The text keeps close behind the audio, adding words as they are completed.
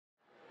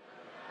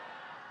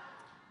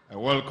I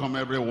welcome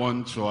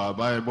everyone to our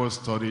Bible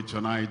study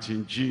tonight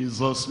in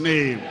Jesus'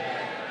 name.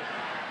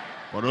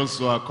 For those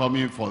who are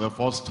coming for the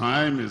first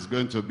time, it's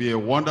going to be a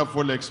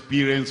wonderful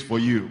experience for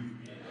you.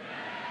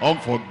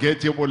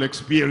 Unforgettable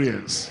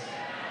experience.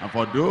 And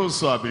for those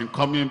who have been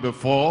coming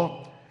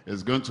before,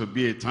 it's going to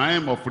be a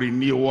time of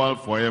renewal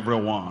for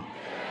everyone.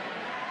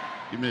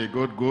 Give me a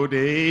good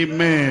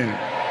amen.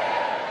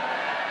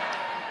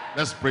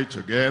 Let's pray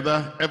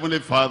together. Heavenly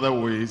Father,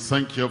 we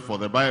thank you for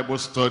the Bible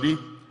study.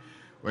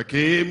 We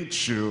came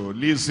to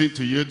listen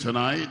to you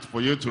tonight,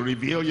 for you to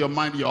reveal your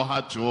mind, your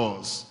heart to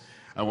us.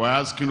 And we're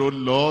asking, oh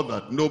Lord,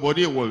 that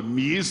nobody will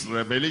miss the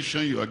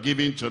revelation you are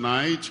giving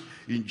tonight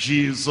in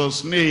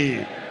Jesus'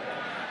 name.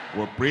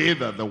 We pray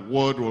that the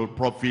word will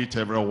profit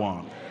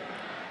everyone,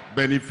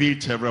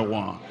 benefit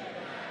everyone.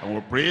 And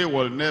we pray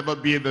we'll never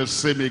be the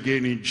same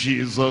again in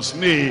Jesus'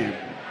 name.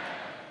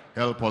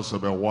 Help us to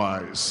be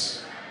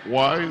wise.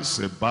 Wise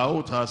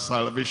about our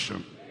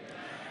salvation.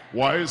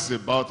 Wise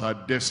about our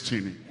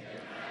destiny.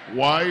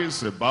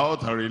 Wise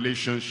about our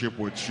relationship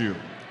with you.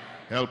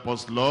 Help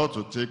us, Lord,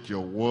 to take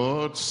your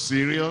word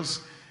serious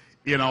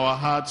in our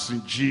hearts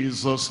in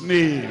Jesus'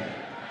 name.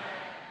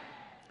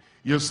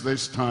 Use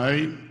this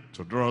time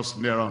to draw us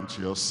near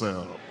unto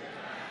yourself.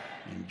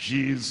 In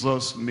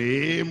Jesus'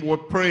 name we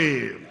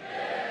pray.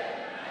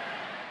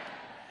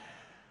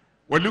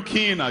 We're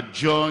looking at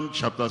John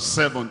chapter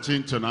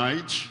 17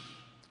 tonight.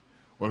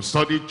 We've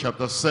studied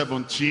chapter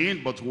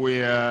 17, but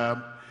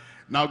we're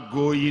now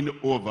going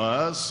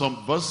over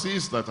some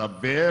verses that are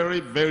very,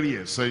 very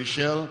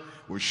essential.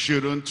 We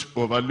shouldn't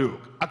overlook.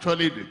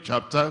 Actually, the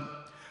chapter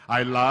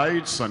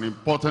highlights an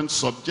important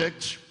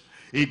subject,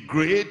 a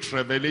great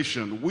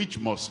revelation which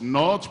must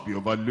not be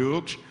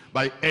overlooked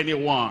by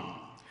anyone.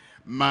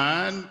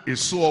 Man is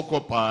so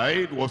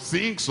occupied with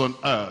things on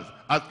earth,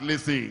 earthly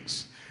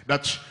things,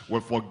 that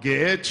we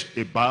forget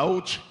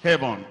about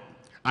heaven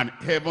and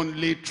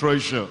heavenly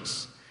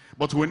treasures.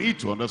 But we need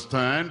to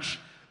understand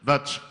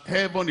that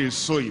heaven is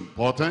so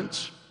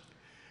important,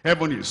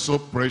 heaven is so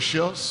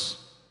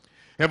precious,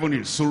 heaven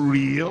is so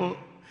real,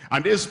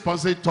 and this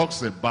passage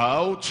talks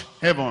about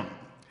heaven.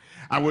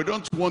 And we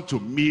don't want to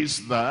miss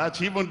that,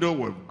 even though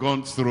we've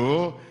gone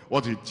through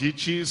what it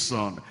teaches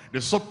on the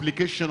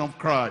supplication of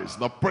Christ,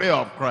 the prayer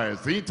of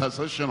Christ, the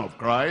intercession of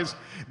Christ,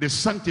 the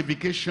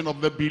sanctification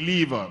of the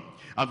believer,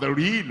 and the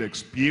real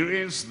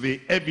experience, the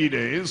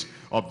evidence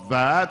of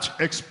that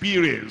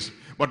experience.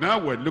 But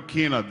now we're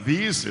looking at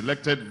these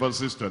selected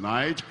verses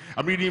tonight.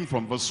 I'm reading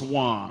from verse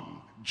 1.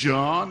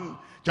 John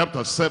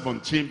chapter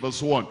 17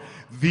 verse 1.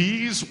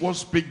 These words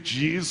spake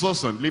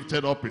Jesus, and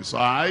lifted up his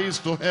eyes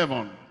to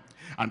heaven,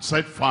 and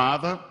said,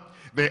 Father,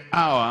 the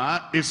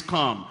hour is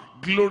come.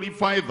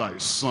 Glorify thy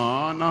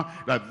Son,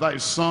 that thy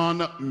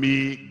Son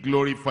may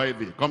glorify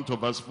thee. Come to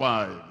verse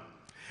 5.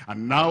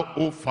 And now,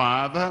 O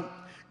Father,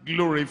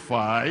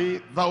 glorify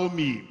thou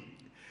me,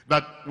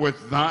 that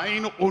with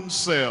thine own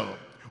self,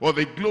 or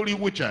the glory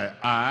which I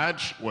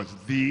had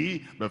with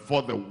thee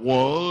before the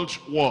world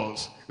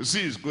was. You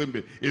see,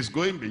 it's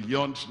going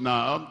beyond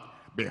now,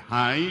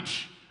 behind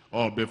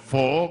or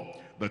before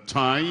the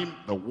time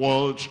the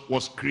world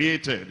was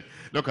created.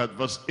 Look at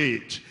verse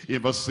 8.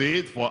 In verse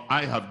 8, for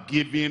I have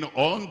given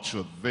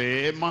unto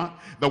them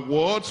the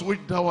words which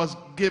thou hast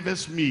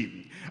givest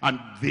me, and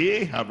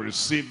they have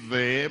received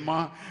them,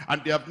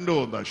 and they have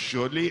known that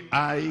surely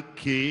I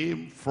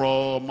came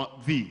from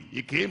thee.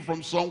 He came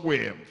from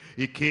somewhere.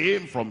 He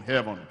came from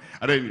heaven.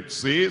 And then it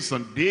says,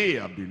 and they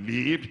have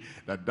believed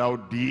that thou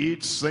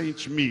didst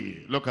send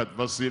me. Look at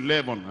verse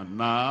 11. And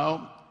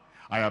now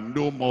I am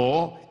no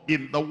more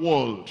in the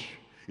world.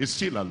 He's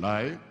still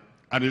alive,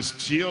 and he's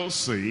still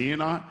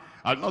saying,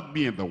 I'll not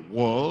be in the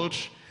world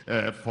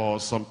for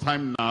some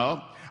time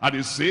now. And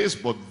it says,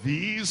 but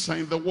these are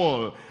in the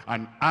world,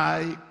 and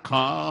I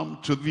come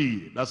to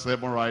thee. That's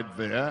heaven right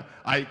there.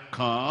 I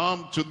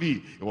come to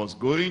thee. It was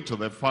going to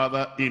the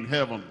Father in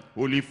heaven.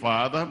 Holy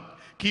Father,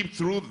 keep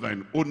through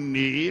thine own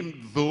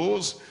name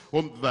those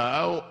whom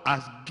thou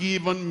hast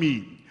given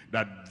me,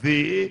 that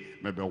they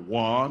may be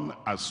one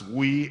as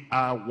we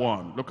are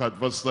one. Look at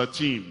verse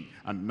 13.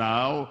 And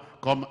now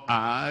come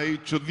I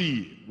to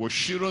thee. We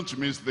shouldn't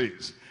miss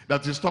this.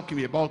 That is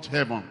talking about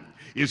heaven.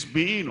 It's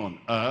being on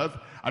earth.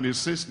 And it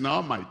says,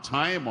 now my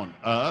time on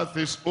earth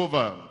is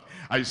over.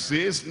 I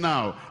says,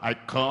 now I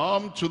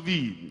come to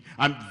thee,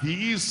 and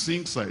these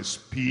things I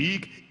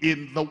speak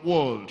in the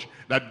world,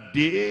 that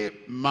they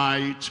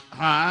might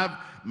have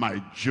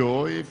my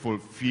joy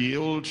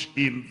fulfilled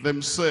in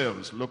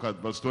themselves. Look at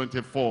verse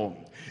 24.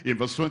 In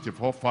verse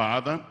 24,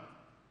 Father,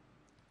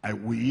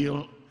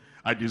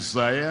 I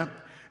desire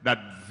that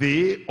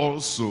they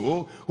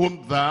also,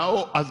 whom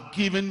thou hast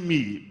given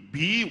me,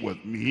 be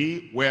with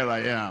me where I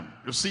am.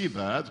 You see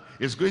that?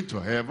 It's going to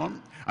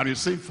heaven, and you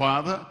say,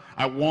 Father,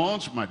 I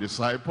want my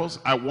disciples,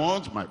 I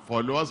want my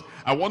followers,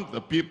 I want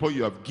the people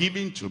you have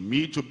given to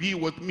me to be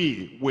with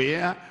me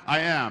where I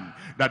am,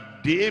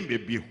 that they may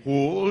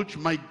behold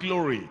my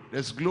glory.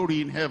 There's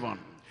glory in heaven.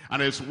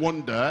 And there's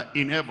wonder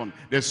in heaven.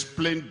 There's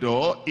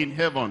splendor in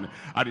heaven.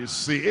 And it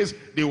says,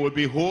 they will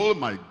behold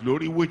my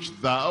glory which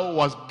thou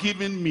hast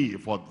given me,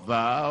 for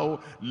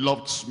thou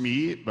lovedst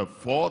me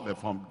before the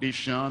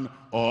foundation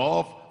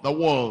of the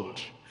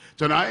world.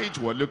 Tonight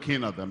we're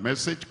looking at the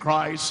message,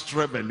 Christ's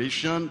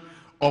revelation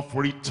of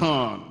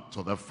return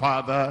to the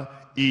Father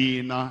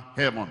in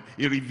heaven.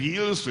 He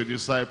reveals to the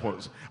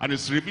disciples, and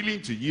it's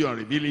revealing to you and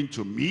revealing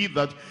to me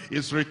that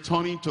it's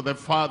returning to the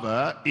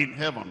Father in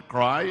heaven.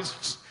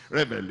 Christ's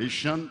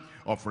revelation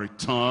of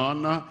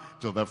return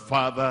to the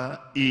Father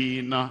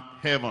in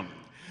heaven.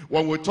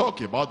 When we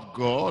talk about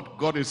God,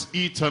 God is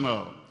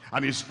eternal,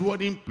 and his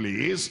dwelling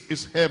place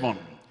is heaven.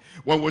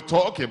 When we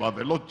talk about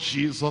the Lord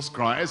Jesus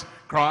Christ,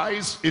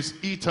 Christ is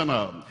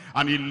eternal,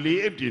 and he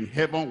lived in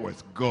heaven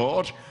with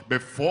God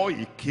before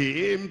he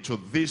came to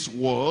this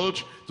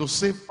world to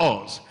save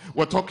us.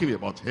 We're talking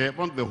about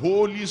heaven. The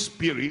Holy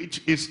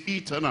Spirit is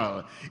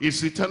eternal.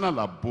 His eternal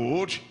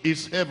abode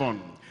is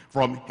heaven.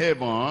 From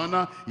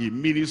heaven, he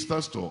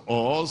ministers to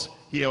us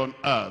here on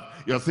earth.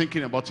 You're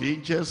thinking about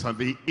angels, and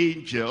the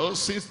angels,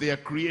 since their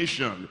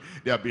creation,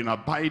 they have been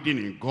abiding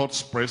in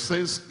God's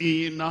presence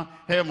in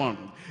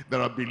heaven.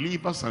 There are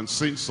believers and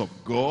saints of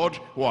God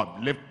who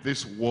have left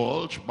this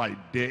world by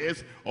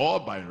death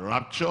or by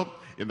rapture.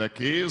 In the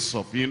case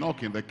of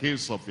Enoch, in the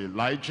case of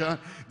Elijah,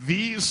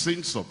 these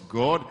saints of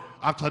God,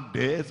 after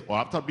death or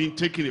after being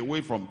taken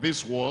away from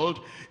this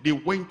world, they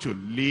went to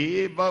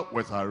live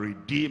with our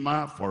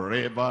Redeemer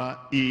forever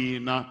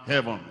in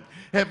heaven.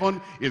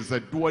 Heaven is the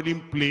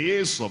dwelling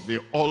place of the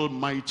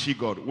Almighty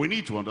God. We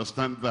need to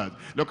understand that.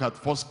 Look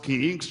at 1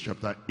 Kings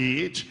chapter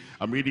 8.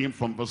 I'm reading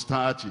from verse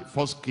 30.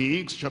 1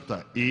 Kings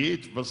chapter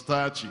 8 verse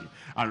 30.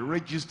 And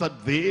register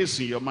this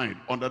in your mind.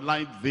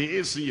 Underline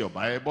this in your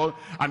Bible.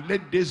 And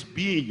let this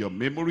be in your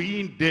memory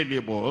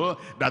indelible,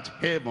 that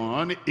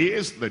heaven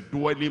is the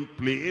dwelling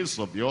place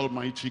of the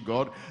Almighty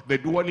God, the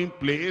dwelling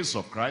place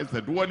of Christ,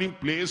 the dwelling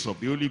place of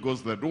the Holy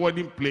Ghost, the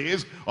dwelling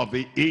place of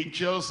the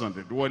angels, and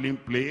the dwelling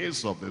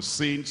place of the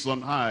saints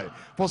on high.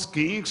 1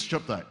 Kings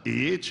chapter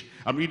 8,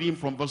 I'm reading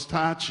from verse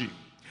 30.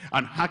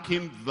 And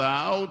hearken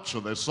thou to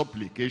the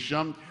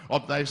supplication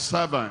of thy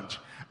servant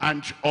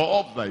and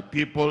of thy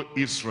people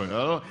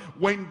Israel,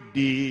 when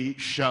they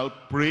shall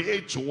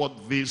pray toward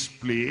this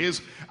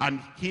place,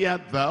 and hear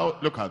thou,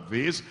 look at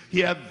this,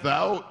 hear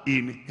thou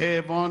in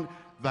heaven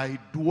thy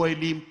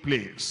dwelling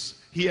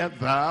place. Hear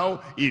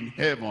thou in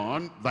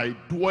heaven thy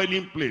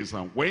dwelling place,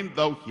 and when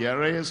thou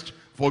hearest,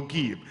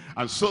 forgive.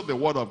 And so the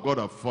word of God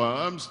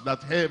affirms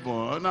that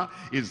heaven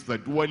is the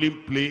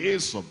dwelling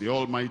place of the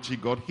Almighty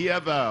God.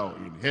 Hear thou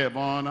in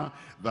heaven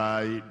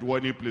thy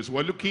dwelling place.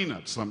 We're looking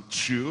at Psalm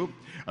 2,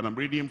 and I'm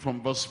reading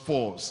from verse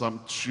 4.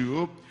 Psalm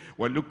 2,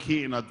 we're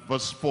looking at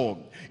verse 4.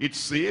 It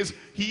says,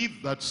 he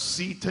that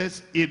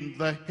sitteth in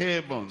the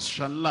heavens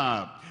shall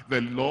laugh.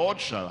 The Lord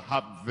shall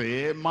have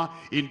them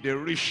in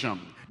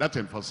derision. That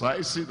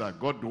emphasizes that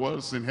God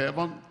dwells in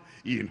heaven.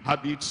 He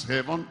inhabits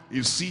heaven,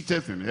 is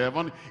seated in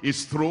heaven,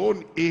 his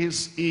throne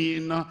is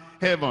in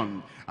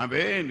heaven. And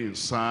then in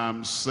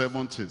Psalm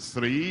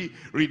 73,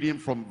 reading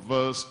from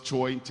verse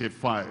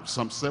 25.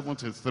 Psalm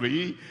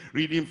 73,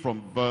 reading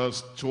from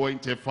verse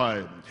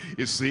 25.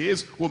 It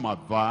says, whom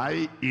have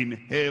I in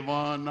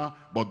heaven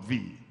but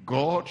thee?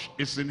 God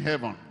is in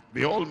heaven.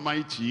 The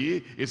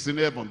Almighty is in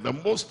heaven. The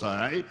Most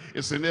High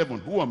is in heaven.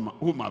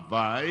 Whom have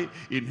I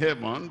in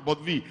heaven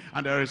but thee?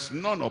 And there is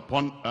none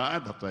upon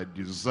earth that I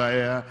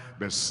desire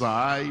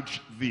beside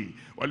thee.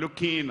 We're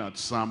looking at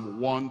Psalm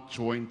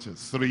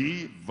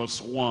 123, verse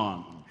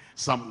 1.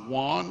 Psalm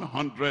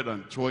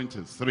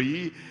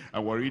 123,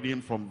 and we're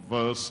reading from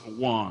verse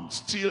 1.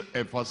 Still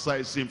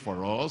emphasizing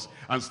for us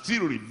and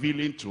still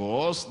revealing to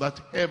us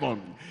that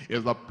heaven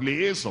is the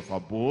place of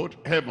abode.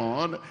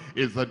 Heaven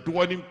is the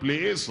dwelling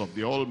place of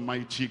the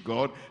Almighty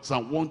God.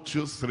 Psalm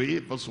 123,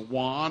 verse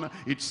 1,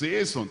 it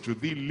says, unto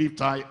thee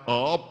lift I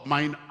up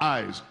mine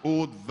eyes,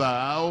 O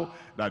thou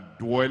that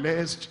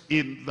dwellest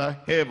in the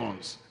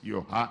heavens.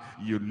 You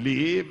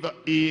live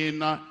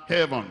in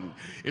heaven.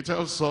 It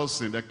tells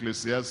us in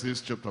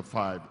Ecclesiastes chapter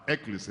 5.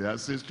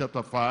 Ecclesiastes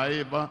chapter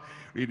 5,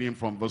 reading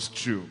from verse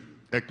 2.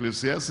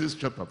 Ecclesiastes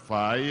chapter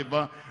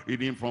 5,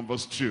 reading from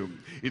verse 2.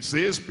 It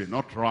says, be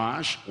not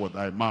rash with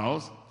thy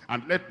mouth,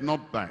 and let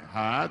not thy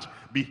heart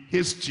be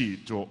hasty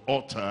to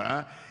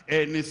utter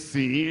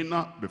anything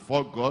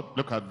before God.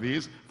 Look at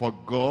this. For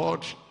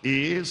God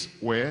is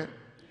where?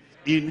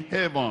 In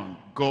heaven.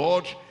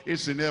 God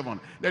is in heaven.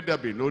 Let there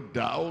be no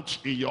doubt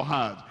in your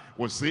heart.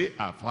 We'll say,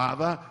 our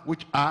Father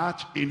which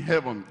art in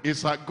heaven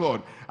is our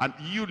God. And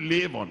you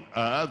live on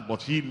earth,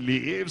 but he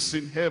lives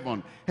in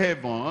heaven.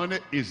 Heaven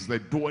is the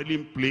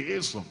dwelling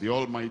place of the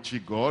Almighty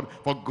God.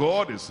 For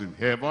God is in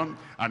heaven,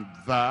 and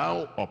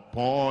thou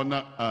upon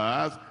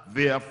earth.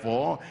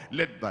 Therefore,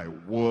 let thy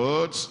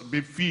words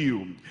be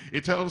few.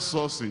 It tells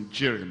us in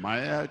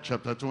Jeremiah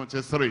chapter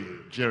 23.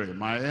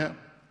 Jeremiah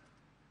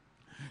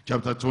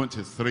chapter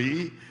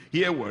 23.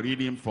 Here we're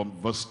reading from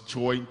verse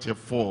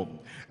 24.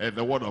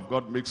 The word of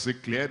God makes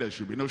it clear there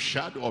should be no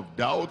shadow of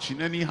doubt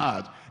in any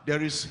heart.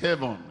 There is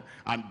heaven,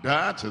 and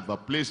that is the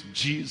place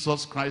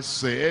Jesus Christ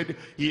said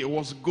he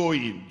was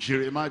going.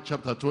 Jeremiah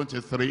chapter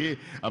 23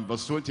 and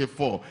verse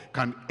 24.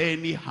 Can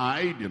any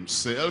hide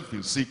himself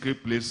in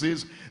secret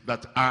places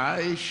that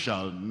I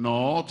shall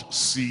not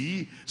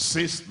see,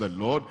 says the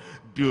Lord?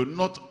 Do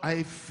not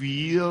I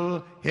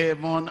feel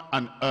heaven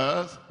and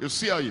earth? You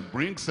see how he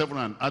brings heaven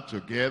and earth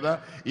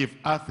together. If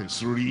earth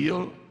is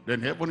real,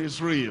 then heaven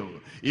is real.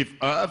 If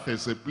earth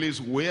is a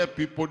place where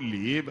people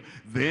live,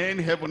 then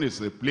heaven is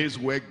a place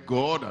where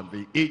God and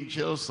the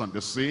angels and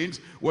the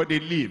saints, where they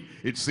live.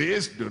 It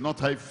says, do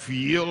not I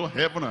feel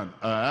heaven and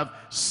earth,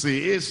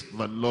 says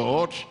the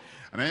Lord.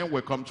 And then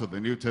we come to the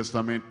New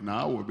Testament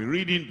now. We'll be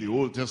reading the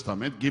Old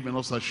Testament, giving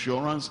us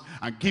assurance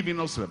and giving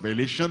us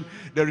revelation.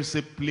 There is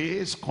a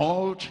place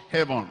called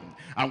heaven.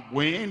 And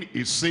when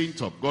a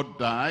saint of God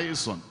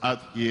dies on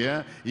earth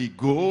here, he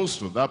goes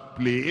to that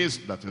place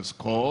that is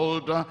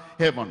called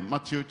heaven.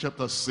 Matthew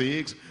chapter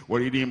 6, we're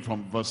reading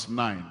from verse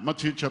 9.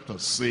 Matthew chapter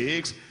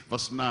 6,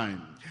 verse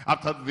 9.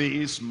 After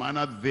this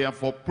manner,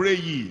 therefore, pray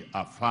ye,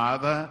 our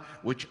Father,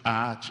 which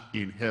art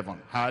in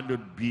heaven.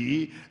 Hallowed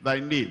be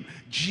thy name.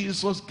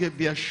 Jesus gave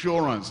the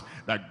assurance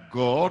that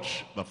God,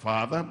 the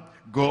Father,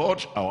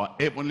 God, our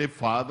heavenly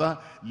Father,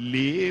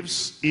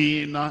 lives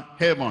in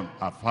heaven.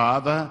 Our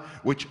Father,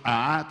 which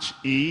art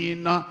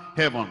in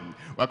heaven.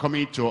 We're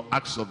coming to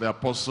Acts of the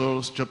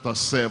Apostles, chapter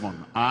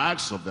 7.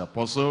 Acts of the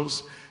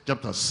Apostles,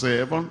 chapter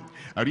 7.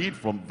 I read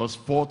from verse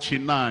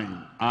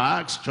 49.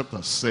 Acts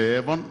chapter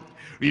 7.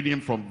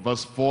 Reading from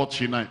verse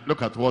 49,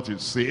 look at what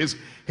it says.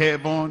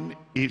 Heaven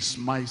is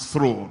my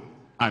throne,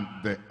 and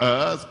the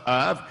earth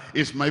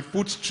is my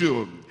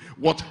footstool.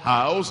 What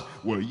house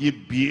will ye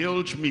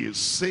build me,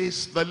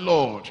 says the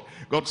Lord.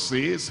 God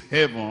says,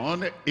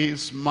 heaven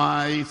is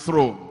my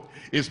throne,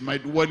 is my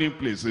dwelling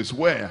place, is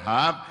where I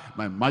have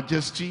my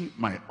majesty,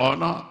 my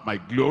honor, my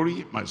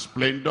glory, my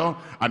splendor,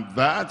 and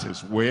that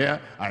is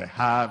where I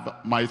have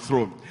my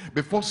throne.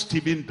 Before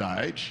Stephen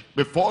died,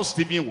 before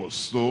Stephen was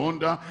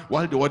stoned,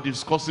 while they were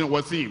discussing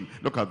with him,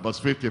 look at verse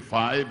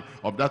 55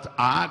 of that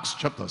Acts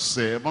chapter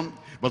 7,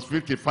 verse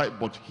 55,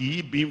 but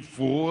he, being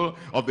full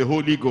of the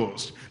Holy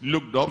Ghost,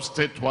 looked up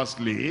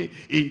steadfastly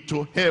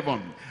into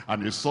heaven,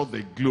 and he saw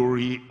the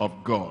glory of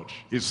God.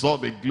 He saw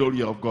the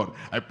glory of God.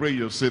 I pray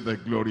you say the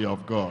glory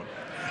of God.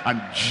 And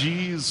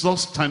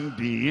Jesus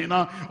standing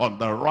on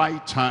the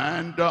right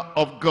hand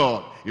of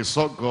God. He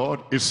saw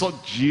God. He saw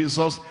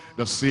Jesus,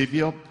 the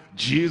Savior.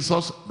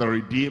 Jesus, the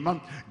Redeemer.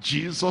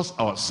 Jesus,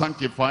 our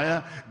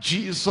Sanctifier.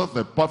 Jesus,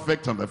 the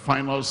perfect and the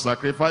final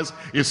sacrifice.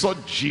 He saw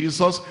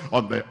Jesus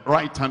on the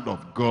right hand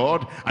of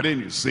God. And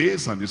then he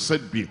says, and he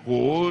said,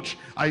 behold,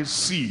 I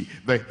see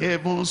the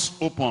heavens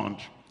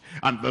opened,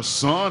 and the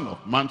Son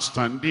of Man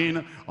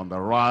standing on the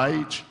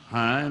right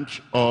hand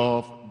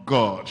of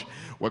God.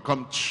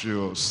 Welcome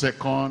to 2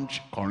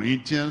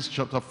 Corinthians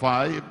chapter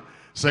 5.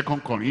 2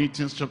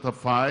 Corinthians chapter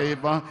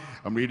 5.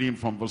 I'm reading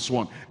from verse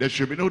 1. There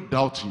should be no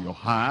doubt in your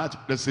heart.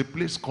 There's a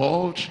place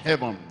called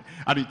heaven,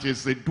 and it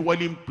is the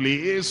dwelling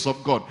place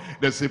of God.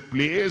 There's a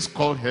place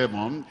called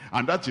heaven,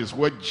 and that is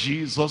where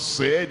Jesus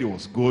said he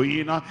was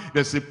going.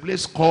 There's a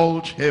place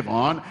called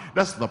heaven.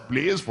 That's the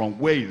place from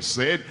where he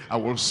said, I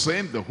will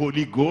send the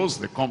Holy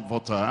Ghost, the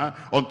Comforter,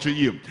 unto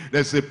you.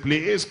 There's a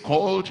place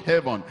called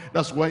heaven.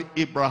 That's where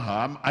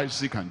Abraham,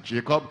 Isaac, and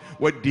Jacob,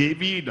 where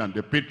David and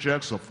the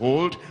patriarchs of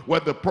old, where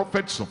the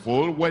prophets of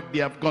old, where they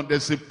have gone.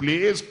 There's a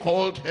place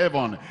called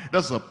heaven.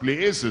 That's a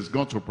place he's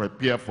going to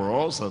prepare for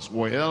us as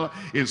well.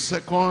 In 2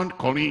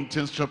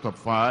 Corinthians chapter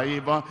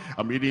 5,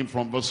 I'm reading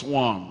from verse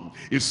 1.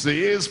 It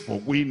says, for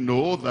we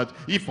know that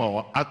if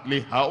our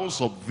earthly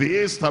house of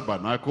this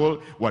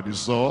tabernacle were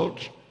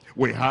dissolved,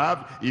 we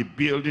have a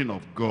building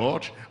of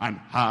God, and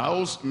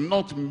house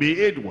not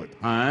made with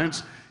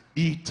hands,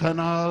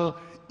 eternal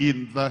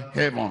in the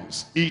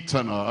heavens.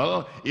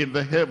 Eternal in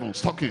the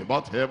heavens. Talking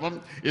about heaven,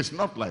 it's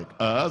not like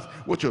earth,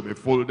 which will be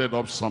folded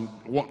up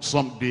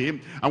someday,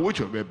 and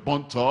which will be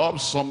burnt up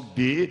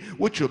someday,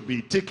 which will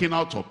be taken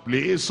out of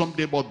place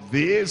someday. But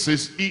this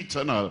is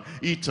eternal.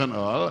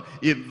 Eternal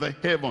in the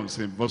heavens.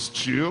 In verse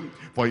 2,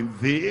 for in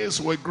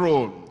this we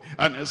groan,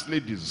 earnestly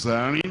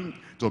desiring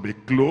to be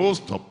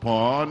closed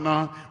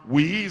upon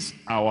with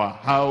our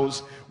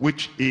house,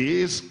 which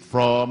is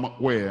from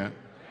where?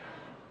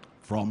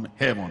 From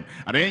heaven.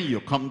 And then you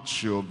come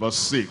to verse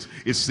 6.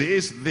 It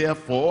says,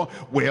 therefore,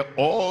 we're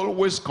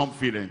always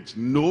confident,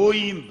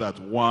 knowing that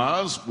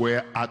once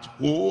we're at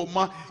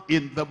home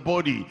in the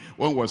body,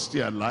 when we're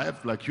still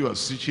alive, like you are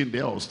sitting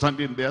there or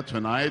standing there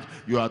tonight,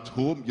 you're at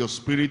home, your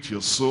spirit,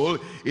 your soul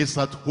is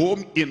at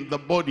home in the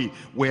body.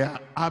 We're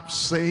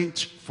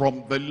absent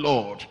from the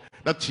Lord.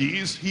 That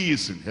is, he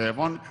is in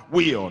heaven,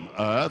 we on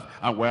earth,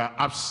 and we're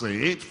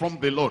absent from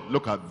the Lord.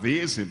 Look at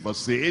this in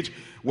verse 8.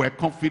 We're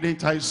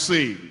confident, I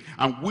say,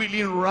 and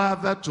willing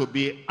rather to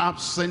be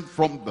absent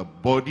from the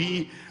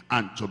body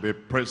and to be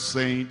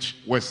present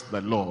with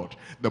the Lord.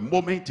 The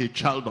moment a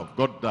child of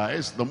God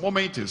dies, the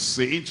moment a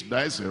saint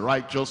dies, a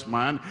righteous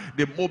man,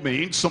 the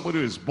moment somebody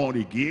is born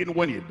again,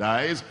 when he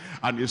dies,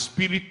 and his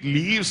spirit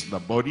leaves the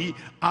body,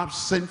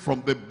 absent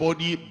from the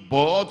body,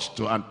 but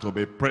to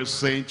be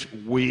present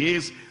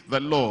with the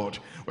Lord.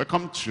 We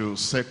come to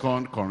 2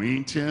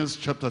 Corinthians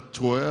chapter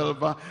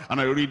 12, and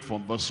I read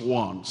from verse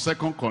 1. 2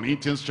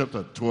 Corinthians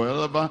chapter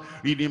 12,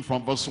 reading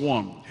from verse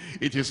 1.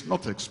 It is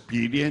not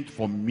expedient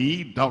for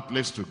me,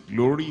 doubtless, to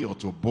glory or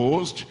to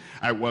boast.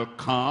 I will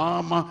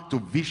come to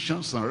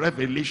visions and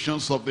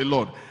revelations of the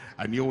Lord.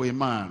 I knew a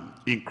man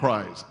in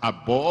Christ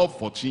above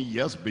 14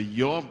 years,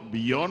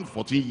 beyond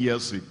 14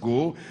 years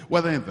ago,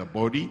 whether in the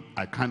body,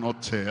 I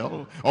cannot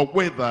tell, or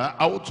whether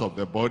out of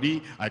the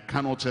body, I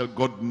cannot tell.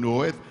 God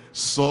knoweth.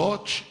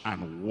 Such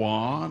and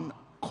one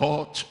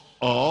caught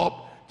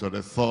up to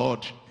the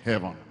third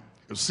heaven.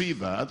 You see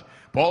that?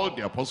 Paul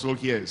the apostle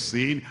here is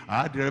saying,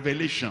 I had a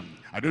revelation.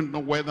 I don't know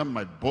whether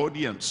my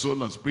body and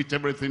soul and spirit,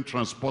 everything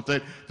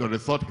transported to the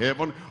third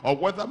heaven, or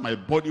whether my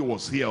body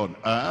was here on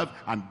earth,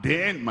 and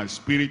then my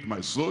spirit, my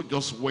soul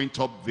just went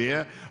up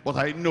there. But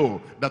I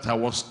know that I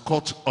was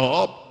caught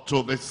up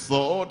to the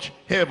third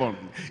heaven.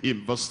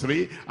 In verse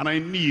 3, and I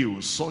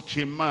knew such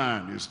a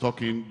man. He's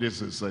talking,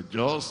 this is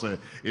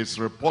is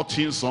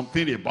reporting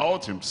something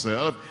about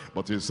himself,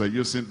 but he's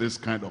using this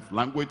kind of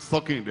language,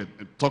 talking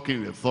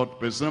in the third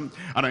person.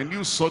 And I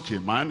knew such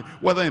a man,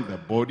 whether in the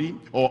body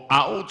or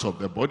out of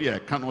the body, I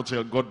cannot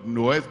tell. God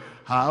knoweth,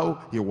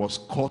 how he was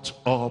caught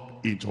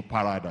up into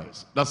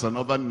paradise. That's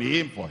another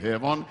name for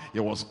heaven. He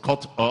was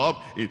caught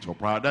up into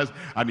paradise,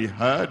 and he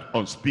heard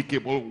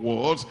unspeakable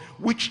words,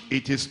 which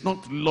it is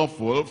not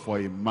lawful for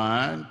a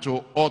man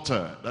to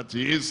utter. That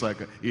is, like,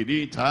 he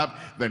didn't have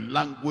the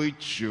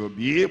language to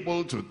be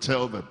able to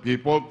tell the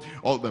people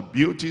all the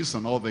beauties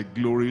and all the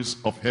glories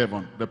of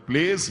heaven. The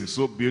place is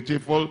so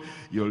beautiful,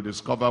 you'll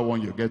discover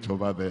when you get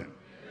over there.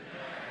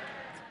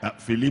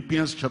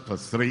 Philippians chapter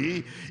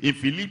 3. In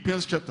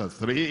Philippians chapter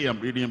 3, I'm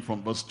reading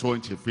from verse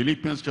 20.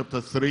 Philippians chapter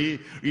 3,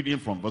 reading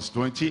from verse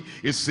 20.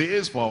 It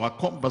says, for our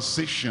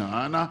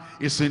conversation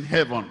is in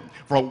heaven,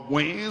 from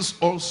whence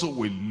also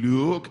we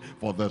look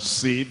for the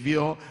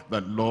Savior,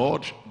 the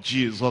Lord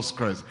Jesus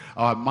Christ.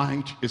 Our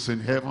mind is in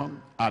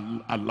heaven,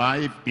 our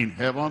life in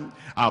heaven,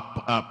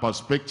 our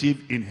perspective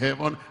in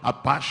heaven, our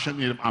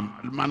passion, in our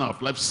manner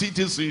of life,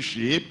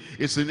 citizenship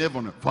is in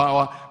heaven. For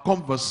our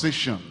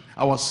conversation,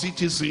 our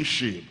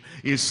citizenship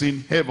is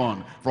in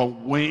heaven,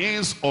 from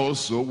whence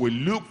also we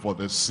look for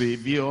the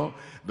Savior,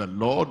 the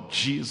Lord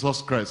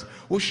Jesus Christ,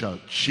 who shall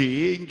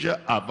change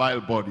our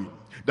vile body,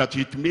 that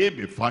it may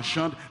be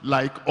fashioned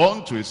like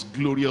unto his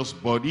glorious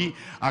body,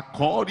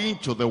 according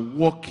to the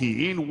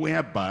working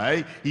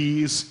whereby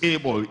he is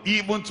able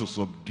even to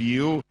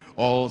subdue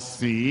all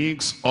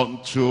things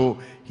unto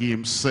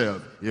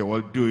himself. He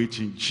will do it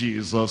in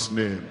Jesus'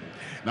 name.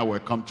 Now we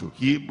come to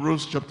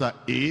Hebrews chapter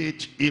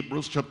 8.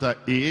 Hebrews chapter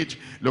 8,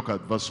 look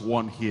at verse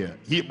 1 here.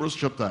 Hebrews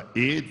chapter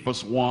 8,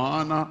 verse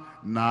 1.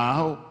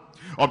 Now,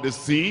 of the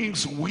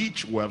things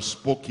which we have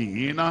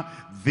spoken,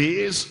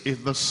 this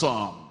is the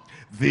sum.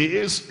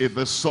 This is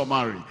the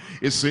summary.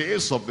 It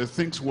says of the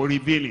things we're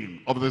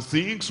revealing, of the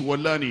things we're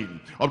learning,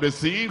 of the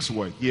things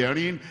we're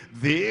hearing.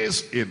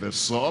 This is the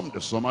sum,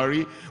 the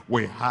summary.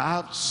 We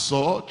have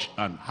such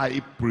an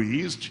high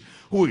priest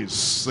who is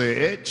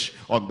set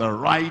on the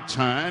right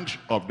hand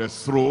of the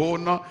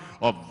throne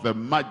of the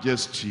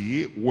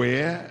majesty,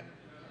 where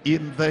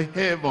in the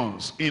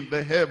heavens,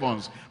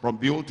 from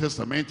the Old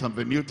Testament and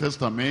the New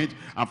Testament,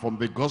 and from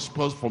the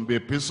Gospels, from the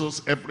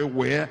epistles,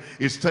 everywhere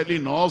is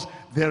telling us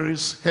there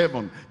is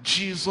heaven.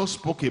 Jesus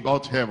spoke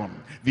about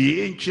heaven.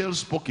 The angels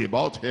spoke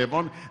about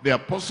heaven. The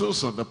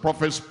apostles and the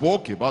prophets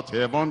spoke about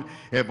heaven.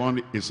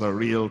 Heaven is a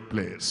real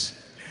place.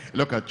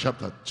 Look at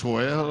chapter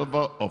 12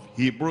 of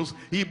Hebrews.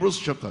 Hebrews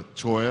chapter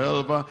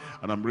 12,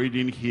 and I'm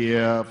reading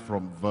here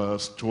from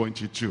verse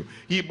 22.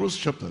 Hebrews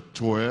chapter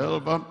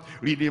 12,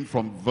 reading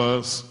from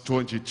verse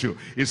 22.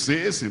 It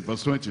says in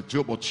verse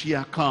 22, but ye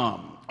are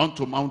come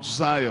unto Mount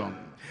Zion,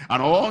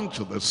 and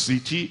unto the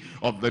city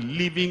of the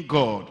living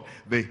God,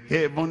 the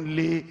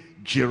heavenly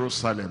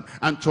Jerusalem,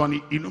 and to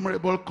an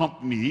innumerable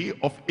company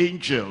of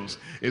angels.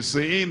 Is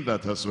saying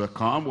that as we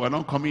come, we're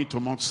not coming to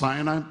Mount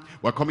Sinai,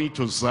 we're coming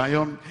to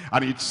Zion.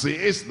 And it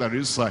says there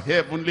is a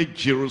heavenly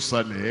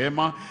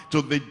Jerusalem,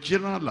 to the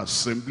general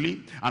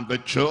assembly and the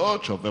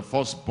church of the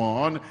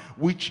firstborn,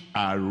 which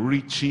are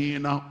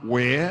written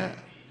where?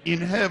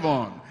 In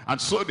heaven. And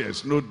so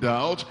there's no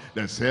doubt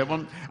there's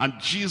heaven. And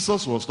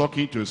Jesus was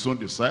talking to his own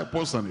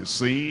disciples, and he's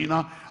saying,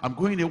 I'm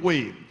going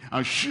away.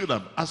 And should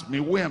have asked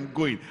me where I'm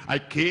going. I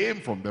came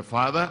from the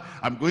Father,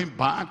 I'm going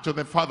back to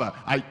the Father.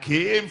 I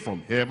came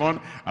from heaven,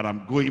 and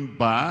I'm going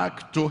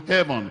back to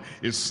heaven.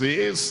 It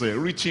says,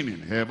 written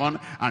in heaven,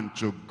 and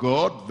to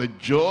God, the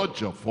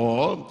judge of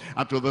all,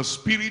 and to the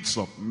spirits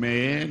of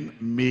men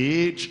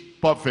made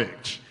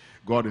perfect.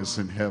 God is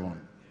in heaven.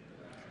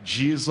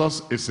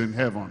 Jesus is in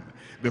heaven.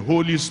 The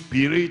Holy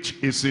Spirit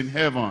is in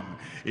heaven.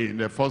 In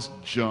the 1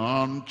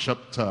 John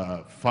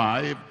chapter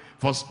 5,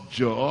 First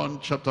John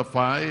chapter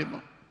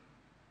 5,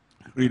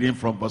 reading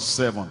from verse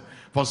 7.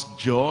 First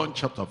John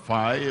chapter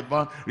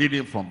 5,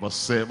 reading from verse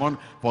 7.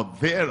 For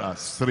there are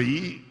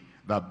three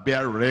that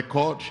bear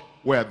record.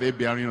 Where are they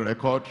bearing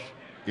record?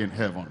 In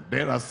heaven.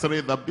 There are three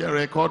that bear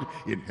record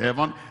in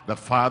heaven. The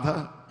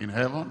Father in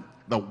heaven,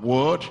 the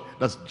Word,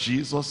 that's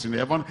Jesus in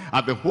heaven,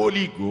 and the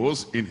Holy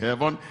Ghost in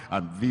heaven,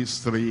 and these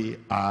three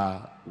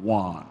are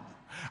one.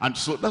 And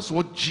so that's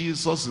what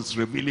Jesus is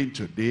revealing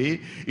today.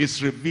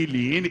 He's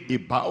revealing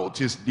about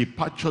his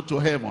departure to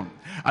heaven.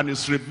 And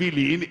he's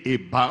revealing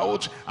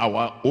about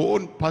our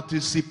own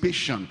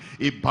participation,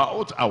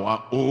 about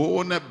our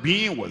own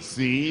being with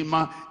him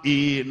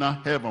in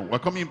heaven. We're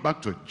coming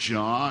back to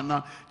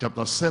John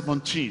chapter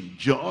 17.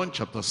 John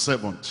chapter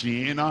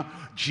 17,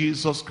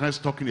 Jesus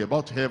Christ talking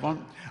about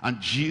heaven, and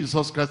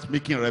Jesus Christ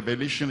making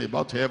revelation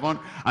about heaven,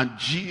 and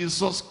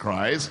Jesus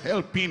Christ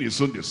helping his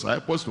own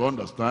disciples to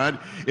understand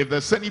if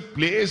there's any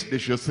place they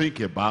should think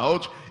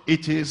about,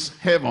 it is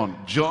heaven.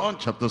 John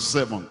chapter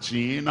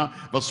 17,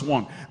 verse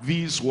 1.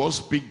 These words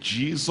speak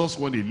Jesus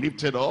when he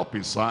lifted up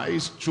his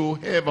eyes to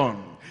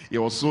heaven. He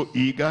was so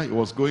eager, he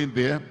was going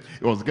there,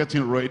 he was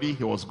getting ready,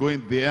 he was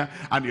going there,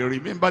 and he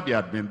remembered he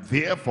had been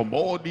there from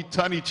all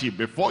eternity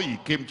before he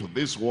came to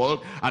this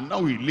world, and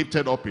now he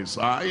lifted up his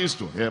eyes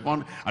to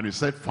heaven, and he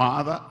said,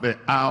 Father, the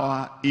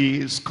hour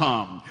is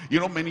come.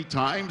 You know, many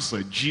times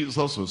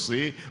Jesus will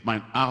say,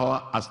 my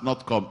hour has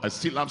not come, I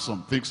still have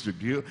some things to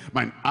do,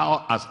 my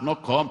hour has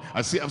not come,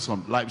 I still have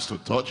some lives to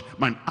touch,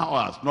 my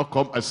hour has not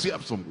come, I still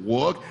have some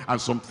work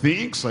and some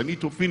things I need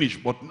to finish.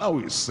 But now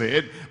he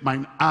said,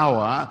 mine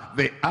hour,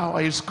 the hour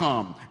is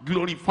come.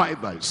 Glorify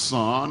thy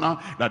Son,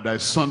 that thy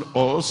Son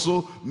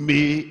also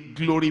may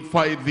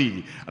glorify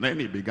thee. And then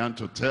he began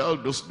to tell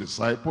those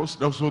disciples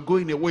that were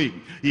going away.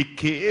 He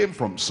came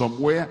from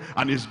somewhere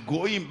and is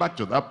going back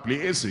to that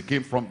place. He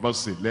came from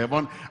verse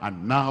 11,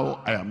 and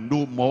now I am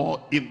no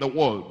more in the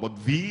world,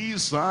 but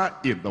these are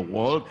in the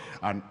world,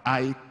 and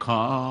I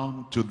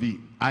come to thee.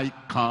 I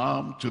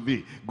come to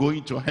thee.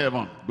 Going to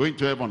heaven,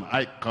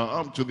 I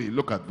come to thee.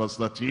 Look at verse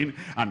 13.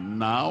 And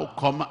now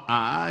come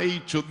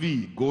I to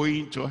thee,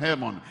 going to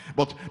heaven.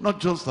 But not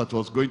just that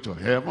was going to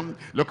heaven.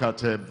 Look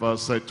at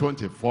verse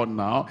 24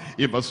 now.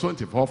 In verse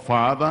 24,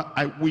 Father,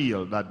 I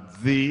will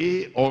that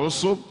they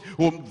also,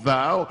 whom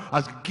thou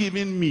hast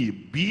given me,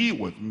 be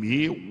with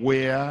me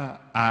where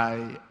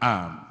I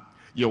am.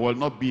 You will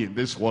not be in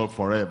this world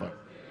forever.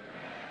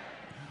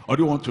 Or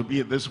do you want to be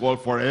in this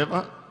world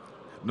forever?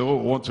 No,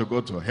 we want to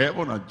go to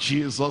heaven. And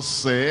Jesus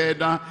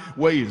said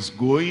where he's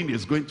going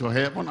to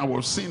heaven. And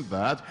we've seen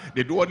that,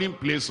 the dwelling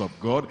place of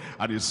God.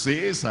 And he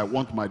says, I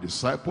want my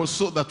disciples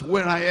so that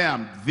where I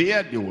am,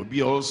 there they will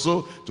be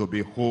also to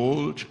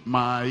behold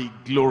my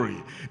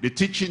glory. The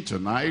teaching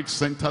tonight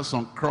centers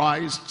on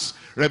Christ's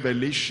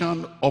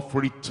revelation of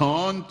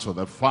return to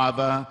the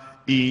Father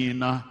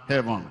in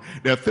heaven.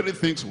 There are three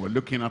things we're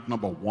looking at.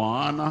 Number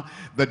one,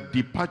 the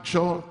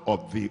departure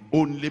of the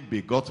only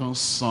begotten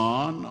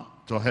Son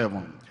to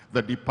heaven.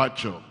 The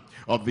departure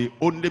of the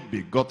only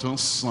begotten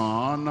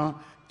Son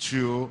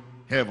to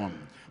heaven.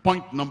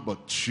 Point number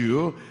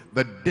two,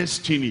 the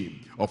destiny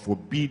of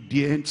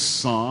obedient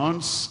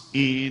sons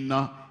in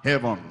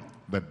heaven.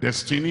 The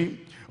destiny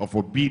of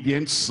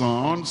obedient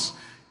sons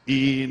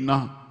in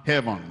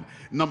heaven.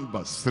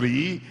 Number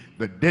three,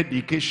 the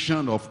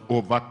dedication of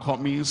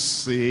overcoming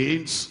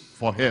saints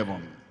for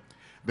heaven.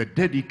 The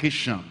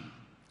dedication,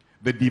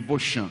 the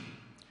devotion,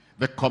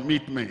 the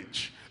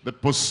commitment, the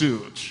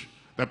pursuit,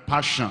 the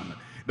passion,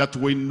 that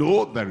we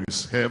know there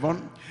is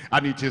heaven,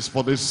 and it is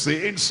for the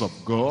saints of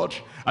God,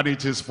 and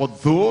it is for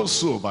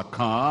those who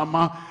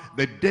overcome.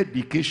 The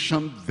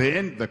dedication,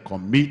 then the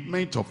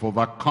commitment of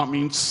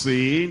overcoming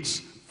saints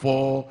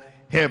for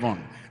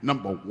heaven.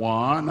 Number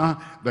one,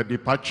 the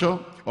departure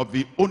of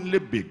the only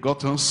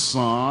begotten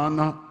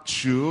Son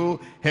to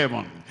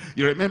heaven.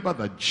 You remember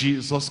that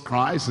Jesus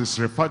Christ is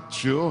referred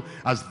to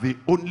as the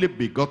only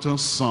begotten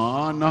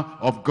Son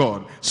of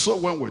God. So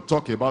when we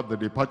talk about the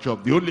departure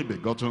of the only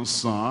begotten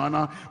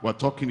Son, we're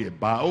talking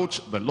about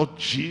the Lord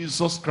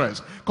Jesus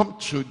Christ. Come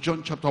to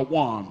John chapter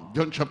 1.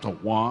 John chapter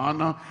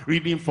 1,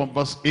 reading from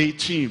verse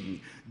 18.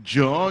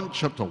 John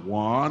chapter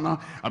 1,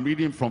 I'm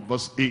reading from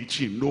verse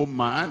 18. No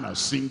man has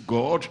seen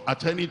God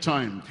at any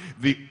time.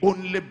 The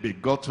only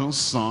begotten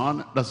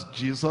Son, that's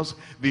Jesus,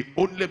 the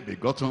only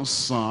begotten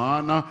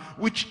Son,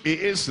 which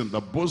is in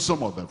the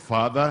bosom of the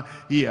Father,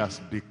 he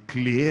has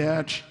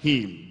declared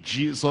him.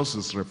 Jesus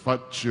is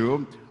referred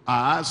to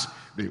as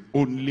the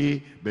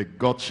only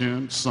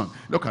begotten Son.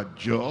 Look at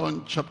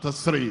John chapter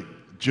 3.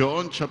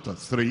 John chapter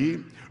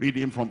 3,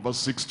 reading from verse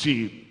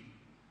 16.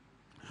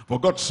 For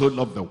God so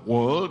loved the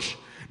world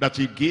that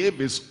he gave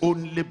his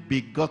only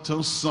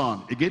begotten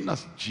Son. Again,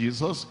 that's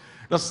Jesus.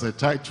 That's the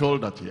title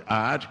that he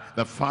had.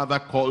 The Father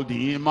called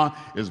him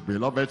his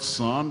beloved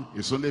Son,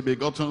 his only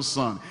begotten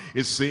Son.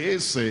 It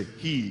says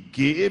he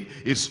gave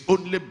his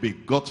only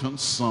begotten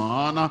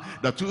Son,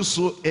 that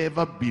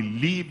whosoever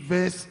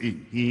believeth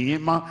in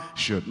him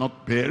should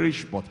not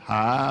perish but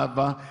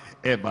have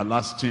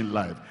everlasting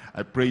life.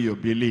 I pray you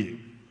believe.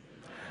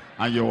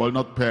 and you will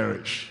not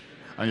perish,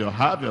 and you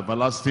have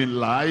everlasting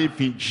life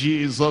in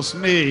Jesus'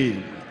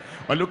 name.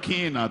 We're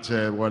looking at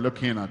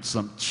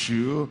Psalm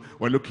 2.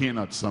 We're looking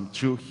at Psalm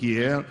 2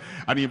 here.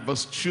 And in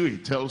verse 2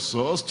 it tells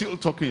us, still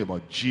talking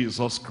about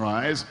Jesus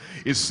Christ,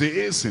 it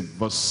says in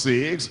verse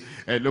 6,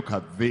 look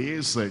at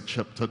this,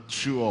 chapter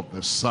 2 of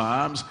the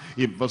Psalms.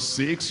 In verse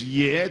 6,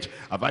 yet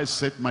have I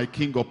set my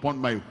king upon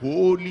my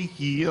holy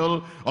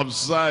hill of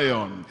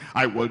Zion.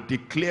 I will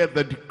declare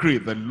the decree.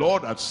 The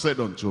Lord hath said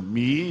unto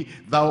me,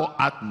 thou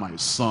art my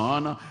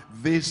son,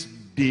 this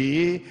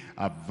day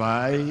have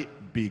I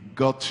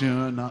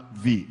begotten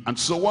thee. And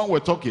so when we're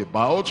talking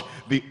about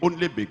the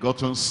only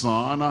begotten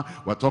son,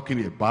 we're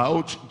talking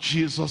about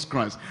Jesus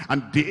Christ.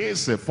 And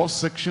this first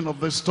section of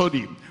the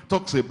study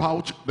talks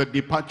about the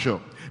departure,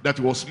 that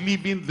he was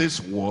leaving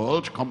this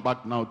world. Come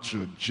back now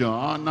to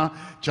John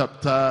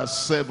chapter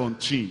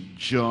 17.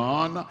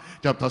 John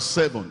chapter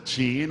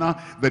 17,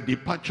 the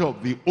departure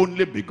of the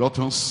only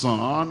begotten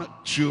son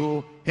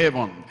to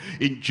heaven.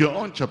 In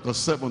John chapter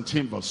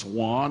 17 verse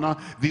 1,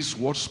 this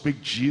word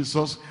spake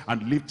Jesus,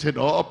 and lifted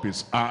up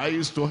his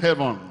eyes to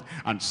heaven,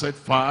 and said,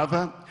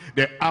 Father,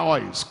 the hour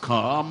is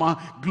come,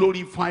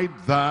 glorify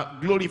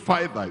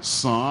thy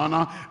son,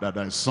 that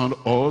thy son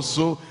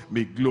also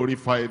may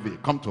glorify thee.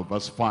 Come to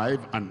verse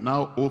 5. And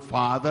now, O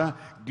Father,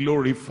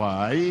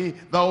 glorify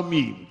thou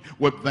me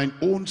with thine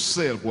own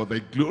self, with the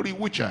glory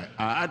which I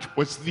had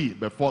with thee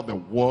before the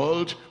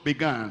world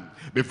began.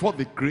 Before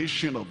the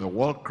creation of the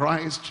world,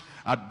 Christ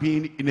had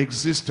been in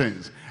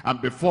existence,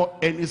 and before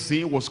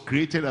anything was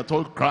created at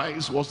all,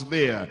 Christ was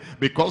there,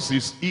 because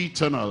he's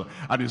eternal.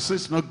 And he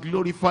says, now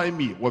glorify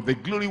me with the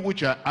glory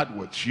which I had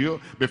with you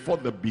before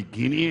the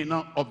beginning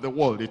of the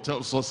world. It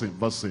tells us in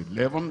verse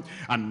 11,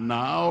 and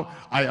now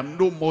I am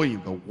no more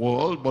in the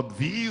world, but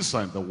these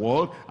are in the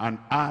world, and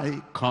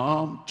I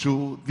come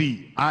to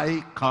thee.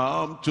 I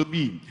come to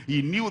thee.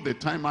 He knew the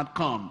time had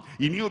come.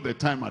 He knew the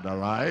time had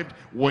arrived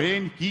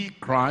when he,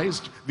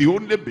 Christ, the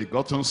only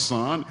begotten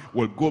son,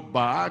 will go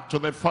back to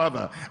the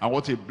Father. And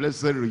what a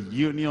blessed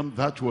reunion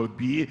that will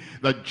be,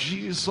 that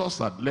Jesus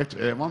had left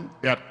heaven.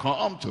 He had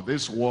come to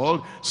this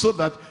world so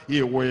that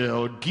he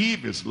will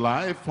give his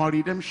life for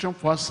redemption,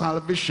 for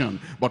salvation.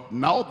 But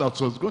now that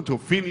he was going to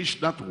finish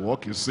that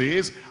work, he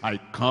says, I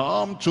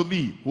come to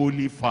thee,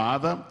 Holy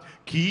Father.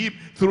 Keep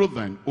through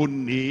thine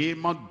own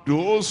name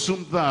those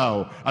whom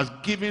thou hast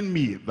given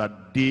me,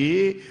 that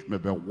they may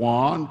be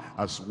one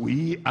as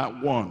we are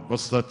one.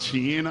 Verse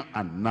 13,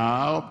 and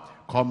now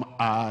come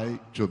I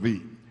to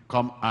thee.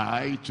 Come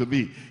I to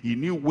thee. He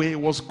knew where he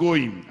was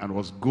going, and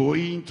was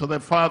going to the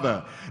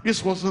Father.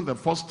 This wasn't the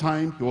first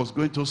time he was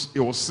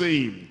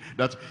saying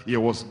that he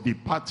was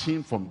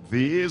departing from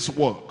this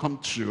world. Come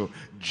to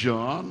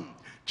John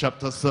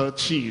chapter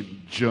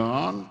 13.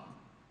 John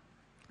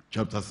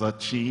chapter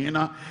 13,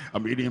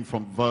 I'm reading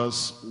from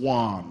verse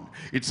 1.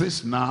 It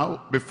says,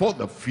 now, before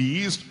the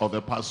feast of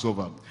the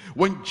Passover,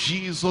 when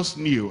Jesus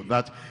knew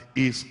that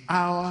his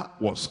hour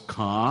was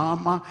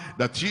come,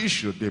 that he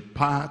should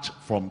depart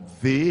from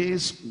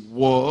this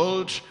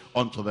world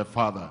unto the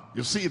Father.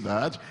 You see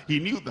that? He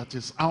knew that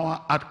his hour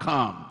had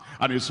come.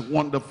 And it's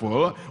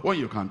wonderful when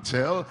you can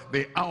tell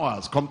the hour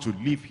has come to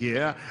leave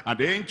here and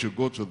then to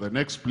go to the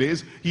next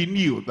place. He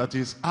knew that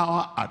his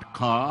hour had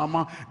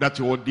come, that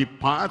he would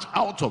depart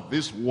out of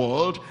this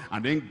world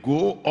and then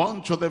go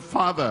on to the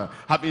Father.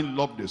 Having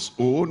loved his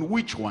own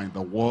which were in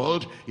the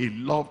world, he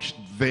loved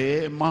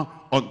them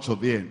unto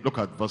the end. Look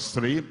at verse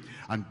 3.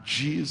 And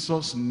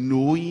Jesus,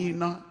 knowing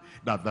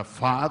that the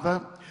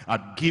Father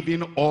had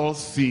given all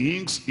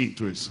things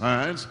into his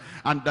hands,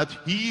 and that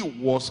he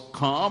was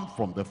come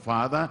from the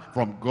Father,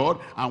 from God,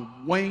 and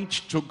went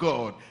to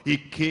God. He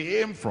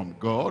came from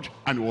God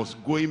and was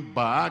going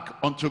back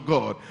unto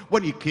God.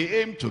 When he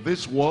came to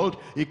this world,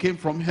 he came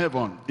from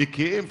heaven. He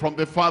came from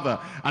the Father.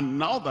 And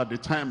now that the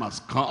time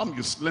has come,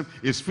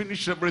 he's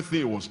finished everything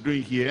he was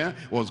doing here.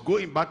 He was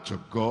going back to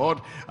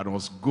God and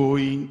was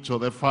going to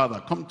the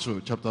Father. Come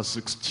to chapter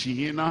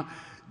 16.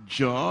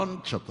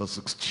 John chapter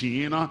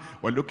 16,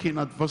 we're looking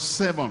at verse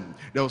 7.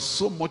 There was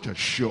so much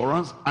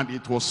assurance, and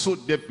it was so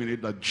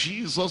definite that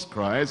Jesus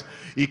Christ,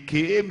 he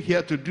came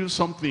here to do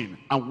something.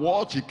 And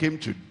what he came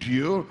to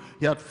do,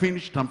 he had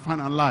finished and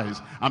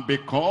finalized. And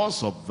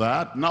because of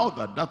that, now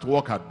that that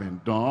work had been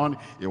done,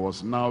 he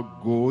was now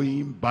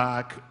going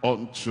back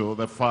unto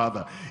the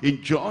Father.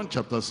 In John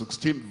chapter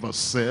 16, verse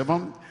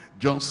 7,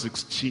 John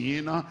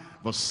 16,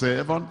 verse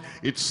 7,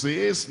 it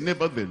says,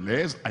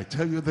 nevertheless, I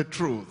tell you the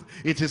truth.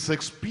 It is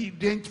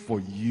expedient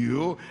for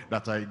you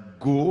that I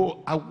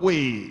go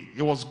away.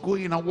 He was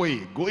going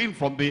away, going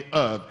from the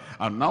earth.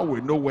 And now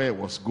we know where he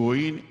was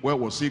going. Where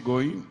was he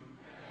going?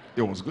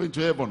 He was going to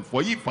heaven.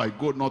 For if I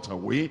go not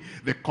away,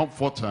 the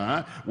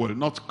Comforter will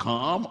not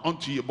come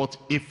unto you. But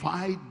if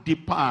I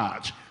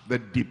depart, the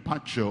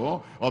departure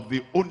of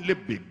the only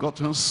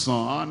begotten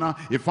Son,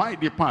 if I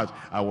depart,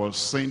 I will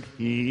send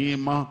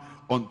him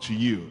unto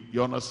you.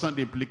 You understand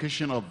the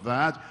implication of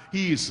that?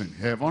 He is in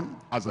heaven,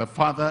 as the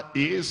Father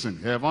is in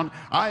heaven.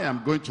 I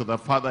am going to the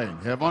Father in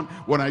heaven.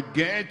 When I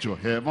get to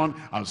heaven,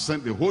 I'll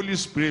send the Holy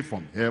Spirit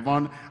from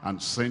heaven and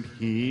send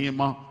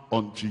him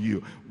unto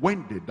you.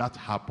 When did that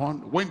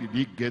happen? When did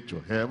he get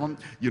to heaven?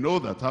 You know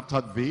that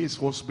after this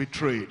he was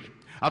betrayed.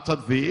 After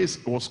this,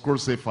 he was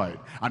crucified.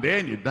 And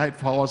then he died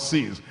for our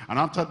sins. And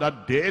after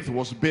that death, he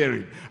was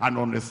buried. And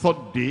on the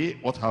third day,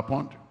 what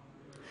happened?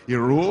 He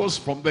rose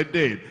from the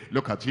dead.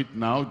 Look at it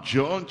now.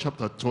 John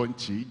chapter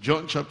 20.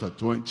 John chapter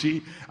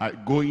 20.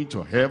 Going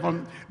to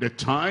heaven. The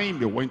time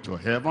he went to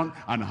heaven.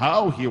 And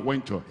how he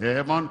went to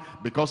heaven.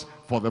 Because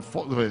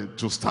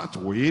to start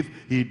with,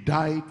 he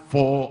died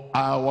for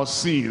our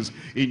sins.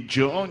 In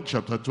John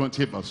chapter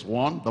 20 verse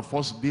 1. The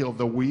first day of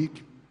the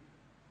week.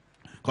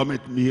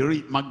 Cometh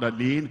Mary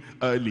Magdalene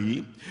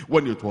early,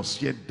 when it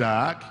was yet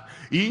dark,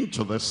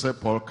 into the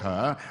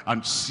sepulchre,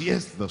 and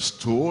seeth the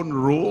stone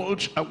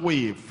rolled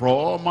away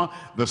from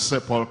the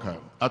sepulchre.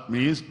 That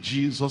means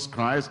Jesus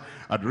Christ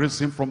had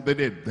risen from the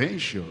dead. Then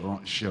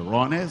she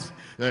runneth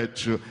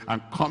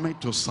and cometh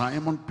to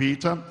Simon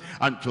Peter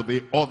and to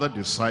the other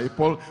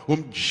disciple,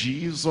 whom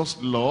Jesus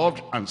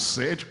loved, and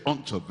said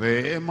unto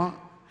them,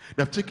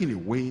 they have taken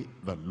away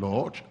the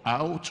Lord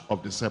out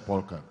of the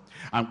sepulchre,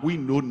 and we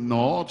know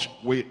not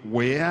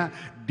where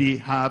they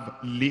have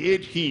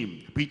laid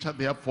him. Peter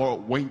therefore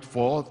went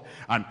forth,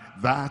 and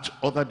that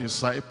other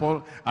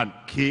disciple, and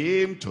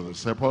came to the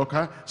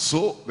sepulchre.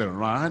 So they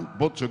ran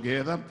both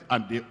together,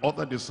 and the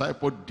other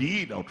disciple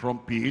did outrun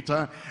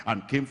Peter,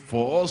 and came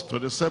forth to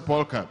the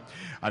sepulchre.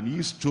 And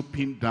he,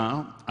 stooping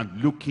down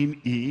and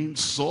looking in,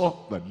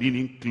 saw the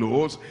linen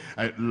clothes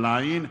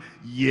lying,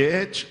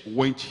 yet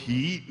went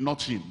he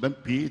not in. Then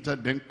Peter,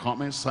 then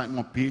cometh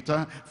Simon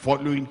Peter,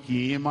 following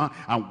him,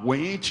 and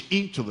went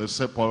into the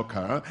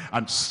sepulchre,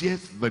 and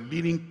seeth the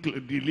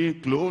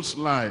linen clothes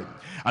lying,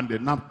 and the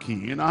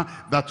napkin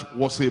that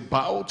was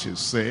about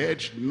his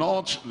head,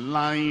 not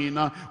lying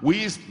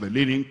with the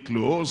linen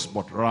clothes,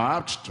 but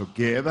wrapped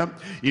together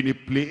in a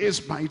place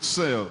by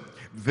itself.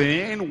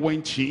 Then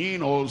went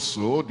in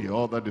also the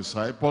other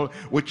disciple,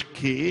 which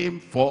came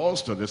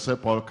first to the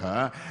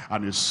sepulchre,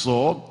 and he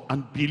saw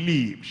and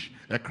believed.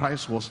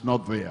 Christ was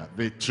not there.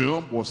 The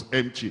tomb was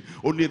empty.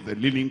 Only the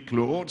linen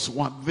clothes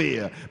were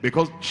there,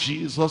 because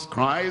Jesus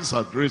Christ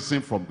had risen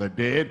from the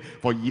dead.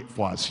 For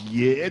as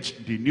yet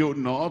they knew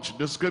not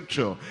the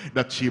scripture,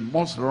 that he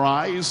must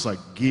rise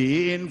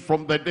again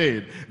from the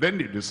dead. Then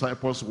the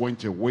disciples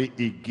went away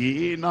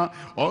again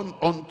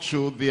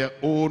unto their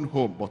own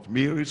home. But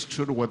Mary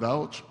stood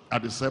without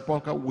at the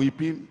sepulchre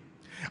weeping.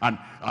 And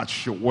as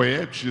she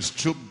wept, she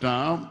stooped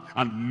down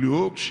and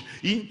looked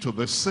into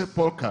the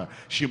sepulchre.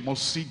 She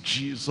must see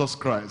Jesus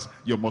Christ.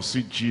 You must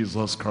see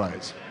Jesus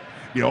Christ.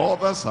 The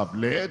others have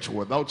left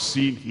without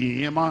seeing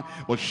him,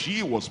 but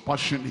she was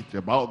passionate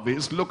about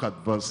this. Look at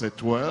verse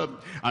 12.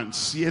 And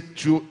seeth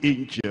two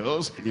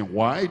angels in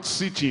white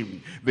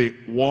sitting, the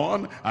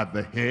one at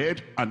the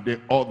head and the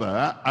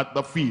other at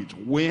the feet,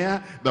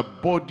 where the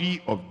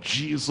body of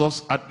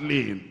Jesus had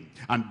lain.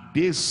 And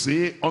they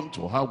say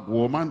unto her,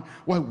 Woman,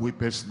 why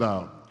weepest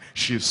thou?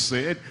 She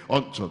said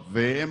unto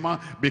them,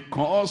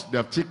 Because they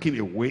have taken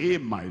away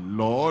my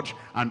Lord,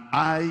 and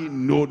I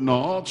know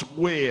not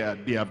where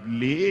they have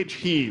laid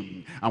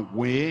him. And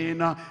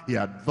when he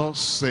had thus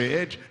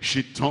said,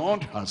 she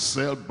turned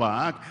herself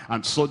back,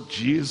 and saw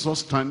Jesus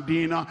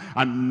standing,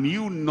 and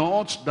knew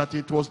not that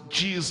it was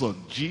Jesus.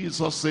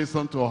 Jesus says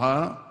unto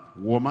her,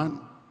 Woman,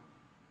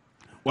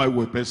 why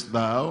weepest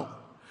thou?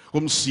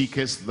 Whom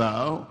seekest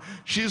thou?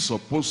 She,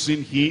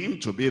 supposing him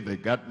to be the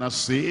gardener,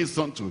 says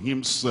unto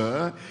him,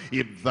 Sir,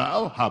 if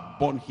thou have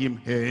borne him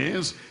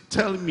hence,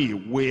 tell me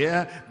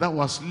where thou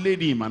hast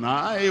laid him, and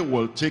I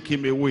will take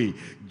him away.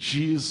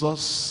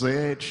 Jesus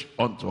said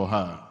unto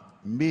her,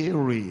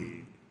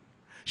 Mary.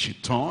 She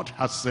turned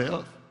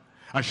herself,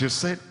 and she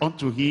said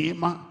unto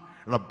him,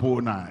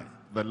 Rabboni.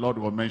 The Lord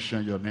will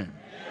mention your name.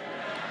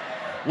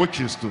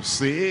 Which is to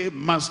say,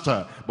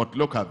 Master. But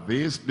look at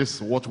this. This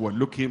is what we're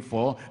looking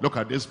for. Look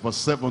at this, verse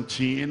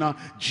 17.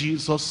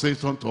 Jesus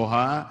says unto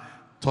her,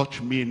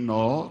 Touch me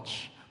not,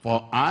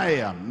 for I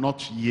am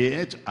not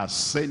yet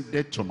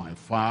ascended to my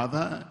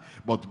Father,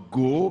 but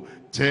go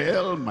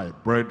tell my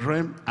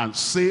brethren, and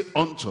say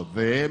unto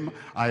them,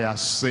 I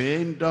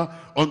ascend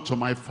unto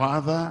my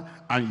Father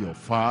and your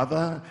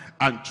Father,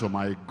 and to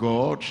my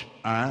God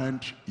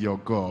and your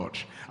God.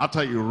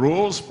 After he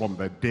rose from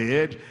the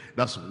dead,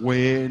 that's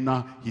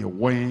when he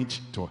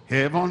went to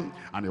heaven,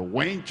 and he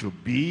went to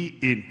be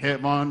in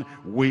heaven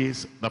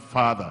with the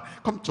Father.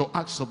 Come to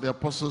Acts of the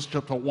Apostles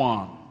chapter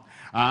 1.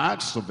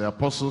 Acts of the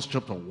Apostles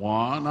chapter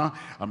 1,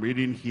 I'm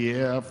reading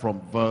here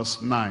from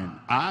verse 9.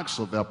 Acts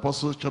of the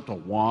Apostles chapter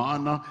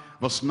 1,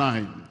 verse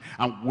 9.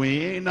 And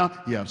when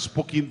he had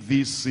spoken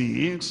these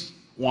things,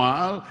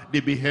 while they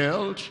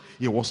beheld,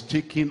 he was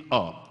taken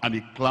up, and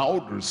a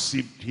cloud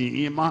received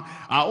him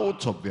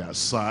out of their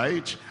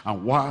sight.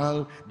 And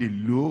while they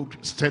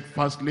looked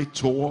steadfastly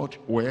toward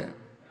where?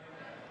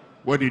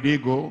 Where did he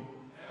go?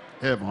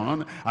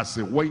 heaven, as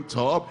he went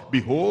up,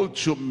 behold,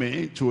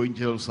 two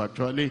angels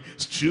actually,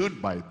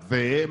 stood by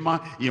them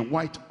in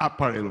white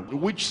apparel,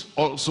 which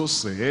also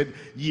said,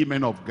 Ye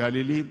men of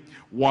Galilee,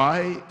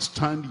 why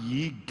stand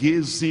ye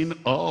gazing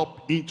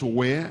up into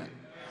where?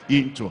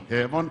 Into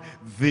heaven.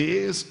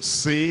 This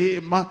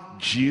same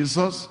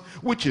Jesus,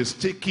 which is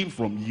taken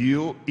from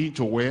you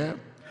into where?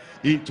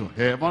 Into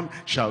heaven,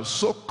 shall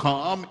so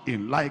come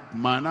in like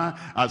manner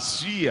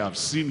as ye have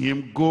seen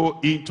him go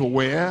into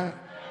where?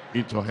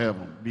 Into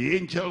heaven. The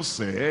angel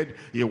said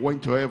he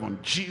went to heaven.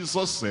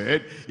 Jesus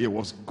said he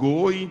was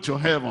going to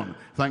heaven.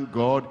 Thank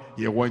God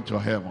he went to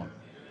heaven.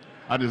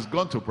 And he's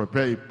going to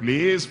prepare a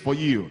place for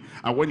you.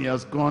 And when he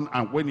has gone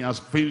and when he has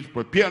finished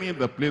preparing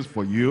the place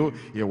for you,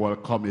 he will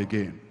come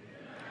again.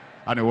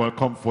 And he will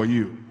come for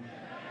you.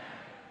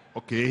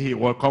 Okay, he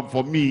will come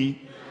for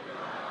me.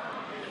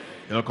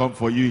 He'll come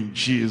for you in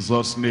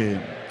Jesus'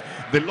 name.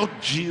 The Lord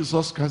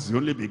Jesus Christ, the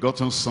only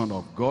begotten Son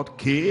of God,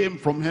 came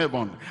from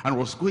heaven and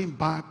was going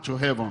back to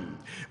heaven.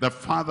 The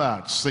Father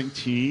had sent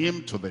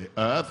him to the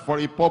earth for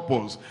a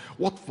purpose.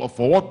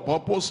 For what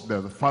purpose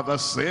did the Father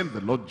send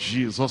the Lord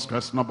Jesus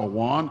Christ? Number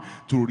one,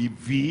 to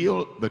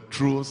reveal the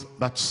truth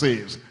that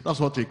saves. That's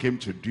what he came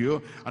to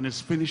do, and he's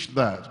finished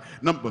that.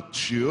 Number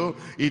two,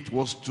 it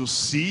was to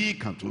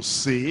seek and to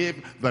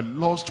save the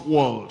lost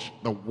world.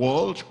 The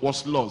world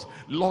was lost.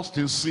 Lost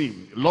in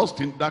sin,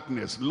 lost in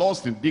darkness,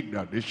 lost in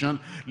degradation,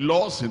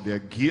 lost in their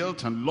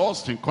guilt, and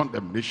lost in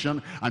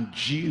condemnation. And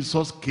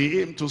Jesus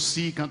came to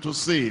seek and to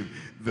save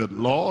the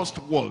lost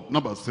world.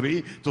 Number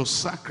three, to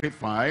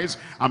sacrifice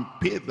and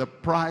pay the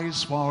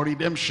price for our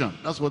redemption.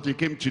 That's what he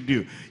came to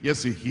do.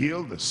 Yes, he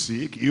healed the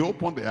sick, he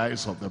opened the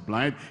eyes of the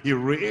blind, he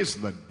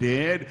raised the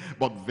dead,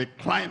 but the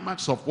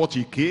climax of what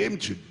he came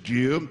to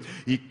do,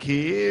 he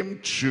came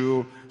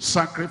to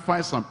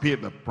sacrifice and pay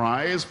the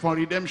price for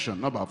redemption.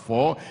 Number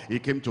four, he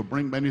came to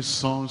bring many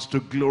sons to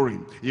glory.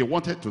 He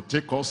wanted to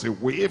take us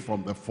away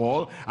from the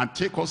fall and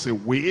take us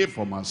away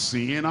from our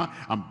sin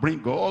and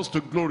bring us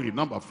to glory.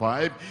 Number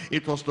five,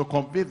 it was to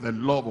convey the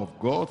love of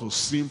God to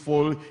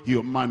sinful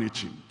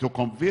humanity. To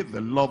convey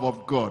the love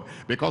of God,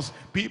 because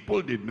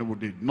people did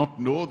not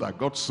know that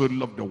God so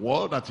loved the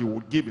world that he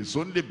would give his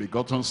only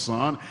begotten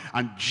Son,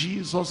 and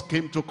Jesus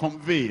came to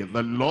convey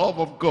the love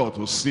of God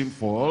to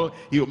sinful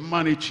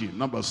humanity.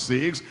 Number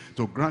six,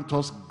 to grant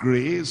us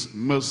grace,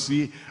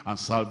 mercy, and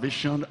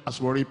salvation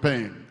as we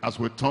repent. As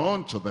we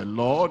turn to the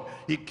Lord,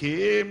 he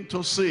came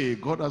to say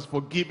God has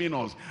forgiven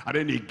us, and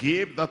then he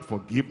gave that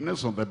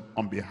forgiveness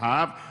on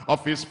behalf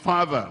of his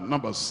Father.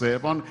 Number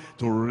seven,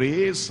 to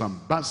raise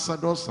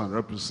ambassadors and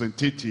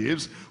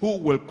representatives who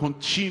will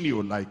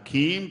continue like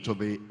him to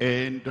the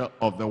end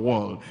of the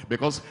world.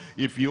 Because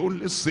if you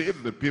only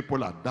save the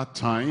people at that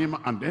time,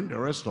 and then the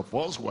rest of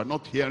us who are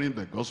not hearing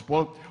the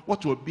gospel,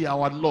 what will be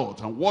our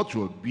lot and what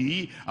will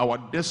be our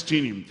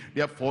destiny?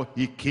 Therefore,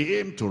 he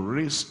came to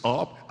raise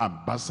up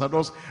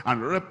ambassadors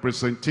and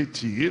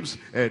representatives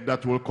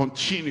that will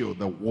continue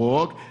the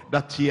work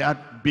that he had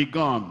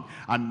begun.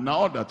 And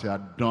now that he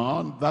had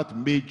done that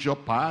major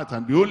part,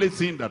 and the only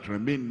thing that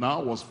remained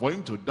now was for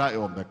him to die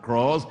on the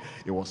cross,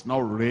 he was now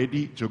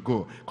ready to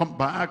go. Come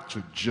back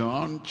to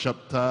John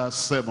chapter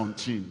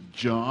 17.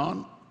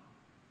 John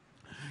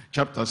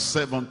chapter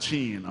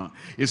 17.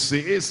 It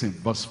says in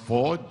verse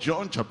 4,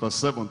 John chapter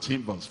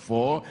 17 verse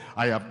 4,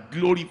 I have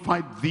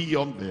glorified thee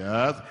on the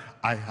earth,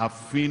 I have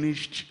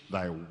finished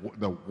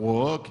the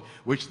work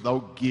which thou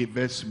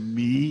gavest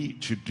me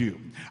to do.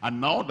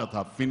 And now that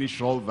I've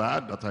finished all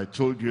that I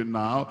told you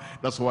now,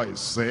 that's why he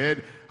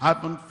said,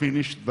 having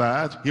finished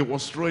that, he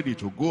was ready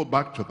to go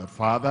back to the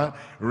Father,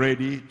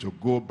 ready to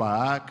go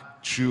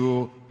back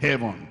to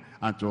heaven.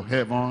 And to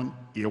heaven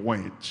he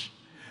went.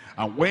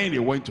 And when he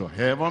went to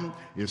heaven,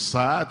 he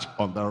sat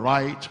on the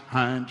right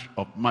hand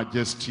of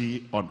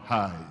majesty on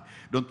high.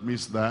 Don't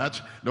miss that.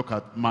 Look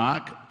at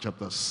Mark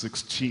chapter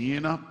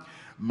 16.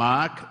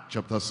 Mark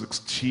chapter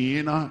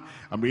 16, I'm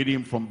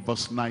reading from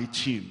verse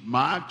 19.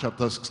 Mark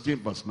chapter 16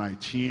 verse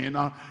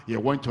 19, he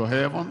went to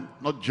heaven,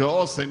 not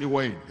just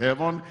anywhere in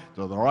heaven,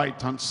 to the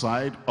right hand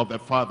side of the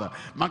Father.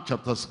 Mark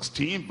chapter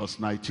 16 verse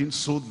 19,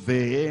 so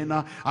then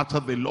after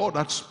the Lord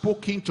had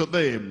spoken to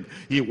them,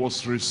 he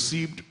was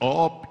received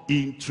up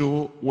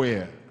into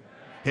where?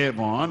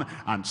 Heaven,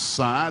 and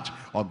sat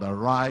on the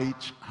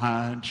right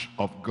hand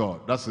of God.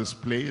 That's his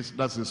place,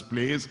 that's his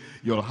place.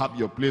 You'll have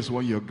your place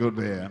when you go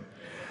there.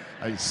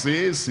 It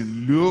says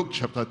in Luke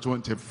chapter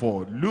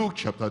 24, Luke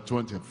chapter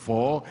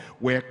 24,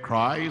 where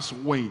Christ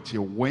went, he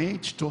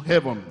went to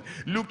heaven.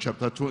 Luke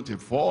chapter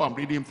 24, I'm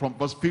reading from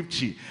verse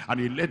 50, and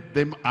he led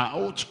them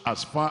out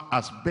as far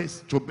as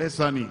to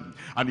Bethany,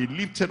 and he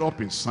lifted up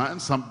his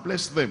hands and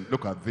blessed them.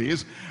 Look at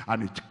this.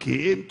 And it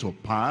came to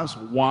pass,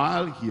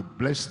 while he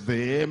blessed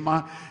them,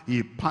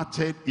 he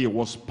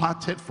was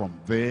parted from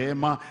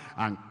them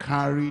and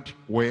carried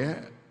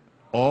where?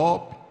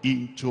 Up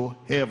into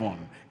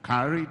heaven.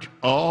 Carried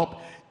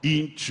up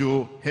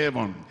into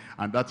heaven.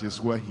 And that is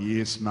where he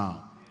is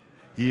now.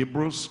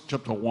 Hebrews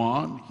chapter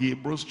 1.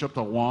 Hebrews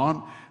chapter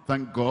 1.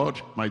 Thank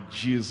God my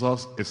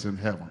Jesus is in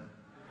heaven.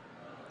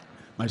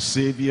 My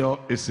Savior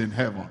is in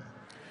heaven.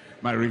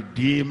 My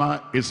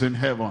Redeemer is in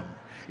heaven.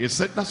 He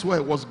said that's where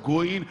he was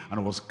going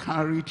and was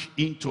carried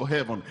into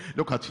heaven.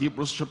 Look at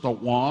Hebrews chapter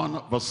 1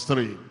 verse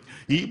 3.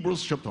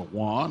 Hebrews chapter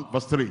 1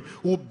 verse 3.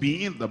 Who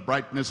being the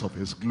brightness of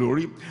his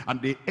glory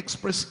and the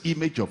express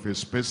image of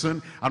his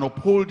person, and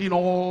upholding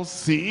all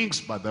things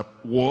by the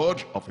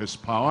word of his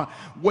power,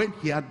 when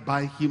he had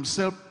by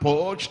himself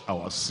purged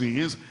our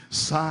sins,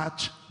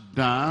 sat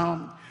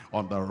down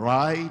on the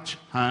right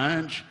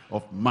hand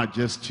of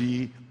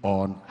majesty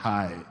on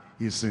high.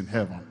 He's in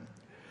heaven.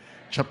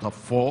 Chapter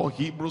 4,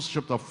 Hebrews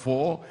chapter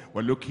 4,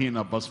 we're looking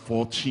at verse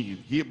 14.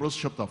 Hebrews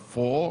chapter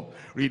 4,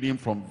 reading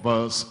from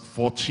verse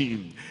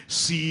 14.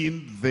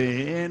 Seeing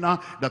then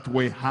that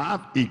we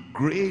have a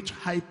great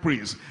high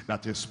priest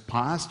that is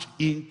passed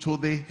into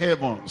the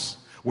heavens.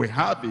 We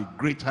have a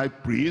great high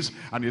priest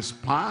and is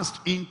passed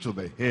into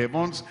the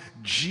heavens,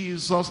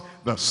 Jesus,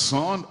 the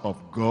Son of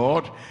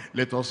God.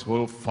 Let us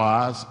hold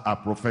fast our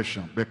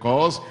profession,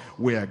 because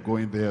we are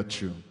going there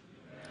too.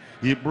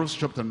 Hebrews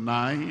chapter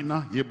 9,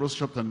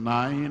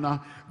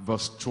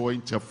 verse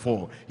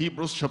 24.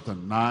 Hebrews chapter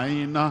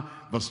 9,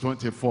 verse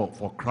 24.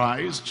 For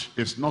Christ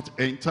is not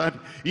entered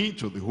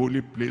into the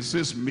holy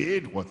places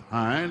made with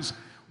hands,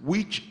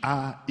 which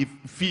are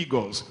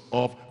figures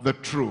of the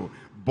true,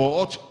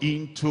 but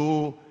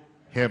into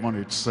heaven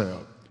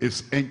itself.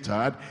 Is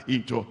entered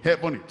into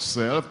heaven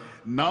itself,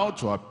 now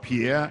to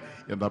appear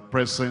in the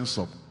presence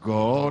of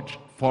God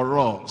for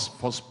us.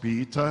 1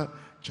 Peter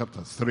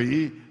chapter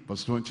 3,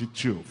 verse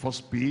 22. 1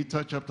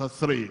 Peter chapter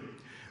 3,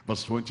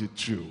 verse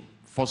 22.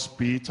 1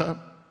 Peter,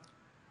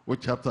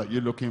 which chapter are you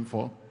looking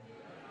for?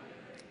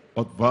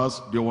 What verse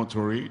do you want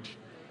to read?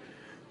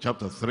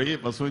 Chapter 3,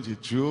 verse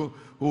 22.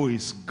 Who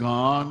is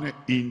gone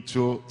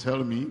into,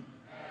 tell me,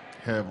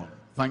 heaven.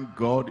 Thank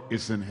God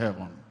is in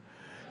heaven.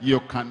 You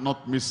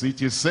cannot miss it.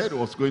 He said he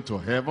was going to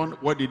heaven.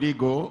 Where did he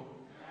go?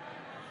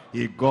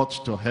 He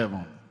got to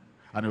heaven.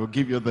 And he will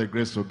give you the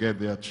grace to get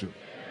there too.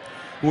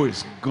 Who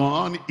is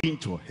gone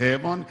into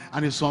heaven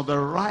and is on the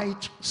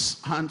right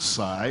hand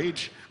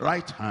side,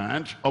 right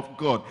hand of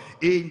God.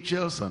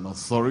 Angels and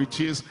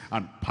authorities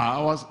and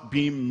powers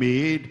being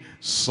made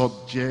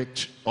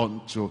subject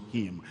unto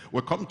him. We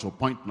come to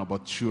point number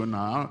 2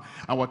 now,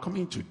 and we're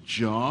coming to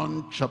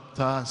John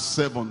chapter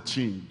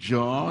 17.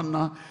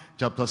 John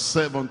chapter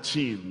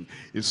 17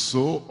 is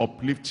so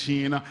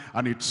uplifting,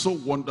 and it's so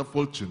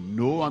wonderful to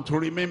know and to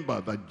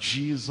remember that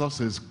Jesus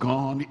is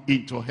gone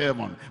into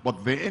heaven.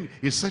 But then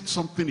he said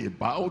something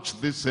about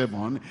this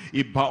heaven,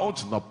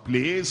 about the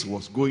place he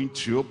was going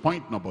to.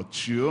 Point number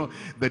 2,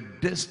 the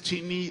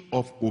destiny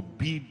of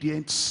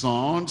obedient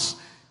sons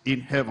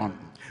in heaven.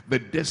 The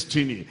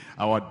destiny,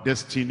 our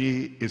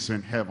destiny is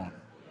in heaven.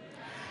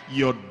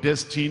 Your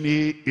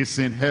destiny is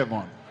in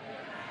heaven.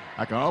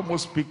 I can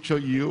almost picture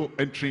you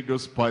entering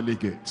those pearly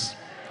gates.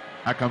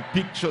 I can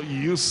picture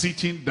you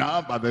sitting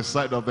down by the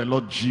side of the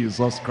Lord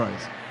Jesus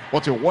Christ.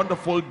 What a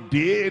wonderful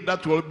day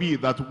that will be,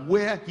 that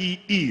where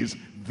he is,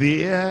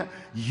 there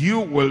you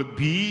will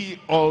be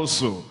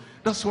also.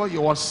 That's why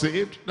you are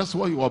saved. That's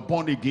why you are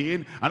born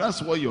again. And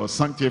that's why you are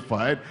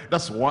sanctified.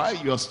 That's why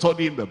you are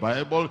studying the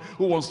Bible.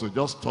 Who wants to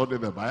just study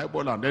the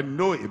Bible and then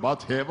know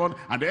about heaven?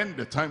 And then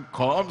the time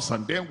comes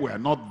and then we are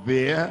not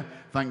there.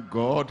 Thank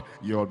God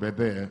you'll be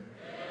there.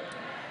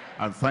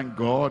 And thank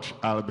God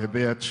I'll be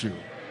there too.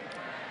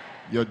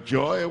 Your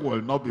joy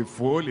will not be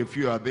full if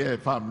you are there,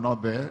 if I'm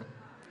not there.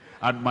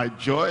 And my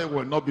joy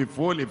will not be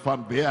full if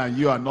I'm there and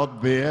you are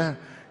not there.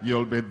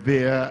 You'll be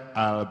there,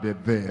 I'll be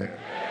there.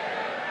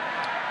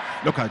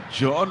 Look at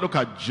John.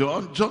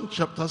 John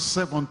chapter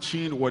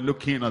 17, we're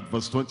looking at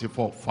verse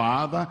 24.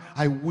 Father,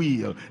 I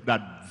will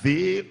that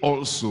they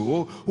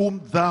also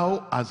whom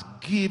thou hast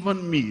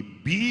given me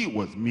be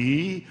with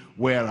me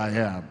where I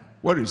am.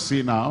 Where is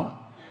he now?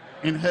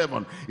 In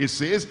heaven. It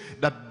says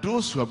that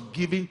those who have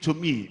given to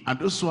me and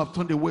those who have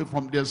turned away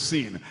from their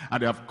sin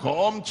and they have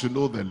come to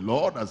know the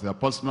Lord as their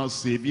personal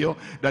Savior,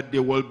 that they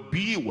will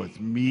be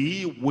with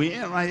me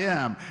where I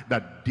am,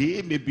 that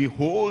they may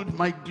behold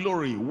my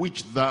glory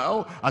which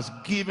thou hast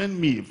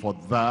given me, for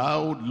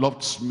thou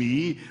lovedst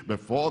me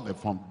before the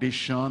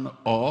foundation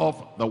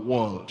of the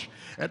world.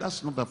 And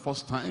that's not the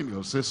first time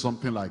you'll say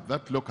something like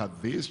that. Look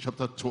at this,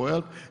 chapter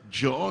 12,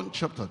 John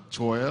chapter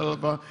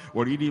 12,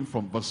 we're reading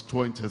from verse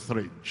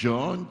 23.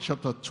 John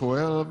chapter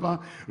 12,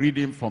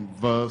 reading from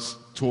verse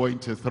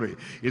 23.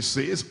 It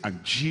says,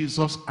 and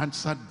Jesus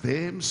answered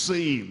them,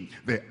 saying,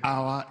 the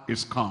hour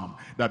is come,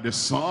 that the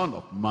Son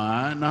of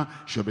Man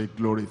shall be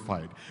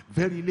glorified.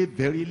 Verily,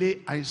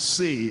 verily, I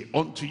say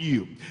unto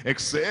you,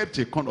 except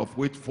a corn of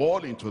wheat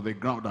fall into the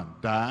ground and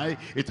die,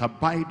 it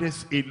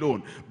abideth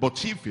alone.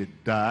 But if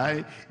it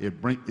die,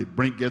 it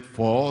bringeth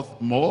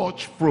forth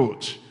much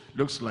fruit.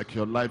 Looks like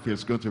your life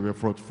is going to be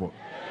fruitful.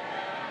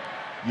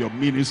 Your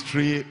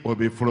ministry will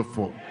be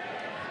fruitful.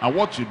 And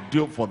what you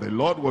do for the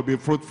Lord will be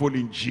fruitful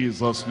in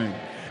Jesus' name.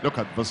 Look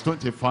at verse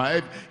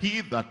 25.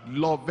 He that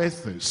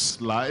loveth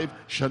his life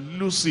shall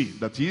lose it.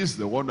 That is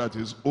the one that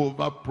is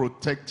over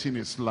protecting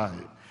his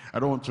life. I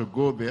don't want to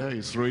go there,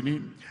 it's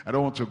raining. I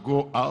don't want to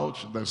go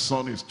out, the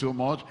sun is too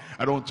much.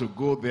 I don't want to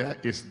go there,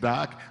 it's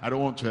dark. I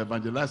don't want to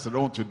evangelize, I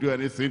don't want to do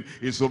anything.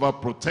 He's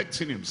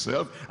overprotecting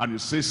himself. And he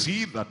says,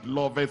 he that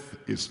loveth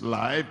his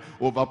life,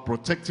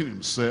 overprotecting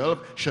himself,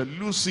 shall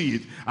lose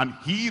it. And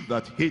he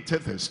that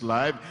hateth his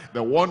life,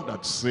 the one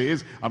that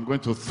says, I'm going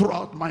to throw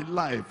out my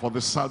life for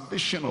the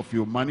salvation of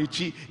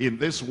humanity in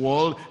this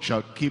world,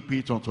 shall keep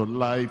it unto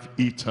life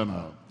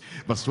eternal.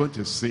 Verse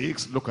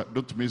 26, look at,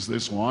 don't miss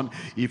this one.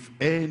 If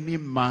any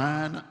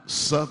man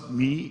serve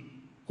me,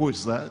 who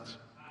is that?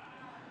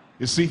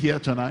 Is he here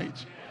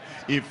tonight?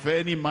 If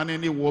any man,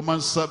 any woman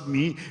serve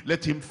me,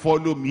 let him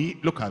follow me.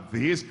 Look at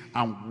this.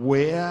 And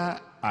where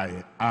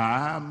I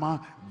am,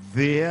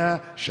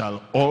 there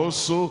shall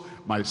also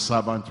my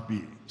servant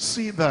be.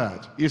 See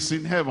that? It's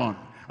in heaven.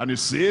 And it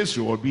says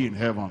you will be in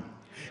heaven.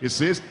 It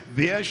says,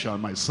 there shall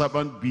my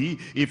servant be.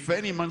 If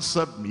any man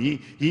serve me,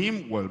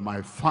 him will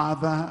my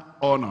Father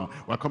honor.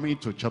 We're coming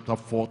to chapter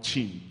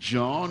 14.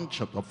 John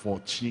chapter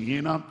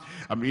 14.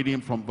 I'm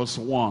reading from verse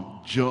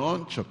 1.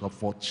 John chapter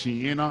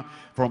 14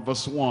 from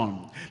verse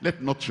 1.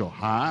 Let not your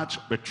heart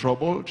be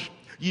troubled.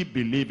 Ye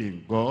believe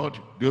in God.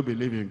 Do you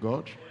believe in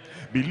God?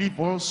 Believe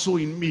also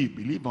in me.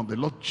 Believe on the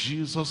Lord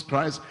Jesus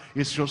Christ.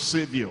 Is your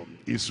Savior.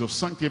 Is your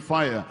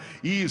sanctifier.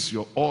 He is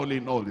your all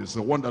in all. He's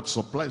the one that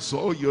supplies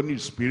all your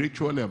needs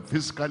spiritually and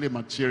physically,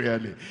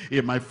 materially.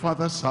 In my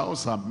Father's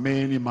house are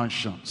many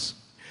mansions.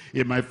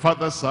 In my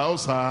Father's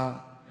house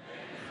are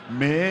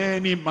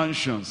many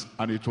mansions.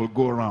 And it will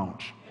go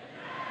around.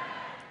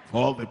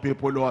 For all the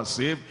people who are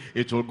saved,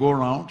 it will go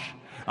around.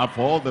 And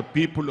for all the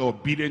people who are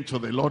obedient to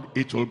the Lord,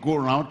 it will go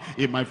around.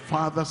 In my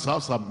Father's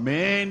house are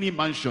many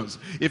mansions.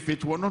 If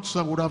it were not so,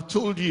 I would have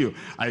told you.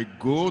 I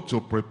go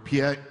to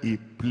prepare a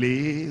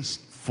place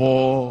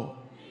for...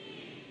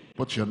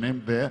 Put your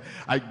name there.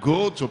 I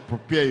go to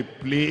prepare a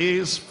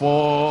place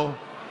for...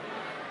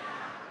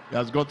 He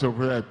has got to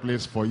prepare a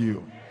place for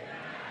you.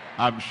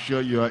 I'm sure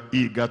you are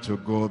eager to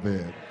go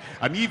there.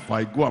 And if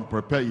I go and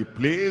prepare a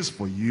place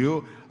for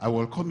you, I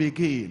will come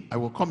again. I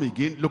will come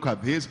again, look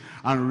at this,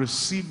 and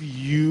receive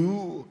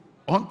you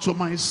unto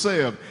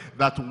myself,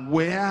 that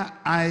where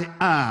I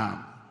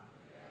am,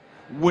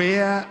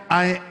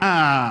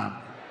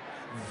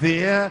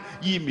 there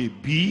ye may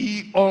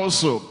be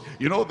also.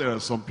 You know, there are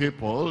some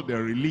people,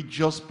 they're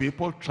religious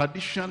people,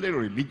 traditionally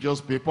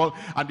religious people,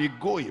 and they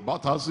go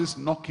about houses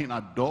knocking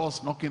at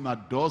doors,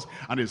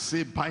 and they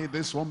say, buy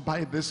this one,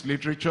 buy this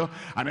literature.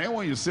 And then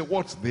when you say,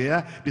 what's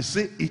there? They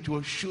say, it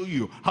will show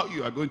you how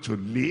you are going to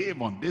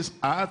live on this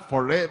earth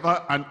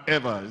forever and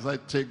ever. As I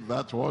take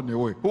that one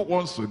away. Who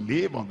wants to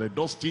live on the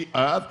dusty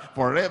earth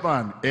forever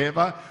and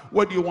ever?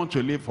 Where do you want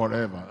to live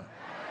forever?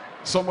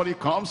 Somebody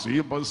comes to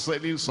you but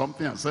selling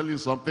something and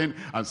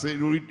say,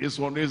 read this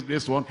one,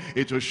 this one.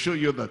 It will show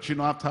you that, you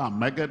know, after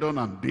Armageddon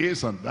and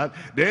this and that,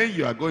 then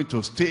you are going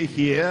to stay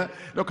here.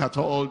 Look at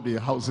all the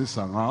houses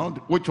around.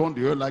 Which one do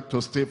you like to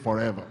stay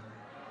forever?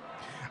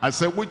 I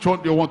said, which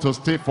one do you want to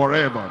stay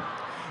forever?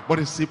 But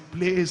it's a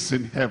place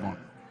in heaven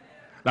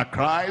that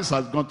Christ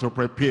has gone to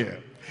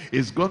prepare.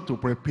 He's going to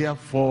prepare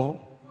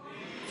for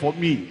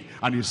me.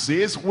 And he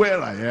says,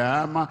 where I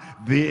am,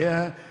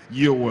 there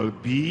you will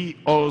be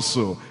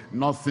also.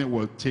 Nothing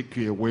will take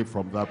you away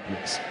from that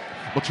place.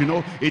 But you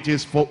know, it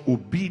is for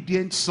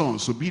obedient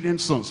sons. Obedient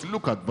sons.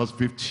 Look at verse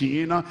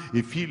 15.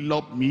 If ye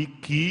love me,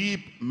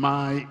 keep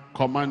my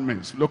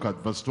commandments. Look at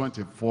verse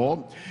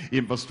 24.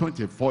 In verse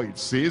 24 it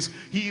says,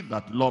 he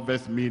that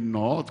loveth me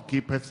not,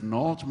 keepeth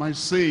not my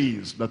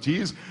sayings. That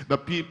is, the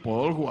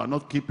people who are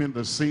not keeping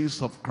the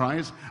sayings of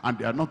Christ, and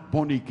they are not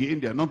born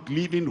again, they are not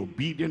living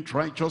obedient,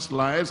 righteous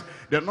lives,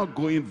 they are not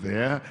going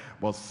there.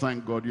 But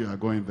thank God you are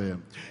going there.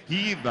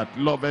 He that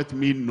loveth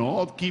me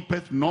not,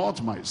 keepeth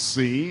not my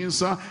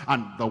sayings,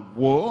 and the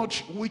word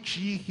which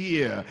ye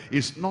hear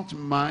is not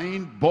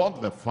mine,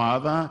 but the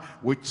Father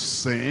which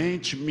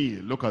sent me.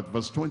 Look at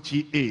verse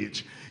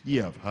 28. Ye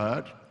have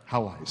heard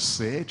how I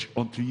said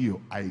unto you,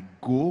 I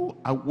go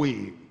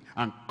away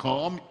and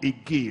come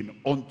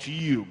again unto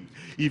you.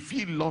 If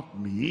ye love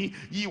me,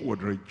 ye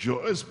would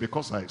rejoice,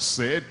 because I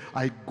said,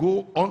 I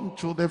go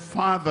unto the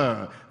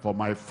Father, for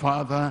my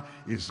Father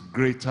is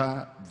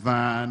greater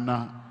than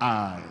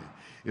I.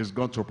 Is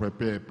going to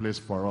prepare a place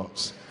for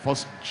us.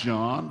 First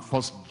John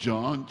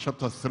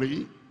chapter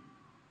 3.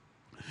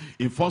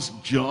 In 1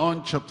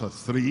 John chapter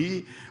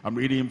 3, I'm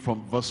reading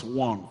from verse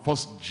 1. 1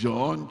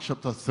 John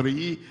chapter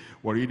 3,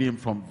 we're reading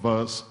from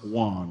verse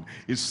 1.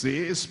 It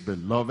says,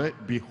 beloved,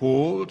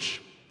 behold,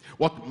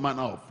 what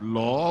manner of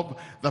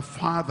love the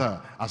Father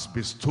has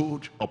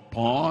bestowed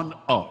upon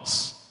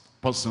us.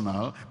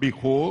 Personal,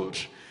 behold,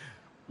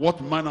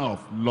 what manner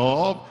of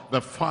love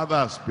the Father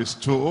has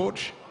bestowed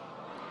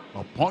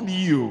upon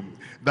you,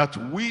 that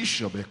we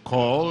shall be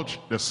called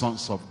the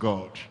sons of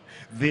God.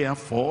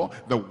 Therefore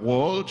the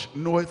world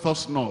knoweth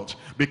us not,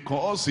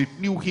 because it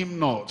knew him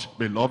not.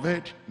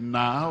 Beloved,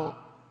 now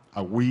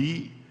are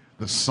we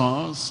the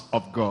sons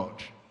of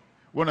God.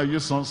 When are you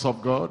sons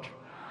of God?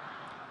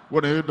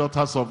 When are you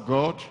daughters of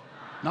God?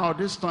 Now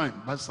this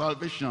time, by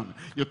salvation,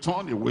 you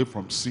turn away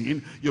from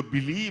sin, you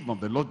believe on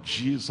the Lord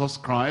Jesus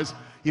Christ,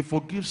 he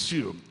forgives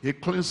you, he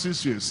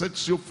cleanses you, he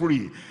sets you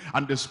free,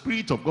 and the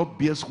Spirit of God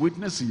bears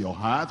witness in your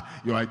heart.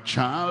 You are a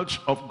child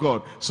of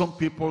God. Some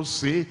people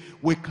say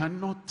we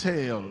cannot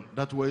tell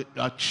that we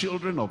are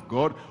children of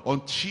God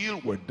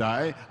until we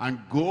die and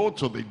go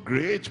to the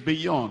great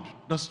beyond.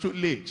 That's too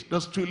late.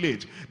 That's too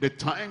late. The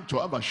time to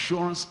have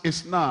assurance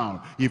is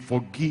now. He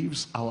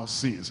forgives our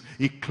sins.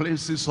 He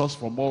cleanses us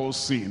from all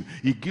sin.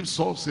 He gives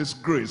us his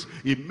grace.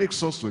 He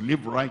makes us to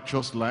live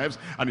righteous lives.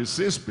 And he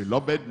says,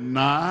 beloved,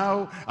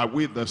 now are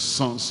we the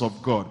sons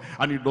of God.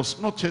 And it does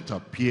not yet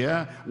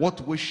appear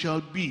what we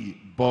shall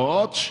be,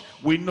 but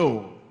we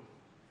know.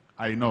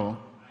 I know.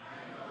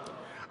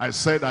 I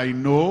said, I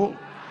know.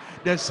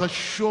 There's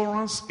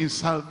assurance in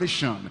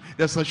salvation.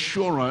 There's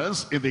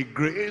assurance in the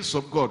grace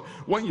of God.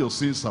 When your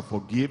sins are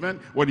forgiven,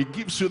 when he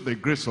gives you the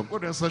grace of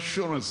God, there's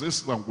assurance.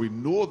 And we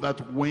know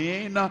that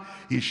when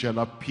he shall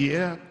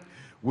appear,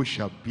 we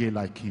shall be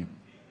like him.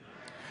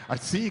 I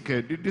think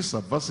these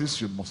are verses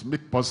you must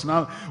make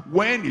personal.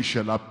 When he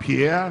shall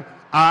appear,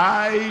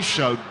 I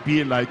shall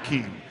be like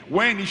him.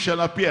 When he shall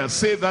appear,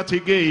 say that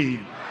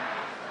again.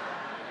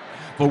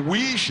 For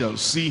we shall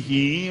see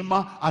him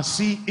as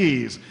he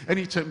is.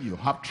 Anytime you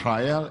have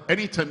trial,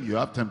 anytime you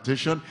have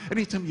temptation,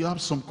 anytime you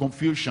have some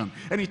confusion,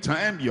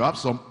 anytime you have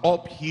some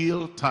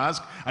uphill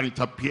task, and it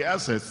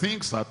appears that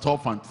things are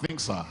tough and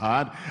things are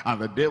hard, and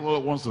the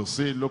devil wants to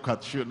say, look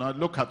at you now,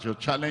 look at your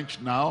challenge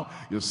now,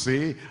 you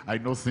say, I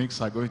know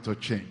things are going to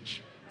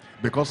change.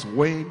 Because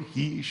when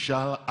he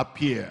shall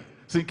appear,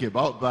 think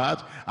about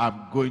that,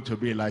 I'm going to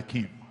be like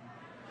him.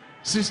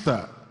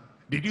 Sister,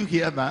 did you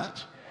hear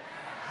that?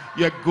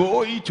 You're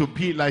going to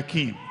be like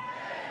him.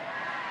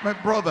 My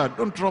brother,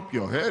 don't drop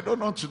your head.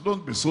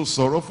 Don't be so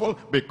sorrowful,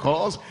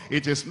 because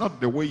it is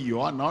not the way you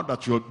are now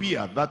that you'll be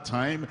at that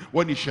time.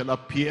 When he shall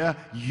appear,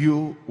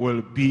 you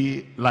will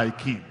be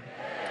like him.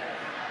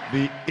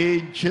 The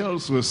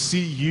angels will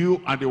see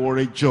you and they will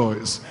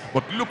rejoice.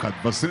 But look at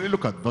verse 3,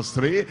 look at verse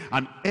 3.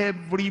 And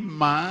every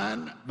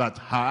man that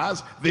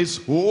has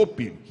this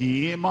hope in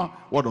him,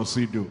 what does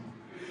he do?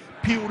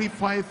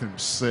 Purifieth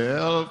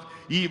himself,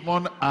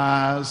 even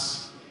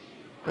as...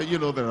 You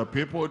know, there are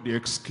people, they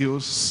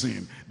excuse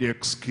sin, they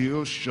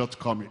excuse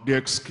shortcoming, they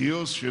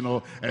excuse,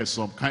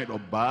 some kind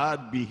of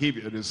bad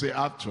behavior. They say,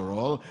 after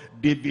all,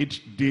 David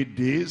did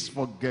this,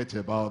 forget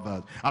about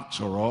that.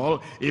 After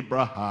all,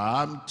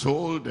 Abraham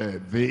told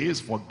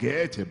this,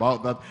 forget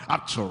about that.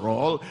 After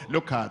all,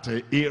 look at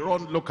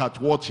Aaron, look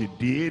at what he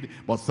did.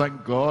 But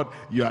thank God,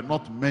 you are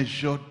not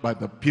measured by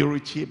the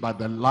purity, by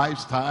the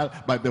lifestyle,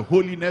 by the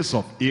holiness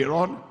of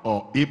Aaron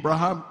or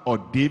Abraham or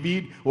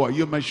David. Who are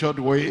you measured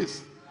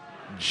with?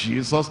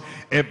 Jesus.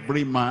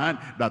 Every man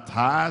that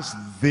has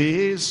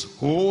this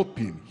hope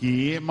in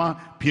him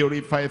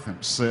purifieth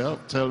himself,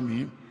 tell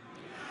me,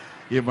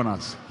 even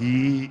as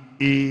he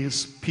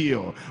is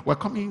pure. We're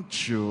coming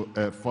to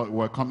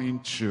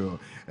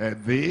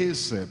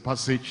this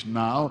passage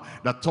now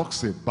that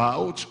talks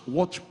about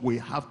what we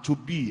have to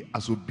be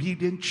as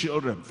obedient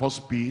children.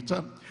 First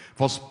Peter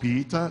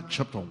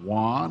chapter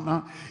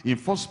 1. In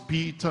First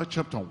Peter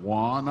chapter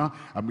 1,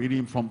 I'm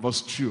reading from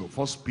verse 2.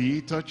 First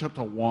Peter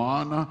chapter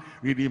 1,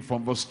 reading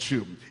from verse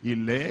 2.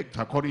 Elect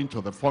according to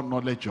the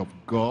foreknowledge of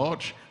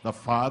God the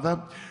Father,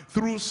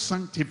 through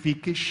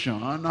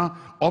sanctification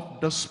of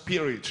the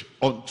Spirit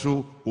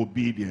unto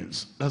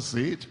obedience. That's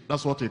it.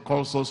 That's what he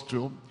calls us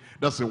to.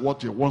 That's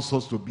what he wants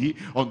us to be,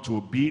 unto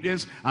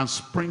obedience and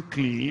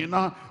sprinkling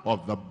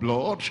of the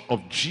blood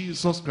of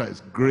Jesus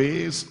Christ.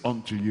 Grace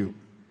unto you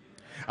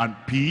and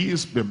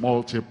peace be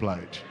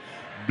multiplied.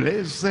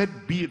 Blessed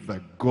be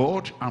the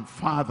God and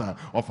Father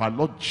of our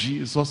Lord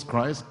Jesus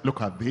Christ.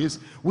 Look at this,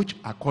 which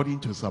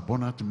according to his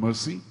abundant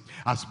mercy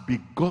has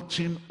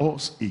begotten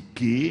us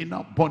again,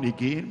 born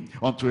again,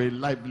 unto a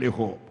lively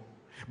hope,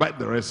 by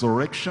the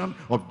resurrection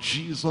of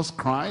Jesus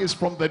Christ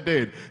from the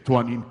dead, to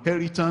an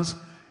inheritance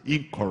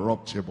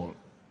incorruptible,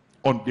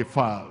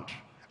 undefiled,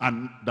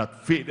 and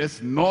that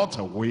fadeth not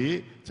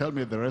away. Tell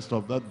me the rest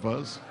of that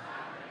verse.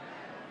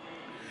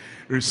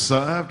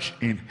 Reserved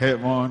in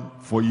heaven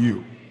for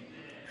you,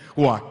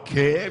 who are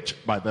kept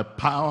by the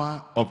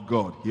power of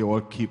God. He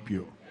will keep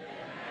you.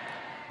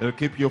 He'll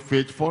keep you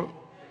faithful,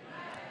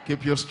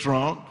 keep you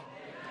strong.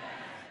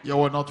 You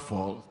will not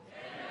fall.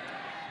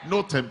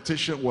 No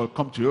temptation will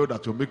come to you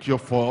that will make you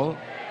fall.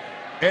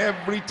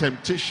 Every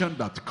temptation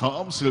that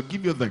comes, he'll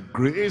give you the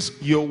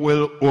grace, you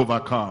will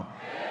overcome.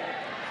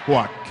 Who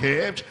are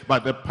kept by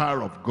the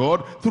power of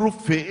God through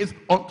faith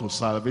unto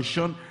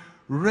salvation,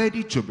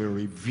 ready to be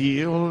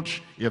revealed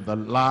in the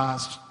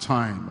last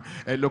time.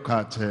 And look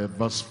at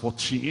verse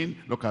 14.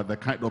 Look at the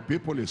kind of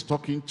people he's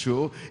talking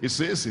to. It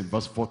says in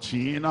verse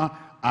 14,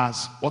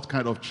 as what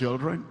kind of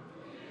children?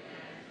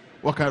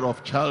 What kind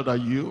of child are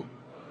you?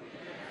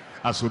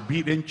 As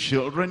obedient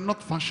children,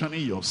 not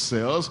fashioning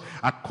yourselves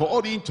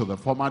according to the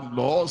former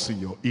laws in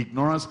your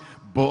ignorance,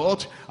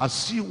 but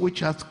as he which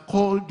hath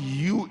called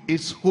you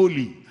is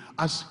holy,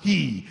 as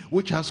he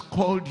which has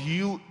called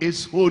you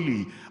is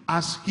holy.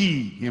 As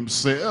he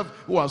himself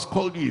who has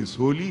called you is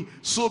holy,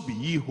 so be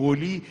ye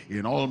holy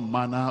in all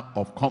manner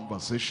of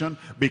conversation,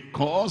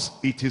 because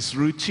it is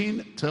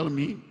written, tell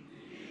me,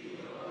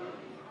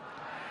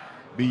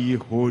 be ye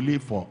holy,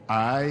 for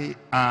I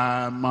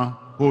am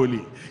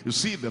holy. You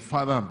see, the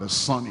Father and the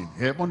Son in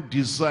heaven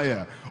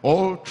desire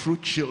all true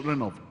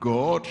children of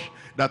God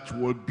that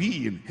will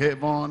be in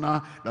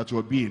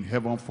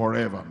heaven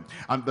forever.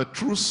 And the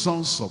true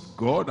sons of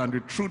God and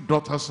the true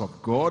daughters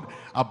of God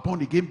are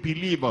born again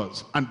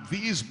believers. And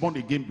these born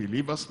again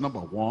believers, number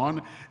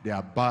one, they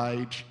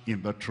abide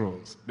in the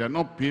truth. They're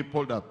not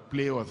people that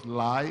play with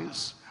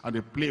lies, and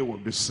they play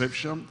with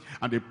deception,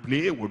 and they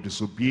play with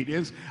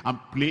disobedience, and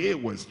play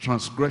with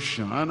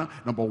transgression.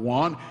 Number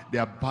one, they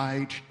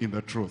abide in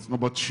the truth.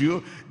 Number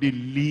two, they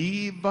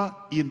live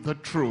in the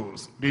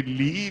truth. They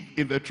live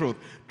in the truth.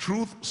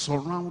 Truth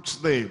surrounds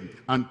them,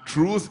 and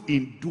truth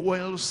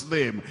indwells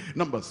them.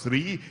 Number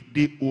three,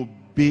 they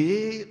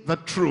obey the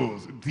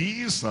truth.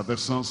 These are the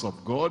sons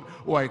of God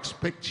who are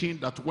expecting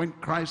that when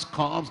Christ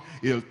comes,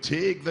 he'll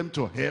take them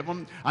to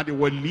heaven, and they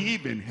will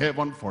live in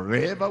heaven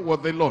forever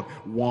with the Lord.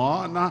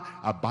 One,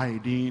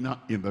 abiding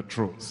in the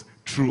truth.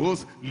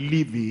 Truth,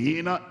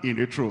 living in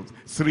the truth.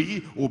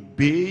 Three,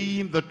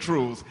 obeying the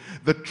truth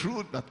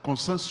that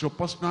concerns your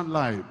personal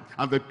life,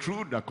 and the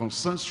truth that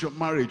concerns your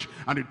marriage,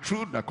 and the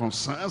truth that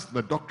concerns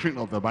the doctrine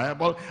of the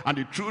Bible, and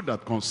the truth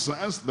that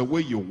concerns the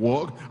way you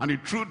walk, and the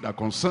truth that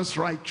concerns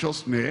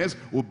righteousness,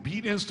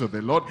 obedience to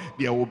the Lord.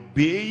 They are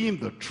obeying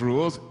the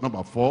truth.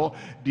 Number four,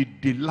 they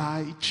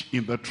delight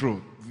in the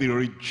truth. They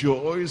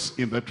rejoice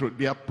in the truth.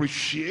 They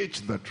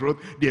appreciate the truth.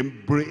 They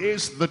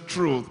embrace the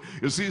truth.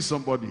 You see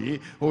somebody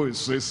who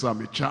says,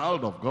 I'm a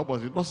child of God,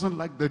 but he doesn't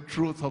like the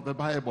truth of the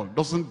Bible,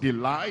 doesn't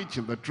delight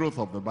in the truth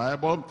of the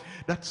Bible.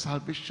 That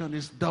salvation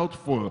is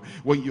doubtful.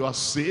 When you are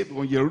saved,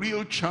 when you're a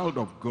real child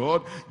of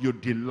God, you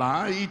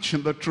delight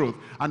in the truth.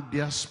 And they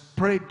are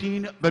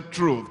spreading the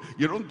truth.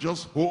 You don't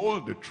just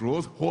hold the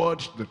truth,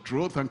 hoard the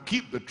truth, and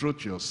keep the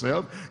truth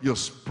yourself. You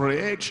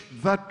spread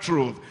that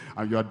truth,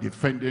 and you are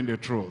defending the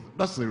truth.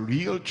 That's a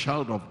real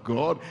child of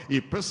God,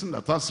 a person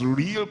that has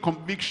real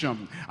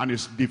conviction and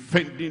is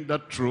defending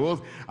that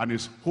truth, and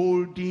is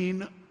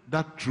holding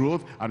that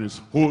truth, and is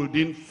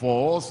holding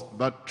forth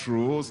that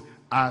truth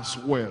as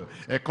well.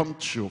 Come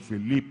to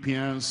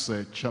Philippians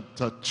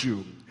chapter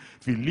 2.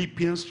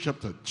 Philippians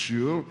chapter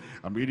 2,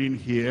 I'm reading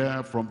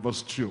here from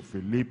verse 2.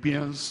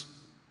 Philippians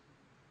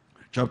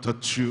chapter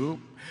 2,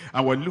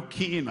 and we're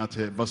looking at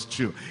verse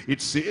 2.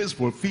 It says,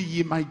 fulfill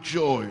ye my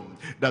joy,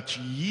 that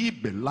ye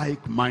be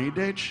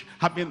like-minded,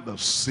 having the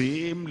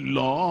same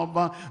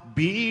love,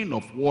 being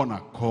of one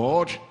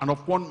accord and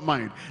of one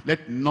mind.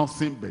 Let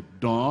nothing be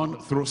done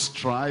through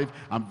strife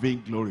and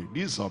vainglory.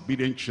 These are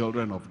obedient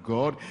children of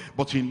God,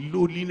 but in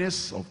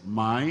lowliness of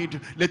mind,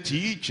 let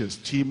each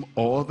esteem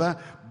other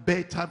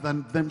better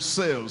than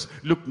themselves.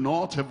 Look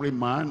not every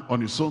man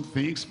on his own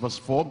things, verse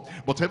 4,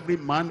 but every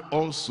man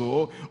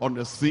also on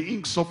the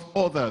things of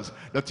others.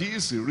 That he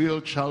is a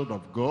real child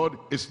of God.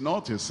 Is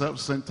not a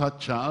self-centered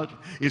child.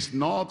 Is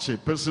not a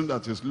person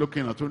that is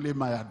looking at only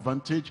my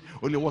advantage,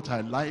 only what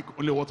I like,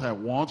 only what I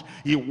want.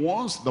 He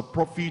wants the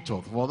profit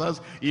of others.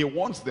 He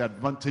wants the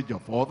advantage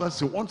of others.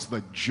 He wants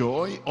the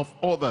joy of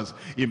others.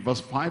 In verse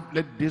 5,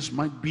 let this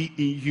mind be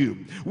in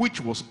you,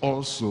 which was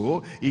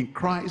also in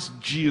Christ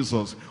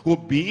Jesus, who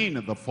being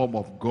in the form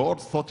of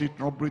God, thought it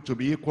robbery to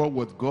be equal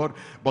with God,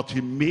 but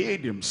he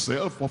made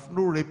himself of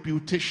no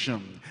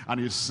reputation. And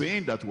he's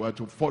saying that we are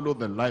to follow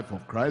the life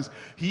of Christ.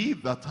 He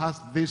that has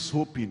this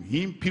hope in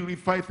him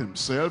purified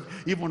himself,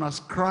 even as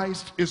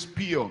Christ is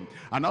pure.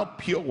 And how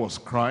pure was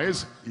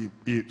Christ?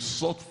 He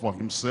sought for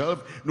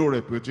himself no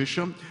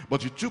reputation,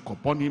 but he took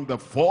upon him the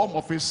form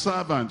of a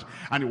servant,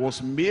 and he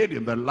was made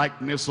in the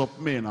likeness of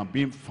men, and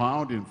being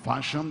found in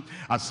fashion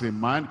as a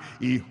man,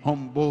 he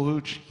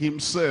humbled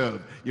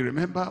himself. You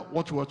remember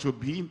what we are to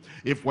be?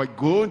 If we're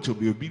going to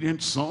be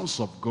obedient sons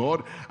of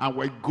God, and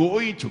we're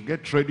going to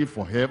get ready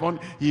for heaven,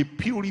 he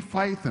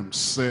purified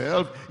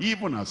himself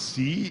even as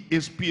he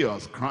is pure,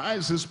 as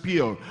Christ is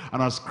pure.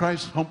 And as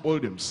Christ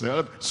humbled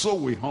himself, so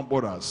we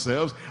humbled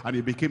ourselves, and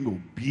he became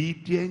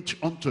obedient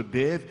unto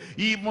death,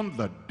 even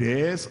the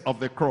death of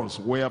the cross.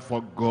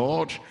 Wherefore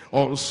God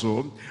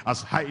also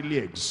has highly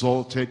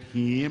exalted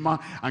him,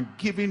 and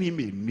given him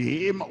a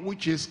name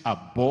which is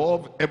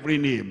above every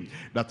name,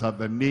 that at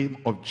the name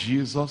of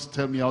Jesus,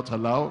 tell me out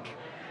aloud,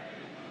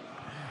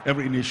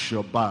 every knee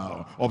shall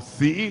bow, of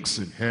things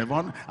in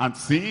heaven and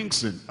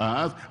things in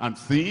earth and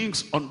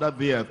things under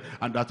the earth,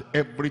 and that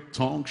every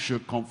tongue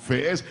should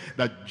confess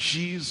that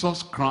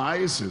Jesus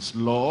Christ is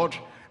Lord.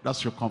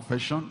 That's your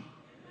confession.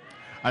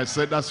 I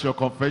said that's your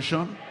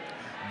confession.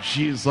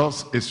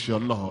 Jesus is your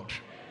Lord.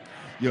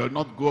 You'll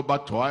not go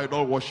back to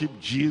idol worship.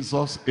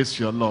 Jesus is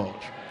your Lord.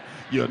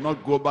 You'll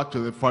not go back to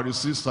the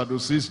Pharisees,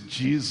 Sadducees.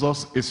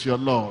 Jesus is your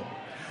Lord.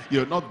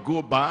 You'll not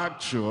go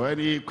back to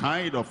any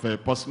kind of a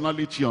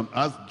personality on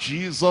earth.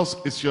 Jesus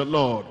is your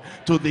Lord,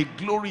 to the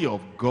glory of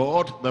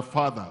God the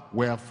Father.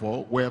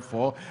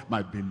 Wherefore,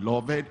 my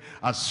beloved,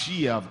 as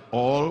ye have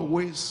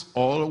always,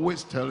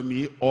 tell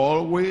me,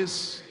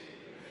 always,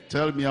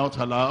 tell me out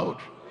aloud.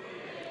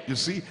 You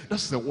see,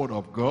 that's the word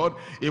of God.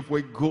 If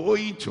we're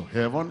going to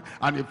heaven,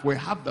 and if we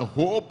have the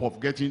hope of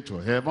getting to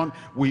heaven,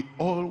 we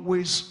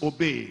always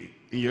obey.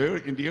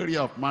 In the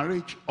area of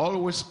marriage,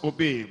 always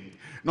obey.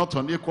 Not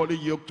unequally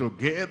yoked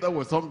together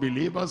with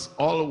unbelievers,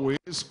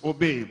 always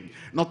obey.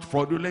 Not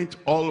fraudulent,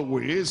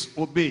 always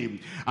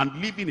obey. And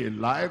living a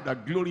life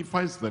that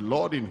glorifies the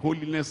Lord in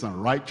holiness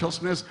and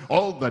righteousness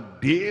all the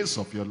days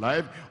of your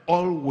life,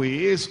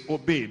 always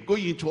obey.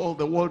 Going into all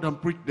the world and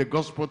preach the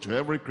gospel to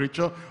every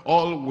creature,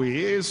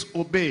 always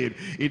obey.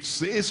 It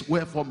says,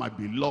 wherefore my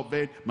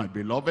beloved,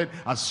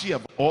 as ye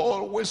have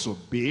always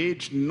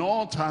obeyed,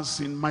 not as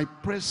in my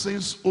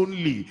presence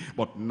only,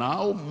 but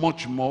now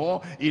much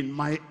more in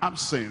my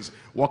absence.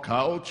 Work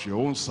out your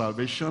own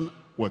salvation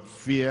with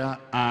fear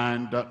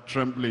and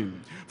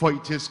trembling. For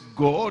it is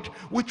God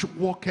which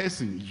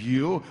worketh in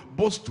you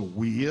both to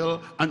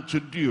will and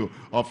to do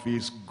of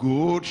his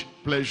good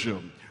pleasure.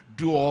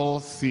 Do all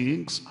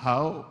things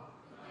how?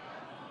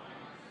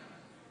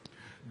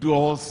 Do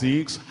all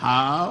things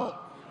how?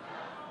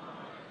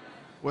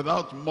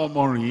 Without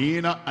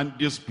murmuring and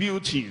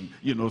disputing.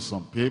 You know,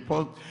 some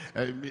people,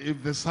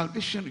 if the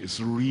salvation is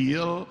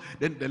real,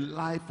 then the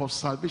life of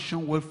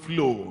salvation will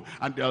flow,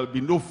 and there'll be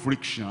no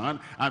friction,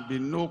 and be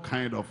no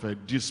kind of a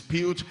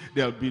dispute.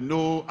 There'll be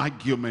no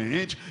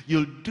argument.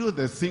 You'll do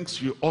the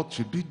things you ought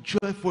to do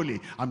joyfully.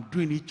 I'm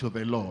doing it to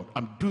the Lord.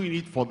 I'm doing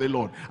it for the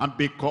Lord. And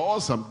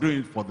because I'm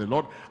doing it for the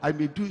Lord, I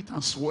may do it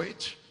and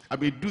sweat. I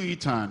may do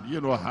it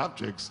and, I have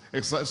to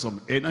exercise some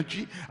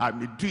energy. I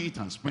may do it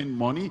and spend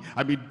money.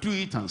 I may do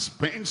it and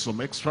spend some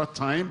extra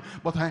time.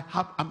 But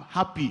I'm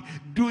happy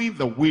doing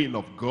the will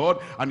of God.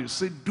 And it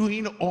said,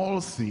 doing all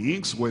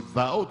things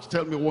without,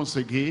 tell me once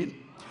again,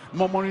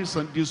 murmurings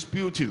and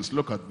disputings.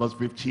 Look at verse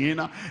 15.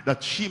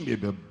 That she may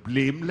be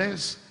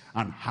blameless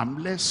and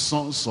harmless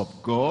sons of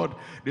God.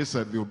 These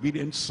are the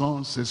obedient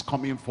sons is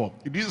coming forth.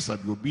 These are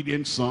the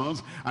obedient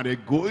sons, and they're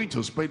going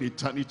to spend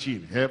eternity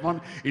in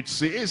heaven. It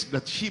says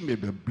that she may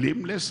be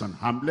blameless and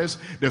harmless,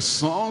 the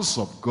sons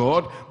of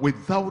God,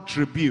 without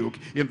rebuke,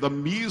 in the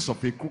midst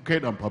of a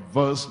crooked and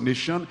perverse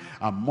nation,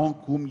 among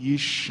whom ye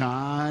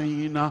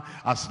shine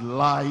as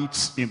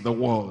lights in the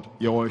world.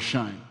 You will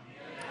shine.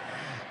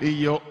 In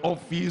your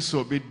office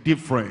will be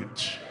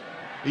different.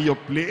 In your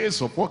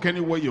place of work,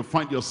 anywhere you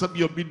find yourself,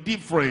 you'll be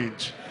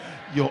different.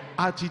 Your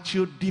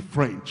attitude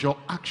different, your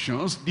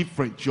actions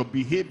different, your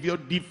behavior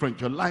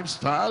different, your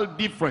lifestyle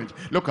different.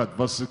 Look at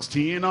verse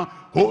 16.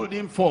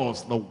 Holding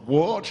fast the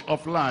word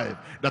of life,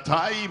 that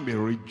I may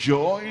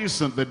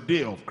rejoice in the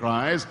day of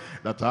Christ,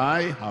 that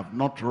I have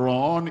not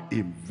run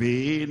in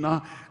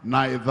vain,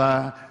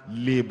 neither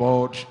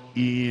labored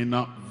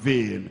in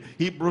vain.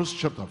 Hebrews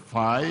chapter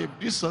 5,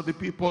 these are the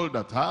people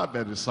that have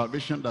the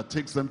salvation that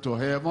takes them to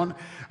heaven,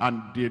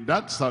 and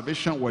that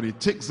salvation, when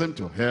it takes them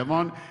to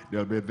heaven,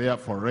 they'll be there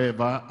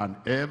forever and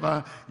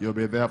ever. You'll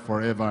be there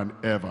forever and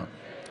ever.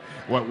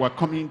 We're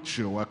coming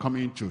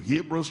to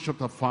Hebrews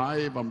chapter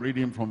 5. I'm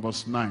reading from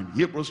verse 9.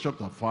 Hebrews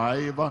chapter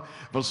 5,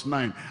 verse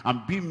 9.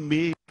 And being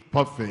made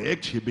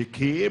perfect, he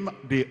became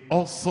the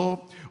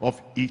author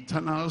of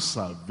eternal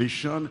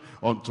salvation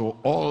unto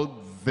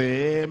all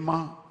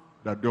them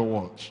that do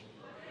what?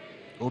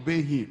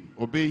 Obey him.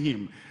 Obey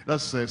him.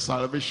 That's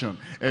salvation.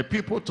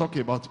 People talk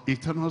about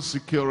eternal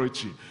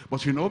security.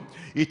 But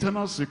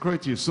eternal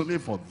security is only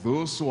for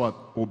those who are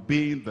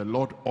obeying the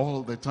Lord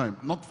all the time.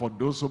 Not for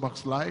those who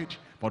backslide.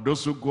 For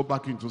those who go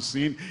back into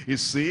sin, it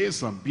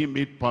says, and being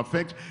made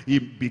perfect, he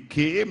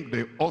became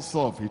the author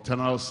of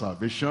eternal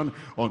salvation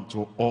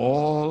unto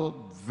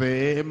all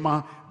them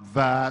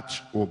that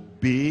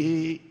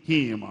obey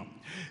him.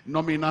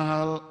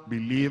 Nominal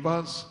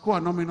believers. Who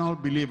are nominal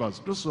believers?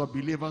 Those who are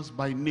believers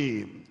by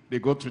name. They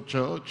go to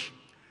church,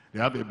 they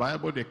have a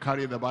Bible, they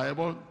carry the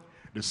Bible,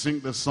 they sing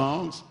the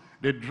songs,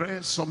 they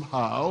dress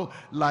somehow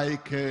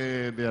like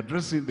they are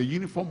dressing the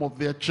uniform of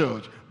their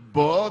church.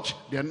 But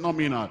they're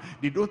nominal.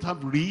 They don't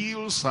have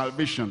real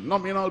salvation.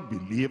 Nominal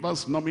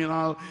believers,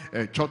 nominal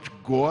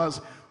churchgoers,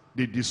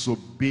 they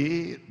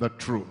disobey the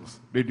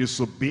truth. They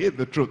disobey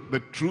the truth.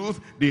 The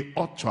truth they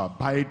ought to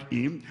abide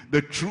in.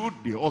 The truth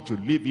they ought to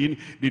live in.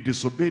 They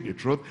disobey the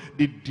truth.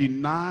 They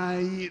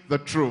deny the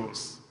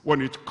truth. When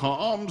it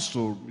comes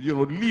to,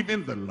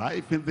 living the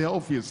life in their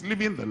office,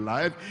 living the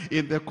life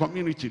in their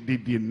community, they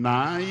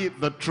deny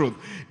the truth.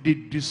 They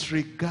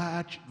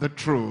disregard the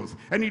truth.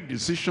 Any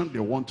decision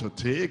they want to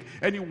take,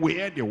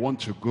 anywhere they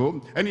want to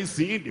go,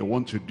 anything they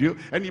want to do,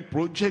 any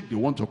project they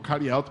want to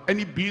carry out,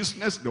 any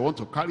business they want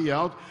to carry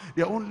out,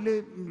 they're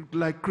only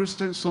like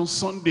Christians on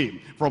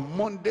Sunday. From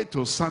Monday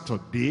to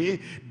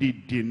Saturday, they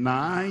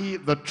deny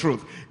the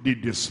truth. They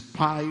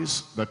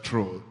despise the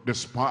truth.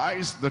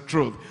 Despise the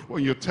truth.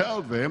 When you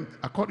tell them them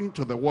according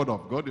to the word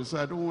of God. They say,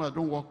 I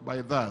don't walk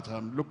by that.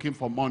 I'm looking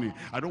for money.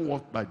 I don't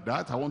walk by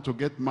that. I want to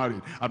get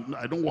married.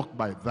 I don't walk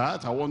by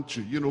that. I want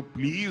to,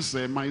 please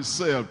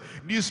myself.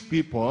 These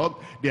people,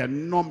 they are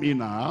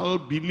nominal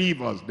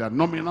believers. They are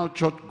nominal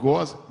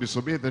churchgoers. They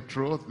disobey the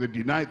truth. They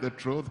deny the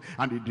truth.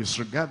 And they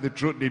disregard the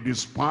truth. They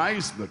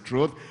despise the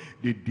truth.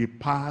 They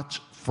depart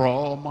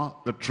from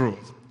the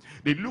truth.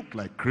 They look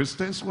like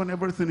Christians when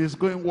everything is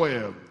going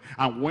well.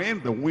 And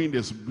when the wind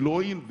is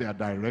blowing their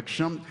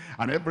direction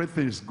and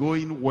everything is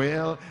going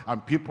well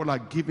and people are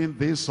giving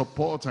this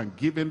support and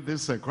giving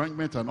this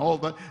encouragement and all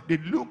that, they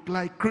look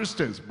like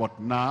Christians. But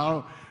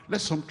now, let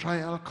some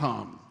trial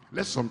come.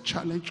 Let some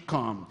challenge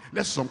come.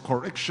 Let some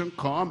correction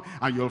come.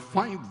 And you'll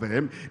find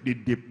them, they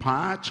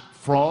depart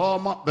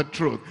from the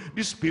truth.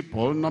 These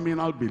people,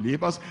 nominal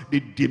believers,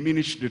 they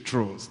diminish the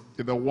truth.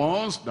 The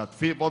ones that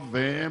favor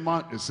them,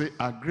 they say,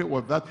 I agree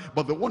with that.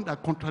 But the one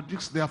that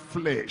contradicts their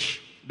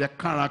flesh, their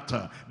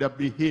character, their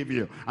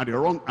behavior, and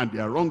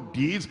their wrong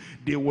deeds,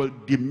 they will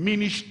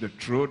diminish the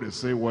truth. They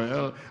say,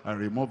 well, I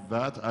remove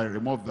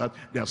that.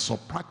 They are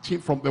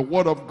subtracting from the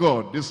word of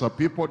God. These are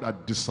people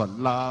that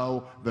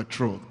disallow the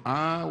truth.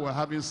 We're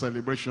having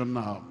celebration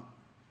now.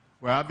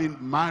 We're having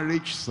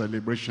marriage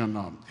celebration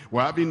now.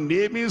 We're having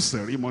naming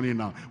ceremony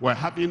now. We're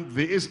having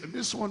this.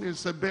 This one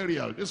is a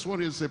burial. This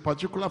one is a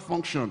particular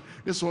function.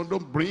 This one,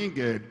 don't bring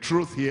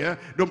truth here.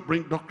 Don't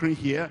bring doctrine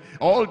here.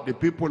 All the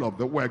people of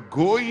the world are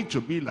going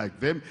to be like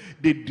them.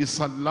 They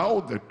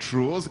disallow the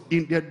truth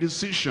in their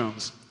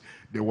decisions.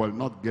 They will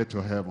not get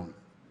to heaven.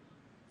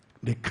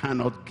 They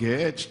cannot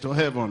get to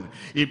heaven.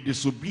 If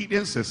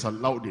disobedience is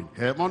allowed in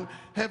heaven,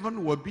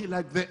 heaven will be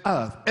like the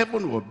earth.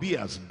 Heaven will be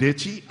as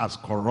dirty, as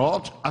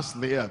corrupt as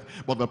the earth.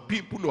 But the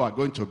people who are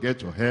going to get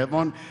to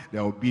heaven, they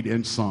are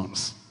obedient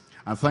sons.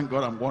 And thank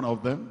God I'm one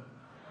of them.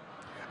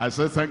 I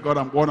said, thank God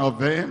I'm one of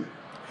them.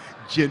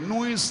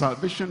 Genuine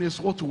salvation is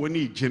what we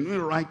need.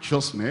 Genuine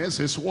righteousness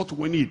is what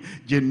we need.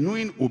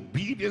 Genuine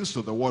obedience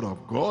to the word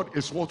of God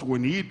is what we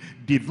need.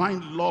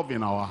 Divine love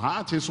in our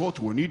heart is what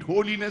we need.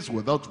 Holiness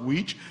without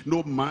which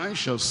no man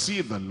shall see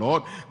the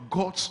Lord.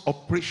 God's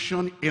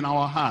operation in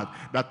our heart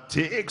that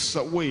takes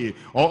away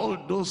all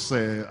those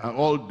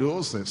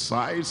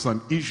sides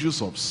and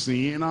issues of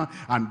sin,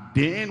 and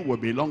then we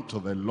belong to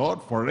the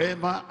Lord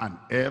forever and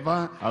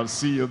ever. I'll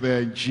see you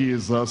there in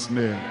Jesus'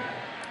 name.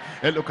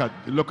 Hey, look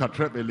at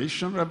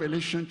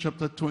Revelation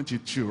chapter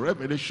 22.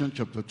 Revelation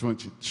chapter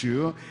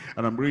 22,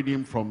 and I'm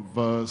reading from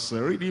verse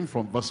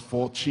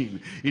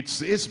 14. It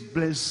says,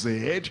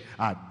 blessed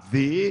are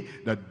they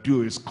that do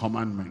his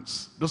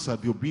commandments. Those are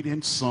the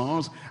obedient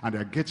sons, and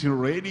they're getting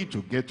ready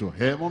to get to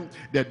heaven.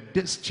 Their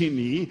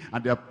destiny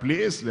and their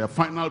place, their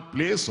final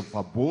place of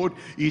abode,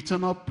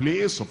 eternal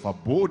place of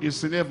abode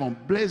is in heaven.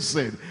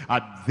 Blessed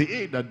are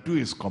they that do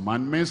his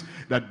commandments,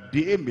 that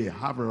they may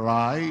have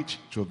right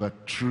to the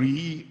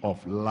tree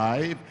of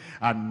life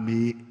and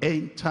may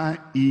enter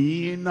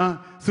in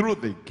through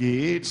the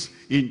gates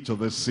into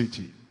the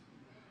city.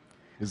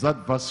 Is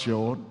that verse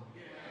your own?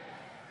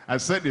 I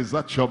said, is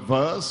that your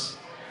verse?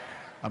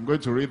 I'm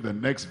going to read the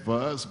next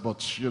verse, but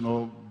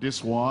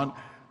this one,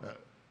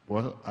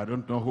 well, I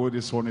don't know who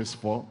this one is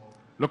for.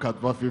 Look at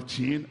verse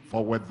 15.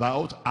 For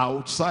without,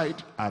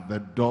 outside are the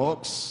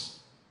dogs.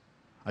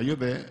 Are you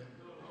there?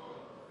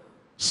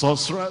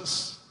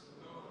 Sorcerers,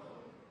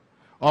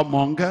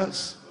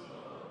 whoremongers,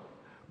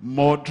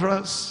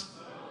 murderers,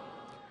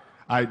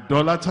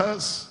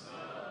 idolaters,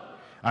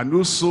 and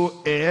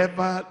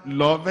whosoever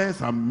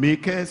loveth and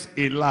maketh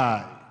a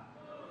lie.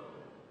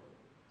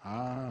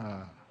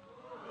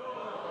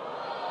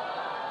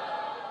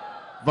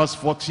 Verse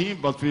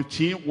 14, verse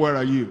 15, where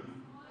are you?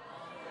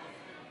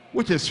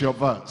 Which is your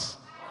verse?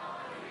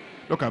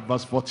 Look at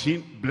verse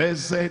 14.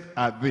 Blessed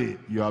are they,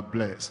 you are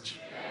blessed,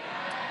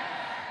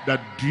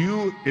 that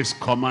do his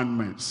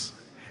commandments,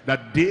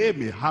 that they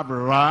may have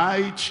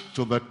right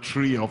to the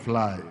tree of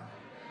life,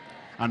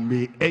 and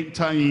may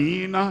enter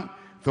in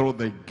through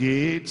the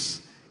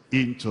gates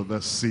into the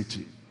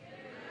city.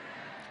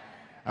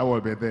 I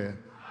will be there.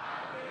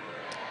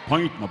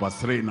 Point number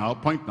 3 now.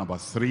 Point number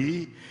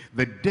 3,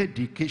 the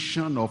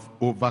dedication of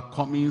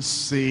overcoming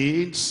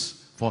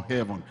saints for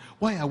heaven.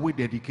 Why are we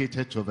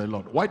dedicated to the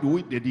Lord? Why do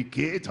we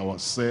dedicate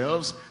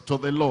ourselves to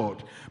the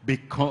Lord?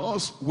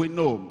 Because we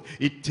know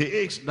it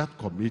takes that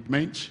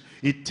commitment,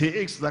 it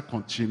takes that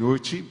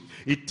continuity,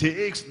 it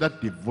takes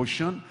that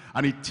devotion,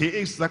 and it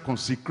takes that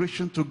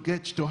consecration to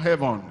get to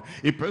heaven.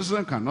 A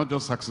person cannot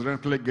just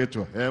accidentally get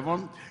to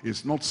heaven.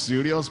 It's not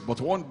serious,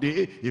 but one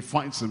day he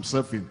finds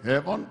himself in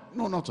heaven.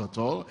 No, not at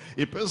all.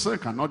 A person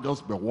cannot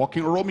just be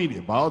walking, roaming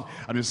about,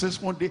 and he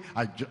says one day,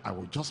 I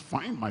will just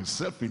find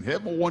myself in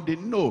heaven one day.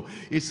 No,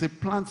 it's a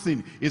planned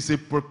thing. It's a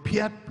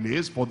prepared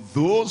place for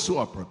those who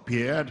are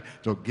prepared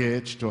to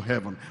get to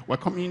heaven. We're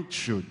coming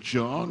to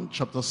John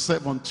chapter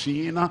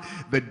 17,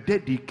 the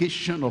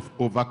dedication of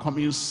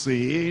overcoming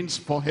saints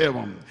for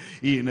heaven.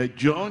 In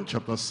John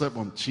chapter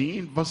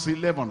 17, verse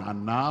 11,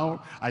 and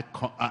now I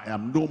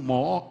am no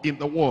more in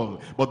the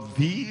world, but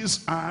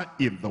these are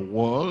in the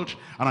world,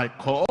 and I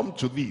come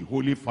to thee,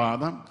 Holy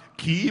Father.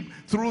 Keep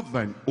through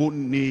thine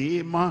own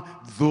name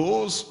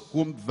those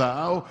whom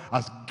thou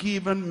hast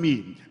given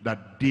me,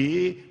 that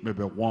they may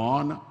be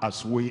one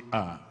as we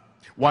are.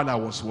 While I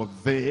was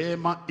with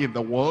them in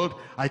the world,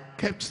 I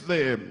kept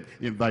them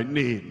in thy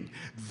name.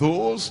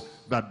 Those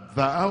that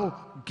thou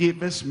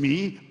gavest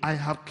me, I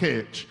have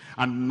kept,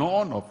 and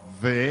none of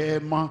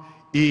them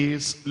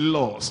is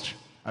lost.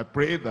 I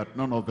pray that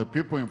none of the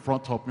people in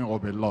front of me will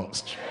be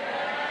lost.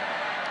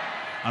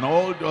 And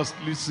all just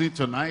listen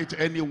tonight,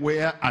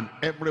 anywhere and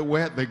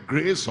everywhere, the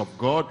grace of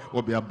God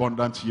will be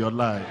abundant in your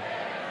life.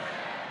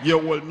 You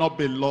will not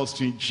be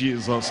lost in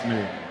Jesus'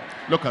 name.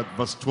 Look at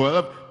verse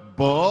 12.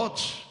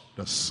 But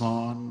the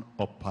son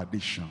of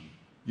perdition.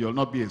 You will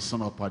not be a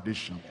son of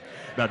perdition,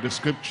 that the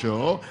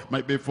scripture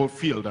might be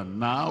fulfilled. And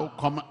now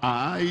come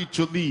I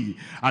to thee,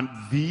 and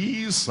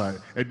these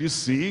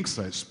things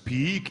I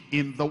speak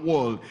in the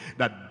world,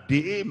 that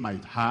they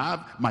might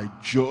have my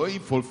joy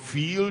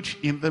fulfilled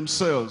in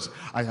themselves.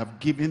 I have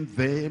given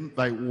them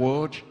thy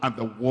word, and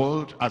the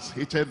world has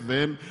hated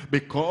them,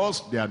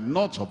 because they are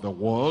not of the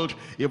world,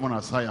 even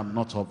as I am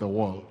not of the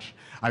world.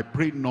 I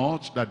pray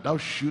not that thou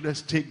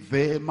shouldest take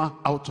them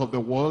out of the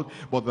world,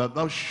 but that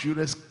thou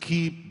shouldest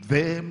keep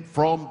them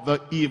from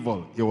the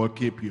evil. He will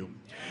keep you.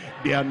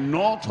 They are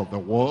not of the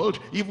world,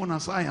 even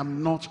as I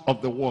am not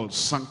of the world.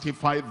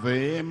 Sanctify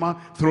them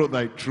through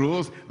thy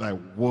truth. Thy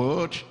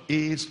word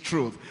is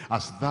truth.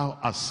 As thou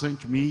hast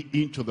sent me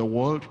into the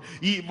world,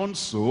 even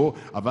so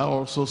have I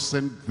also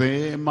sent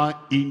them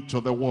into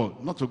the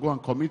world. Not to go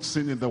and commit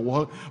sin in the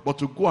world, but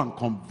to go and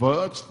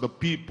convert the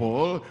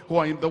people who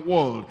are in the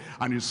world.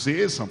 And he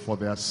says, and for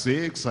their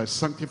sakes I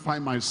sanctify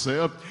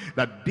myself,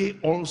 that they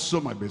also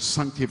might be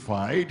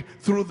sanctified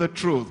through the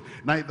truth.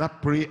 Neither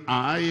pray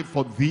I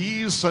for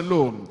these alone,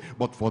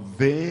 but for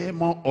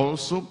them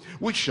also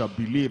which shall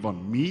believe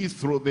on me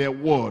through their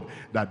word,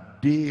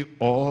 that they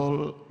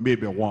all may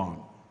be one.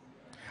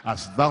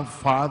 As thou,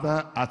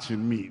 Father, art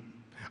in me,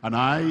 and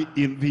I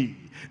in thee,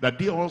 that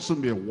they also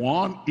may be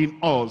one in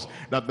us,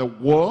 that the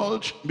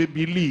world may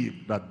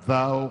believe that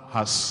thou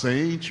hast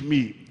sent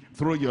me.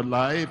 Through your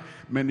life,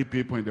 many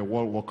people in the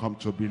world will come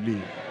to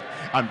believe.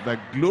 And the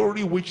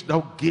glory which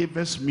thou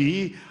gavest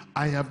me,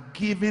 I have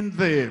given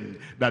them,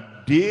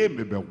 that they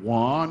may be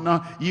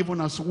one, even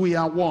as we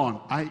are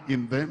one. I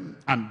in them,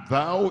 and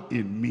thou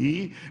in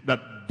me, that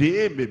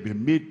they may be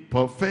made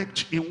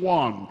perfect in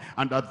one,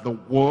 and that the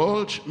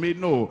world may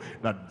know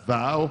that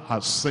thou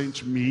hast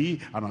sent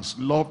me, and hast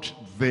loved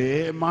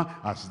them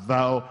as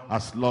thou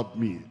hast loved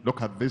me.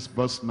 Look at this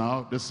verse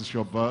now. This is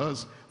your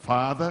verse.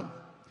 Father,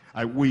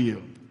 I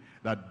will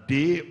that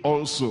they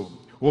also,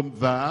 whom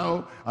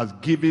thou hast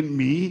given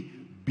me,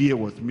 be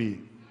with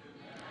me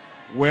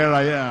where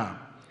I am,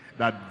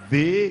 that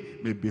they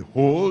may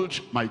behold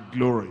my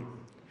glory,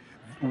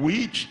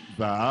 which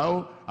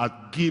thou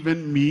hast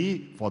given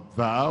me, for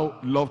thou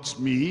loved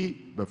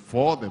me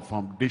before the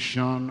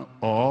foundation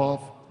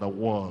of the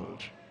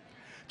world.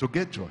 To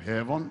get to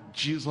heaven,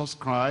 Jesus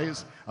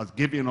Christ has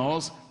given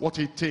us what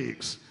it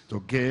takes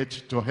to get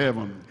to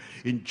heaven.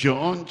 In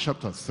John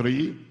chapter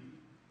 3,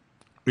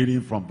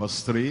 reading from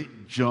verse 3,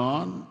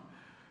 John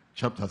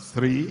chapter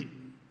 3,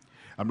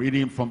 I'm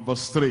reading from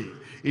verse 3.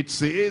 It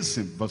says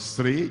in verse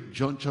 3,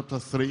 John chapter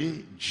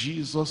 3,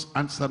 Jesus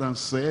answered and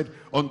said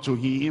unto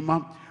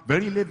him,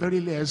 Verily,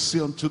 verily, I say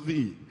unto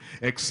thee,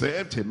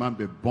 except a man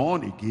be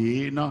born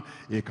again,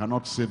 he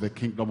cannot see the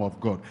kingdom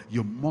of God.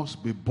 You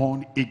must be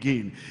born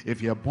again.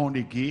 If you are born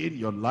again,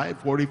 your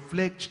life will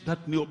reflect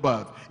that new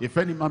birth. If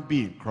any man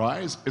be in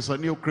Christ, is a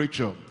new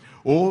creature.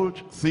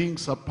 Old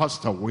things are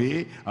passed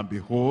away, and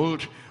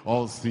behold,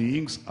 all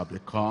things are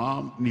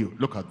become new.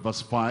 Look at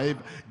verse 5.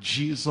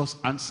 Jesus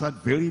answered,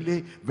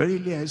 Verily,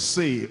 verily, I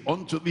say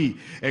unto thee,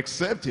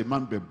 except a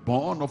man be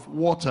born of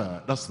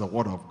water, that's the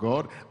word of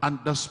God, and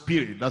the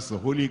Spirit, that's the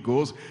Holy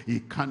Ghost, he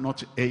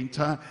cannot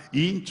enter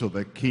into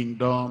the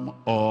kingdom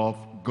of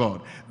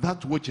God.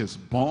 That which is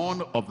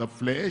born of the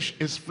flesh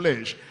is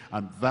flesh,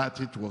 and that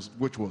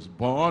which was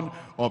born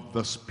of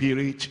the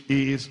Spirit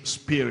is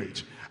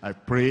spirit. I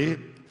pray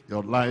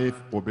your life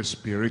will be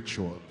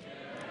spiritual.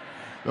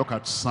 Look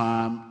at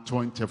Psalm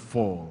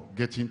 24.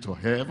 Getting to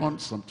heaven,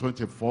 Psalm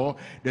 24.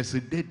 There's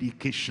a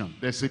dedication.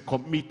 There's a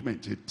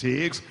commitment it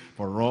takes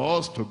for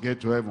us to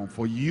get to heaven.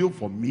 For you,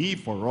 for me,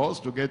 for us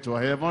to get to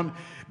heaven.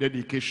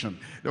 Dedication.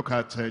 Look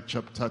at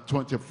chapter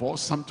 24,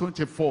 Psalm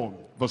 24,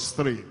 verse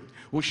 3.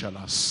 Who shall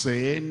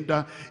ascend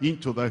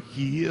into the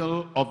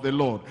hill of the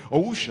Lord?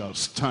 Or who shall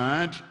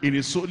stand in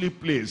his holy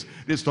place?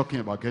 This is talking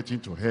about getting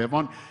to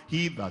heaven.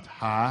 He that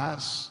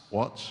has,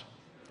 what?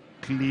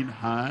 Clean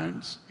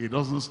hands. He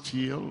doesn't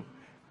steal.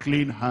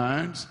 Clean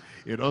hands.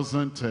 He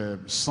doesn't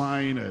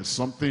sign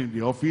something in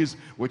the office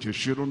which he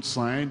shouldn't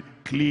sign.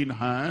 Clean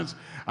hands.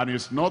 And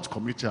he's not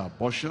committing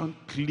abortion.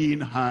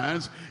 Clean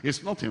hands.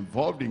 He's not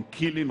involved in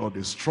killing or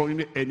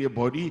destroying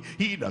anybody.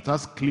 He that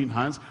has clean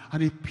hands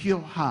and a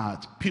pure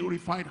heart,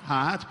 purified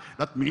heart,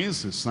 that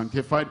means he's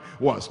sanctified,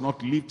 who has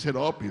not lifted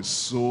up his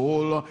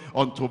soul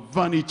unto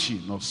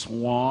vanity, nor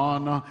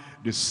sworn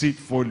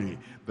deceitfully.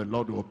 The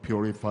Lord will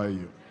purify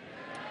you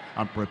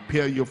and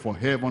prepare you for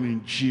heaven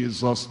in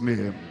Jesus'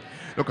 name.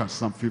 Look at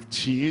Psalm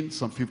 15.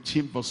 Psalm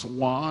 15 verse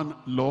 1.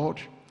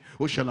 Lord,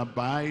 who shall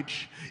abide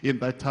in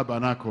thy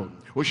tabernacle?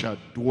 Who shall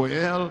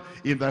dwell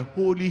in thy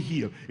holy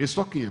hill? It's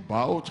talking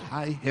about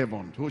high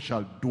heaven. Who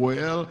shall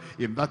dwell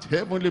in that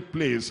heavenly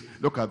place?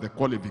 Look at the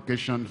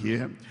qualification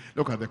here.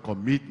 Look at the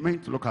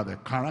commitment. Look at the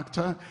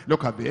character.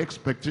 Look at the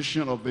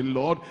expectation of the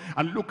Lord.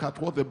 And look at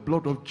what the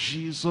blood of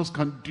Jesus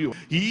can do.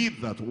 He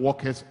that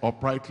walketh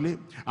uprightly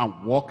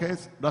and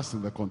walketh, that's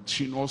in the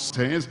continuous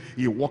tense,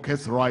 he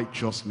walketh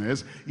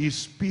righteousness, he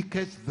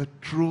speaketh the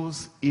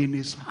truth in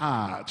his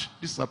heart.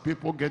 These are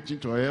people getting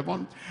to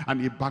heaven,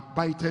 and he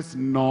backbiteth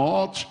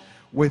not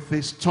with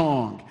his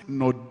tongue,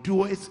 nor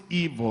doeth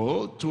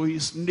evil to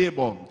his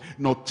neighbor,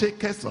 nor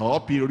taketh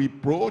up a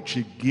reproach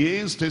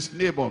against his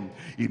neighbor,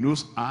 in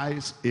whose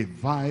eyes a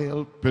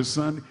vile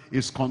person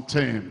is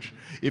contemned.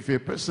 If a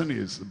person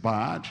is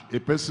bad, a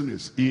person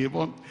is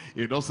evil,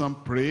 he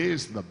doesn't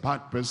praise the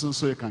bad person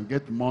so he can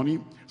get money,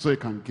 so he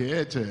can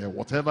get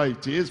whatever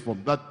it is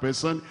from that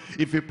person.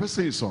 If a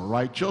person is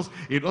unrighteous,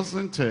 he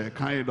doesn't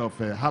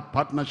have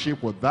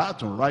partnership with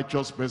that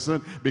unrighteous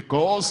person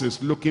because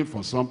he's looking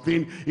for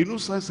something. He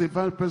knows as a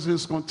vile person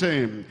is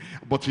contained,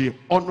 but he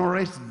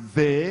honoreth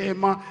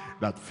them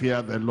that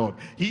fear the Lord.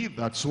 He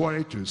that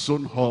sweareth to his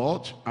own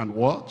heart and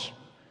what?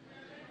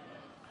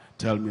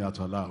 Tell me out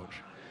aloud.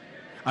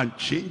 And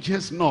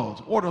changes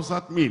not. What does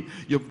that mean?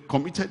 You've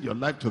committed your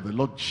life to the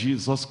Lord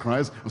Jesus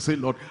Christ and say,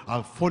 Lord,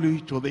 I'll follow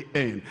you to the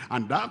end.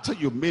 And after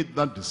you made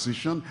that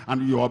decision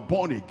and you are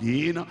born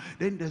again,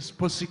 then there's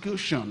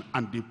persecution,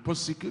 and the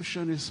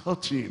persecution is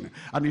hurting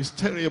and it's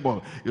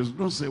terrible. You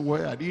don't say,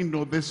 well, I didn't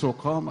know this will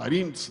come, I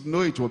didn't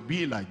know it would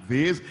be like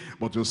this.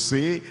 But you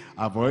say,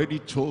 I've already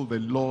told the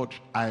Lord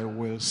I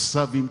will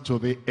serve him to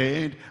the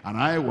end, and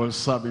I will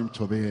serve him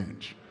to the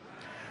end.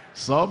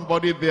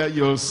 Somebody there,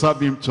 you'll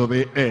serve him to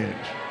the end.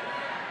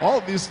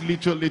 All these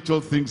little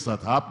things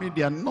that happen,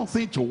 they are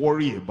nothing to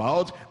worry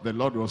about. The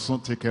Lord will soon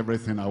take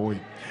everything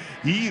away.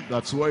 He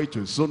that sweareth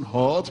to his own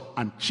heart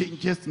and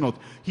changeth not,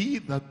 he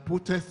that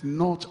putteth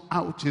not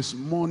out his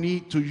money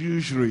to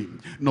usury,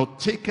 nor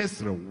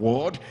taketh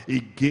reward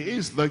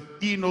against the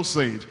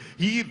innocent,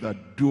 he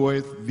that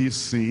doeth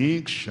these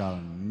things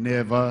shall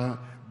never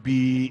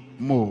be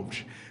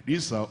moved.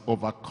 These are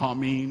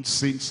overcoming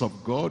saints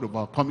of God,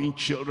 overcoming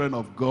children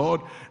of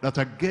God that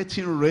are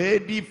getting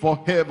ready for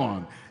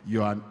heaven.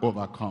 You are an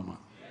overcomer.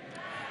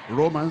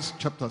 Romans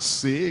chapter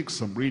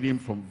 6, I'm reading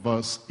from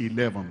verse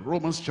 11.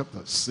 Romans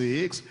chapter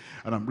 6,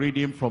 and I'm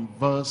reading from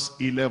verse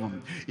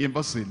 11. In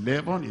verse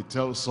 11, it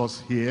tells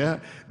us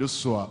here,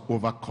 those who are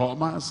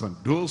overcomers and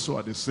those who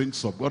are the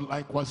saints of God,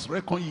 likewise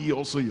reckon ye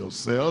also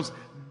yourselves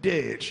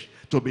dead,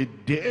 to be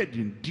dead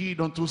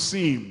indeed unto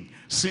sin.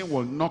 Sin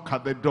will knock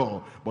at the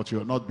door, but you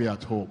will not be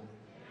at home.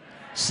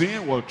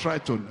 Sin will try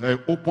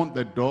to open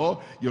the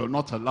door, you will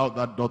not allow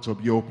that door to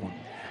be open.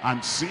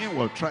 And sin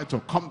will try to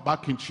come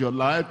back into your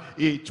life,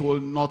 it will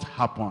not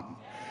happen.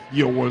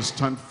 You will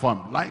stand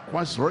firm.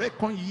 Likewise,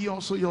 reckon ye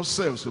also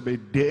yourselves to be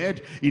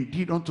dead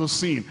indeed unto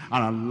sin,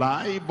 and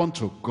alive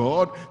unto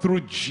God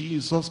through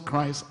Jesus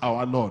Christ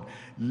our Lord.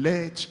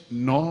 Let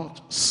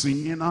not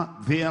sin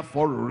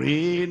therefore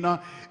reign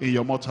in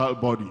your mortal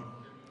body.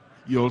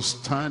 You'll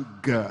stand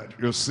guard.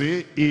 You'll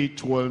say,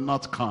 it will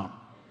not come.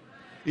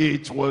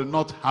 It will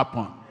not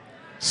happen.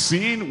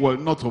 Sin will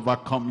not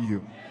overcome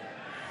you.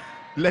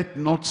 Let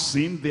not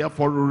sin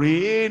therefore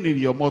reign in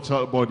your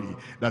mortal body,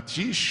 that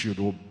ye should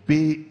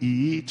obey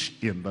it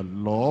in the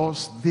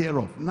laws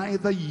thereof.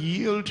 Neither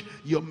yield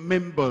your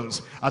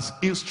members as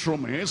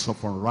instruments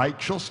of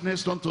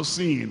unrighteousness unto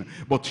sin,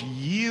 but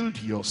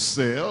yield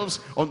yourselves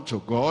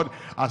unto God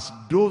as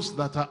those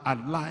that are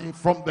alive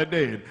from the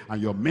dead, and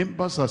your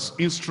members as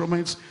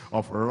instruments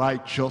of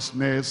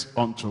righteousness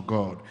unto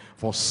God.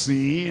 For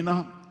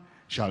sin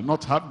shall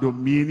not have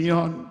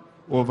dominion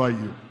over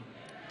you.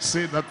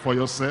 Say that for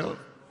yourself.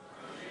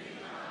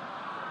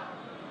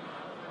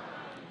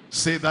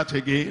 Say that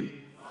again.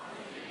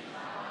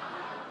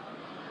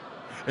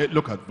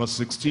 Look at verse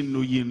 16. Know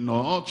ye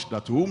not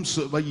that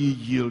whomsoever ye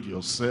yield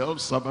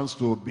yourselves servants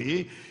to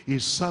obey,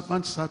 his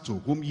servants are to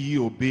whom ye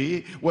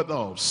obey, whether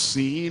of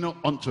sin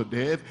unto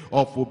death,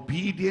 of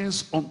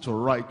obedience unto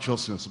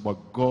righteousness.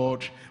 But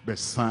God be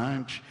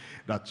thanked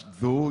that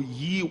though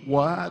ye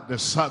were the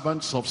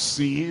servants of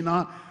sin,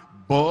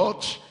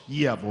 but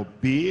ye have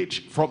obeyed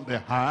from the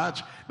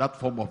heart that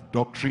form of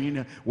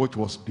doctrine which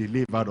was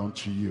delivered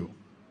unto you.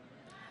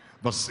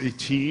 Verse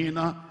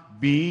 18,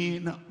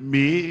 being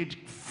made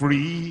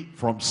free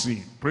from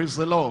sin. Praise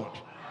the Lord.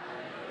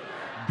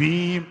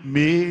 Being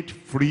made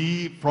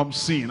free from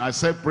sin. I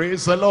said,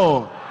 praise the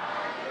Lord.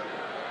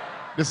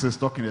 This is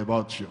talking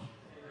about you.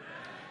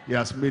 He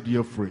has made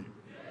you free.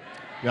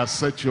 He has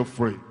set you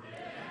free.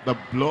 The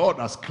blood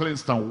has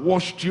cleansed and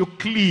washed you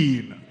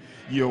clean.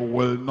 You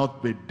will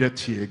not be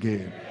dirty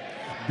again.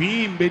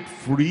 Being made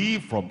free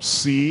from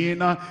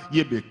sin,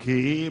 ye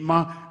became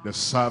the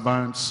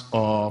servants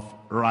of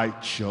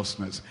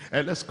righteousness.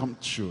 And let's come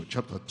to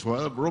chapter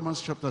 12,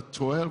 Romans chapter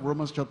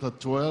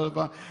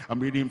 12. I'm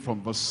reading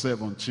from verse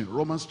 17.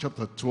 Romans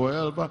chapter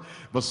 12,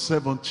 verse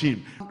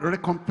 17.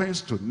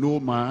 Recompense to no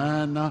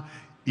man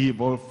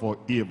evil for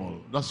evil.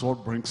 That's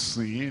what brings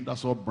sin.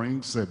 That's what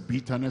brings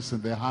bitterness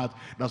in the heart.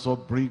 That's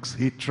what brings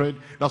hatred.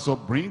 That's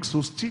what brings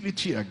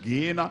hostility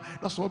again.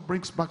 That's what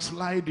brings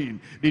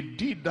backsliding. They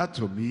did that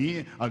to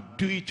me, I'll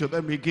do it to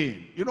them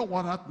again. You know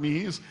what that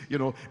means? You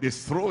know, they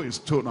throw a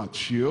stone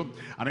at you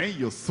and then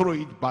you throw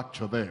it back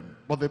to them.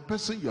 But the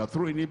person you are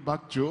throwing it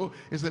back to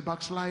is a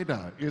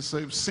backslider, is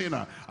a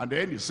sinner. And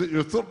then you say,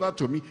 you throw that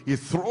to me, he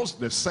throws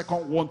the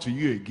second one to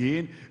you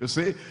again. You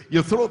say,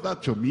 you throw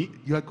that to me,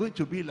 you are going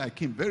to be like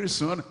him very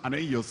soon. And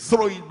then you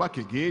throw it back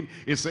again.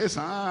 He says,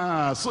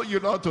 so you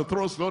know how to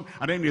throw stone.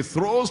 And then he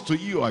throws to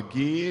you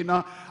again.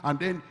 And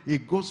then he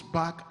goes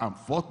back and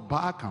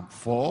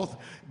forth.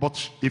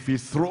 But if he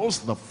throws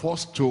the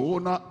first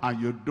stone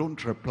and you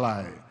don't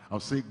reply,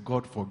 I'll say,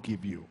 God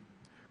forgive you.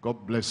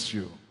 God bless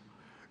you.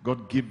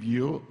 God give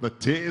you the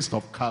taste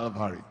of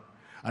Calvary.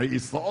 And he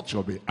thought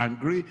you'll be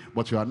angry,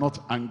 but you are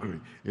not angry.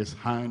 His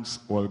hands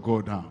will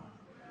go down.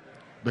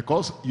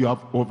 Because you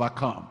have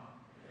overcome.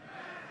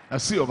 I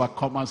see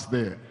overcomers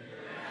there.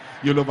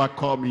 You'll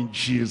overcome in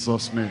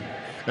Jesus' name.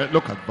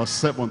 Look at verse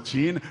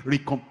 17.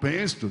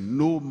 Recompense to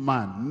no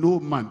man, no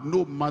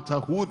matter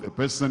who the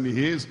person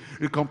is.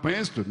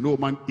 Recompense to no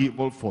man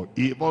evil for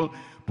evil.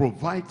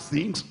 Provide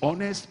things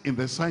honest in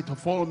the sight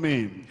of all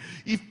men.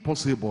 If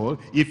possible,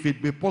 if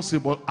it be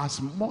possible, as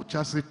much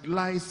as it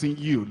lies in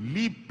you,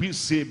 live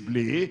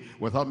peaceably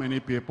with how many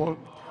people?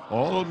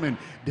 All men.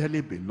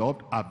 Dearly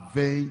beloved,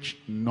 avenge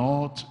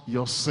not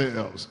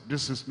yourselves.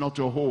 This is not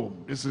your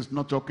home. This is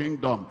not your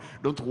kingdom.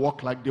 Don't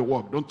walk like they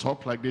walk. Don't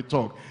talk like they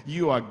talk.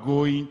 You are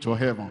going to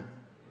heaven.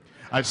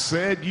 I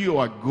said you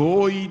are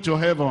going to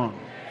heaven.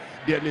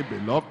 Dearly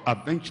beloved,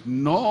 avenge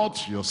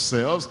not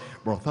yourselves,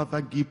 but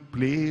rather give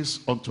place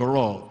unto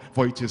wrath.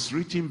 For it is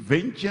written,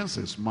 vengeance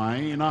is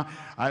mine,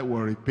 I will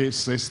repay,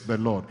 says the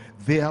Lord.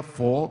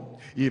 Therefore,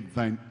 if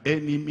thine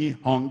enemy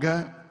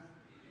hunger,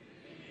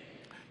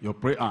 you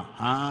pray,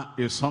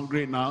 is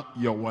hungry now,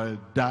 you will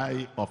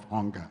die of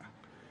hunger.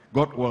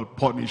 God will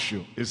punish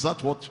you. Is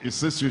that what it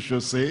says you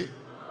should say?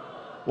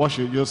 What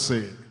should you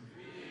say?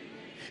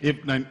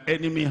 If thine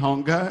enemy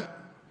hunger,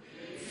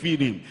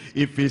 feed him.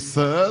 If he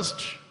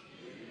thirst,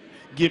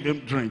 give him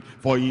drink.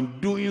 For in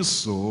doing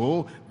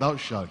so, thou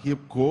shalt heap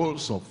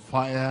coals of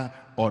fire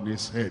on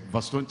his head.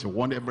 Verse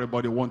 21,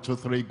 everybody, 1, 2,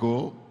 3,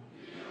 go.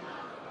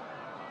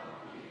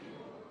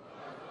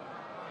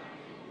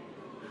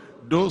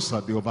 Those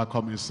are the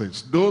overcoming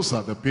saints. Those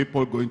are the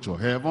people going to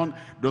heaven.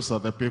 Those are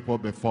the people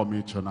before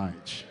me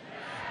tonight.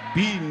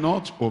 Be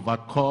not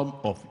overcome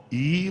of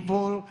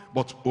evil,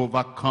 but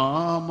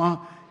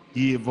overcome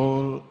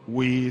evil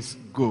with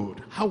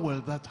good. How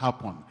will that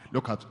happen?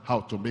 Look at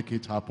how to make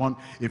it happen.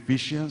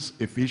 Ephesians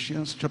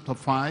chapter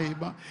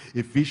 5.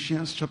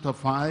 Ephesians chapter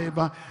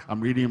 5. I'm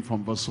reading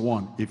from verse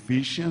 1.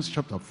 Ephesians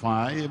chapter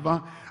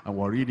 5. And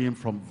we're reading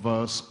from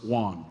verse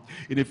 1.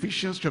 In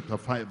Ephesians chapter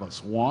 5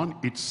 verse 1,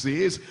 it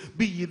says,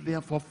 be ye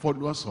therefore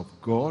followers of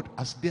God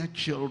as their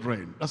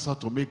children. That's how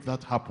to make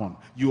that happen.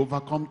 You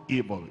overcome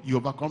evil. You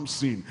overcome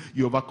sin.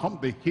 You overcome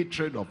the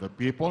hatred of the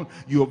people.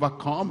 You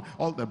overcome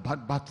all the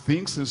bad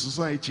things in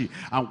society.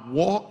 And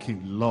walk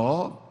in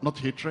love, not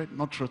hatred,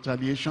 not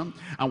retaliation.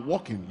 And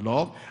walk in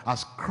love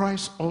as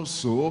Christ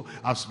also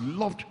has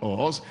loved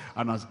us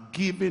and has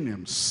given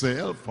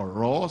himself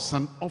for us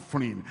an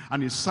offering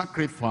and a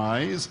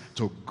sacrifice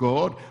to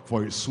God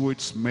for a sweet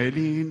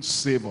smelling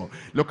savor.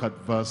 Look at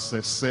verse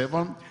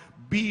 7.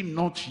 Be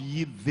not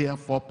ye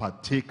therefore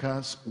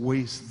partakers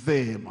with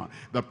them.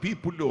 The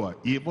people who are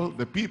evil,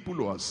 the people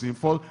who are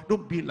sinful,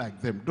 don't be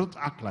like them. Don't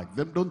act like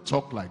them. Don't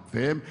talk like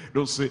them.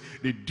 Don't say,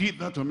 they did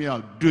that to me,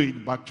 I'll do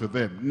it back to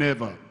them.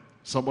 Never.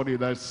 Somebody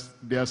that's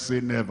there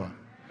say never.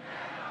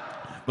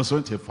 Verse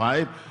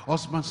 25,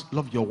 husbands,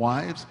 love your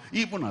wives,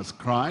 even as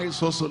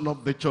Christ also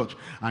loved the church,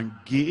 and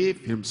gave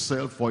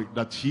himself for it,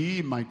 that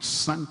he might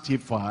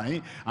sanctify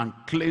and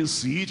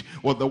cleanse it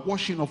with the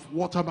washing of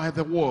water by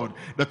the word,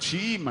 that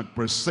he might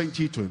present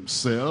it to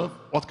himself.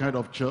 What kind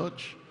of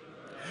church?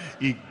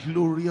 A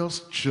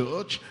glorious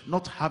church,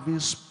 not having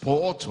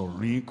spot or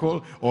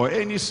wrinkle or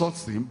any such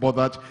thing, but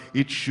that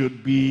it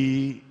should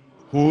be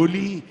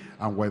holy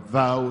and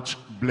without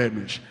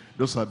blemish.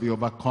 Those are the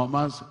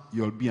overcomers.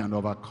 You'll be an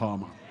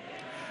overcomer.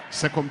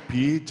 Second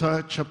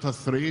Peter chapter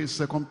 3,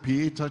 2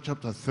 Peter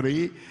chapter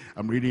 3,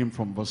 I'm reading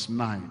from verse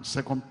 9.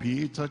 2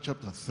 Peter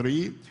chapter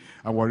 3,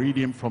 and we're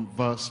reading from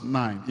verse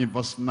 9. In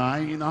verse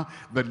 9,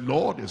 the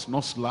Lord is not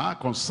slack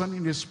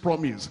concerning his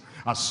promise,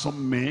 as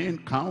some men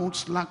count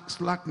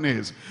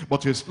slackness,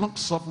 but is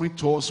long-suffering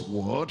towards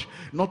word,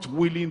 not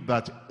willing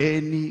that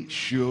any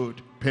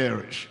should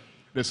perish.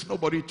 There's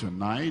nobody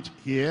tonight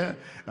here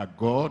that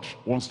God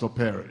wants to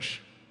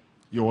perish.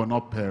 You will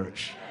not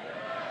perish.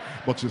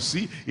 But you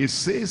see, it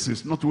says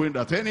it's not willing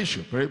that any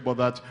should perish, but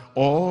that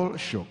all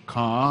should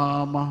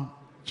come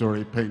to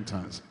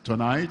repentance.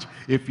 Tonight,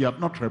 if you have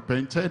not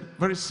repented,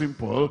 very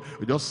simple,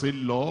 you just say,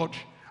 Lord,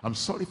 I'm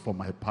sorry for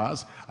my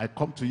past. I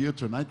come to you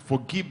tonight.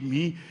 Forgive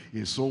me.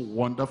 It's so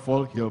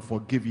wonderful. He'll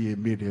forgive you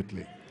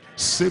immediately.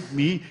 Save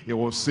me, he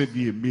will save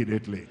you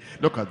immediately.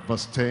 Look at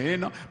verse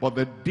 10. But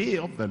the day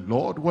of the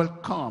Lord will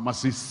come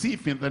as a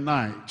thief in the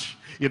night,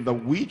 in the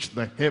which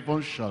the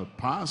heavens shall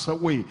pass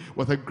away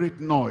with a great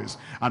noise,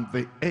 and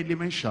the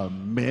elements shall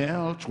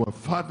melt with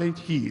fervent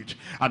heat,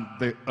 and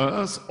the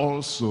earth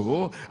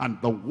also,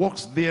 and the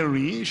works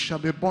therein shall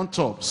be burnt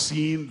up.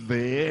 Seeing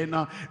then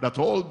that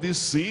all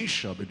these things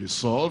shall be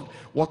dissolved,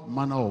 what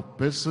manner of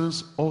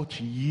persons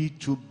ought ye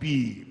to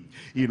be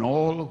in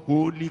all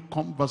holy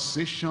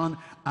conversation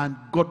and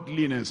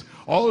godliness?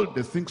 All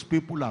the things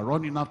people are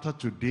running after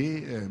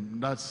today,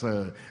 that's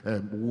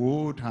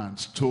wood and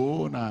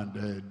stone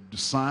and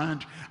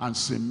sand and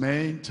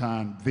cement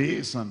and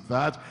this and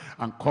that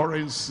and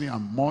currency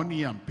and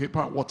money and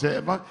paper,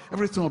 whatever,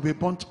 everything will be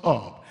burnt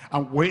up.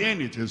 And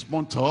when it is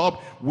burnt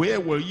up, where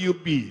will you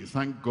be?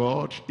 Thank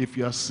God, if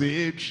you are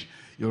saved,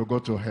 you'll go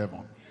to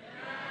heaven.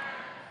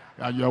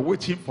 And you are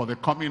waiting for the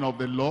coming of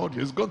the Lord.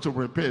 He's going to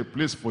prepare a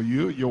place for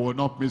you. You will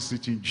not miss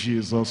it in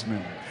Jesus'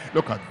 name.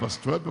 Look at verse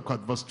 12. Look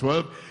at verse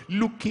 12.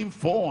 Looking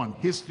for and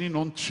hastening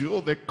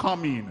unto the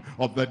coming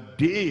of the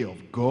day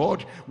of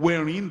God,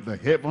 wherein the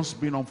heavens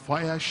being on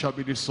fire shall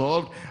be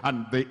dissolved,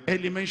 and the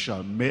elements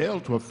shall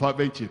melt with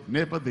fervent heat.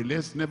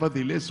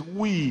 Nevertheless,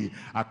 we,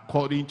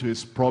 according to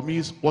his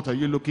promise, what are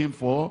you looking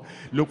for?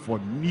 Look for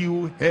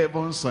new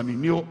heavens and a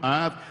new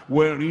earth,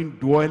 wherein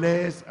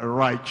dwelleth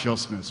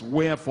righteousness.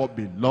 Wherefore,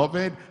 beloved,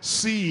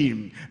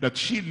 seeing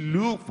that ye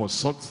look for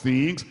such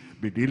things,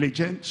 be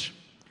diligent,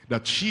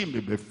 that ye may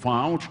be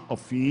found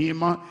of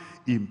him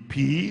in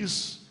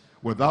peace,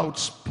 without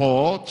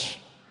spot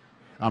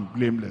and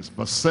blameless.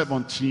 Verse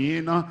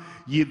 17,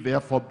 ye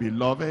therefore,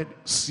 beloved,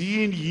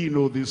 seeing ye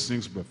know these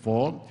things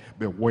before,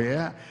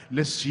 beware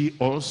lest ye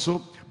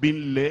also,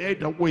 being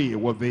led away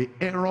with the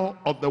error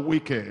of the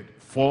wicked,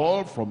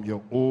 fall from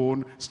your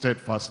own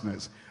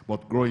steadfastness,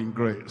 but grow in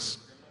grace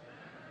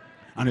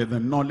and in the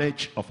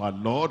knowledge of our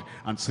Lord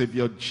and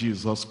Savior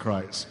Jesus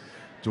Christ.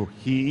 To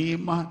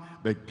him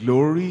the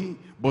glory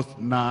both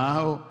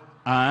now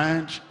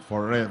and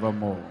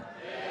forevermore.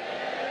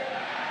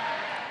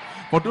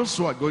 For those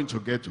who are going to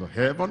get to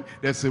heaven,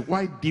 there's a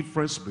wide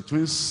difference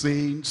between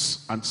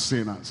saints and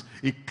sinners.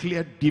 A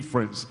clear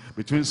difference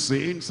between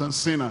saints and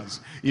sinners.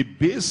 A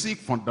basic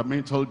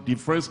fundamental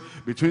difference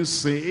between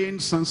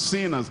saints and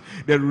sinners.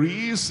 There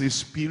is a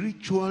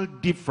spiritual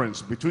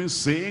difference between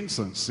saints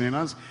and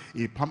sinners.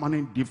 A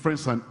permanent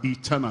difference, an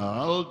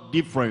eternal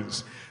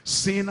difference.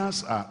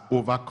 Sinners are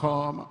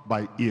overcome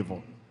by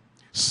evil.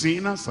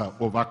 Sinners are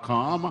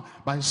overcome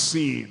by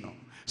sin.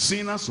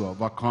 Sinners are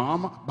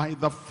overcome by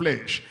the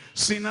flesh.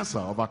 Sinners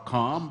are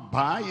overcome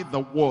by the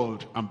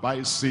world and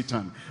by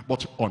Satan.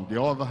 But on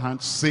the other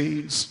hand,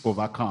 saints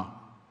overcome.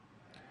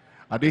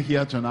 Are they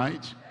here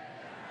tonight?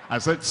 I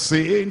said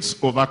saints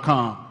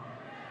overcome.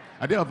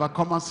 Are there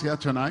overcomers here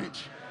tonight?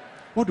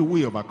 What do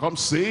we overcome?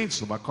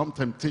 Saints overcome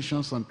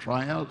temptations and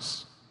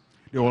trials.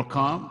 They will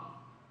come.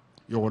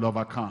 You will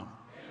overcome.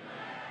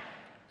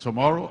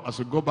 Tomorrow, as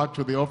we go back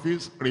to the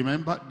office,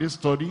 remember this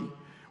study.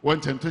 When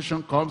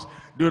temptation comes,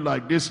 do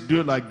like this,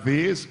 do like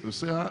this. You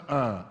say,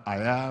 I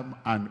am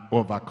an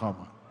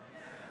overcomer.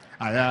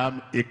 I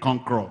am a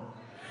conqueror.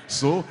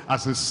 So,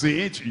 as a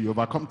saint, you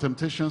overcome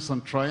temptations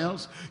and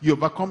trials. You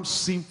overcome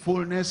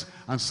sinfulness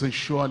and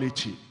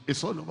sensuality.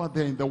 It's all over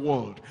there in the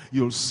world.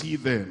 You'll see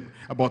them.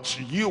 But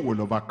you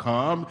will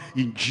overcome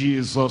in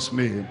Jesus'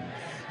 name.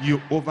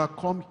 You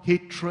overcome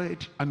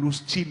hatred and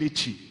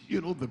hostility.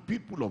 You know, the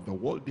people of the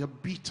world, they're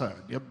bitter.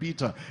 They're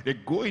bitter. They're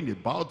going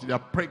about, they're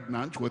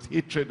pregnant with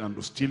hatred and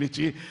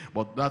hostility,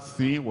 but that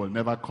thing will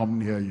never come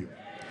near you.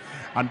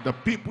 And the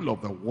people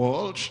of the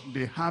world,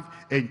 they have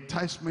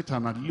enticement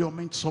and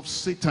allurements of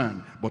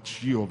Satan,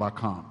 but you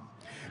overcome.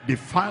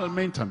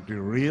 Defilement and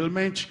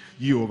derailment,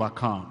 you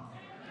overcome.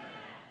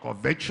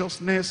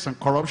 Covetousness and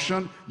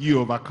corruption, you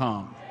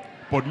overcome.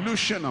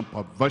 Pollution and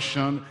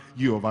perversion,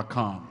 you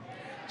overcome.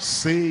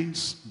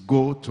 Saints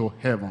go to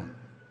heaven.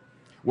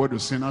 Where do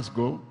sinners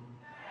go?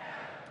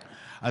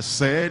 I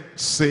said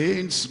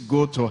saints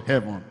go to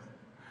heaven.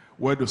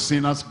 Where do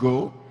sinners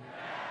go?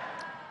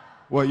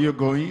 Where are you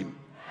going?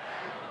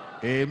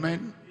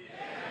 Amen.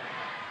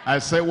 I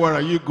say, where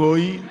are you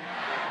going?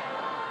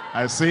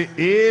 I say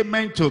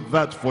amen to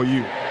that for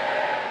you.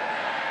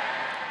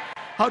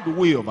 How do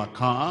we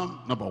overcome?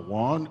 Number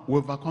one, we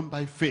overcome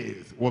by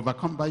faith. We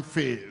overcome by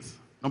faith.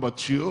 Number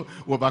two,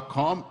 we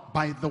overcome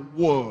by the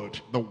word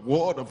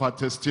of our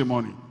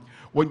testimony.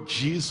 When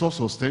Jesus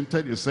was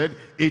tempted, he said,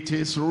 it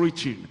is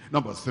written.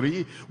 Number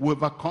three, we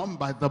overcome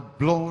by the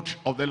blood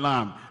of the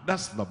Lamb.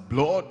 That's the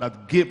blood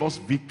that gave us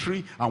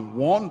victory and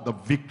won the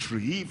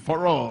victory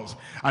for us.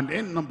 And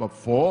then number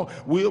four,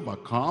 we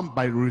overcome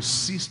by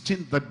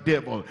resisting the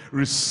devil.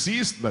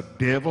 Resist the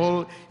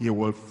devil, he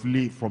will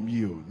flee from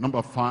you.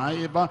 Number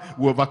five,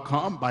 we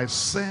overcome by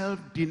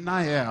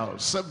self-denial.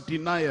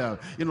 Self-denial.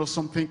 You know,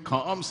 something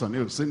comes and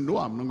you'll say, no,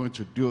 I'm not going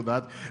to do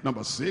that.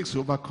 Number six,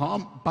 we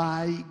overcome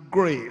by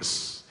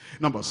grace.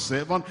 Number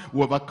seven,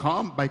 we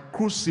overcome by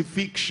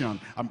crucifixion.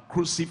 I'm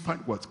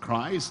crucified with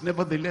Christ,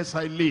 nevertheless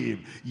I live.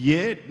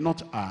 Yet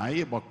not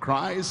I, but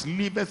Christ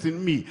liveth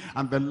in me.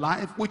 And the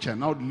life which I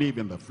now live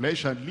in the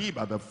flesh, I live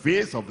by the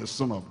faith of the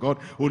Son of God,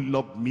 who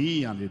loved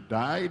me and he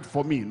died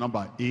for me.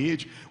 Number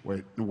eight,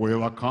 we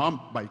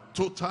overcome by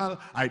total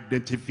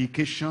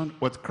identification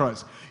with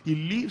Christ. He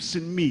lives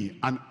in me,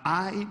 and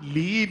I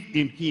live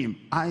in him.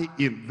 I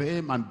in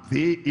them, and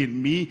they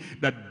in me,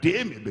 that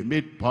they may be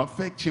made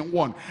perfect in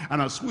one.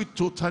 And as we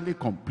totally,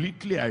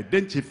 completely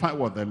identify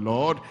with the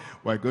Lord,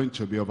 we're going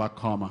to be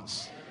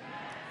overcomers.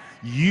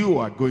 You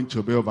are going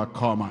to be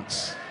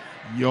overcomers.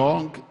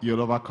 Young,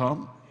 you'll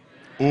overcome.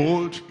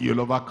 Old,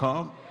 you'll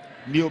overcome.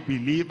 New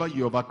believer,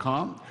 you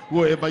overcome.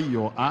 Whoever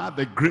you are,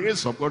 the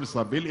grace of God is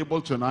available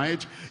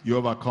tonight. You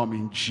overcome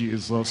in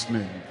Jesus'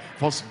 name.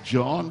 First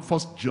John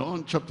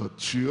chapter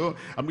 2.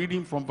 I'm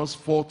reading from verse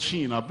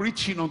 14. I've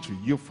written unto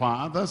you,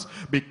 fathers,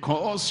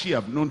 because ye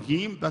have known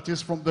him that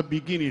is from the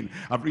beginning.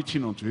 I've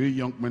written unto you,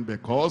 young men,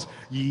 because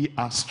ye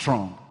are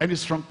strong. Any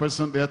strong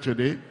person there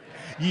today?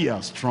 Ye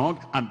are strong,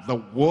 and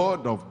the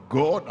word of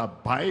God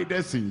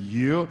abideth in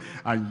you,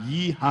 and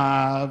ye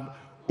have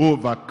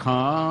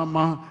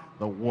overcome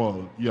the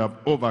world. You have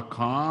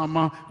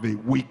overcome the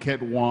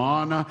wicked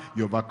one.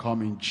 You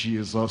overcome in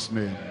Jesus'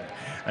 name.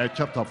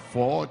 Chapter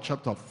 4,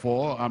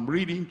 I'm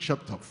reading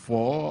chapter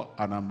 4,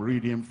 and I'm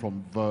reading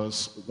from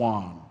verse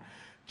 1.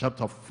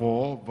 Chapter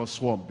 4,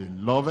 verse 1.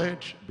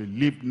 Beloved,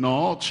 believe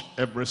not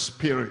every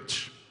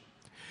spirit,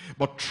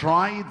 but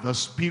try the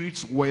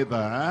spirits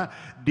whether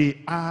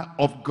they are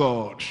of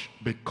God,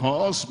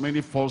 because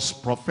many false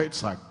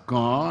prophets are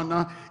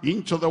gone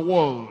into the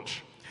world.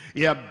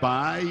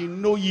 Hereby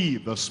know ye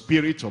the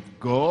Spirit of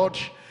God.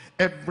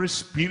 Every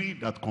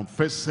spirit that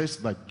confesses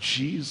that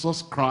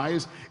Jesus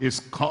Christ is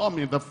come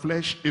in the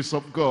flesh is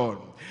of God.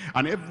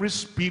 And every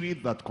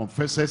spirit that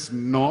confesses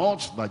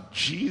not that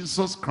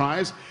Jesus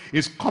Christ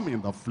is come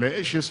in the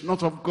flesh is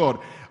not of God.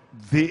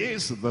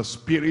 This is the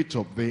spirit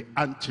of the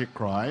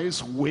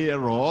Antichrist,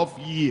 whereof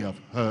ye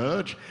have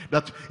heard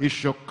that it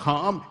shall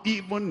come,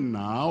 even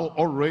now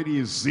already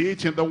is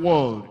it in the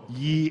world.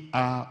 Ye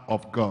are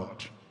of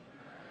God.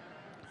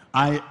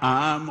 I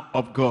am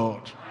of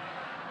God.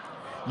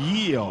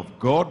 Ye are of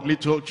God,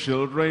 little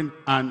children,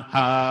 and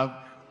have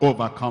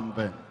overcome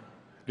them.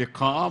 They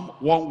come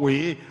one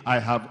way, I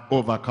have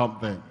overcome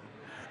them.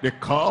 They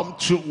come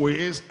two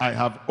ways, I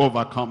have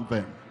overcome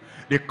them.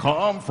 They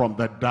come from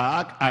the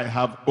dark, I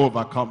have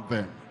overcome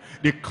them.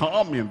 They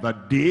come in the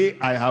day,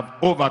 I have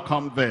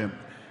overcome them.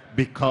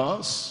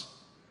 Because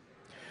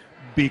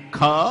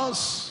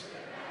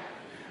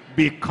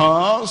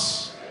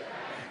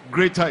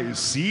greater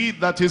is he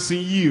that is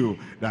in you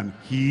than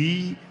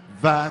he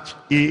that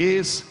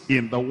is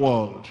in the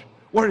world.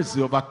 Where is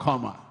the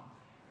overcomer?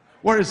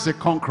 Where is the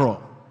conqueror?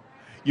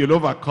 You'll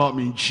overcome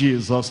in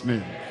Jesus'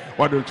 name.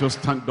 Why don't you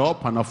stand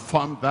up and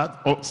affirm that,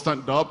 or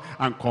stand up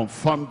and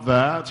confirm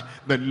that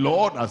the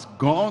Lord has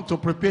gone to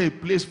prepare a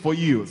place for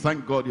you.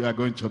 Thank God you are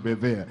going to be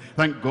there.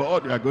 Thank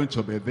God you are going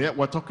to be there.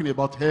 We're talking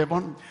about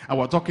heaven, and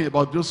we're talking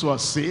about those who are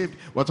saved.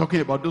 We're talking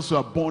about those who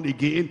are born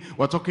again.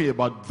 We're talking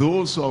about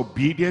those who are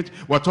obedient.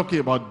 We're talking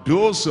about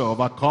those who are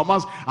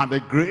overcomers, and the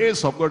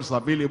grace of God is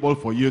available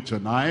for you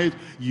tonight.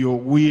 You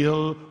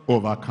will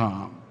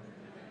overcome.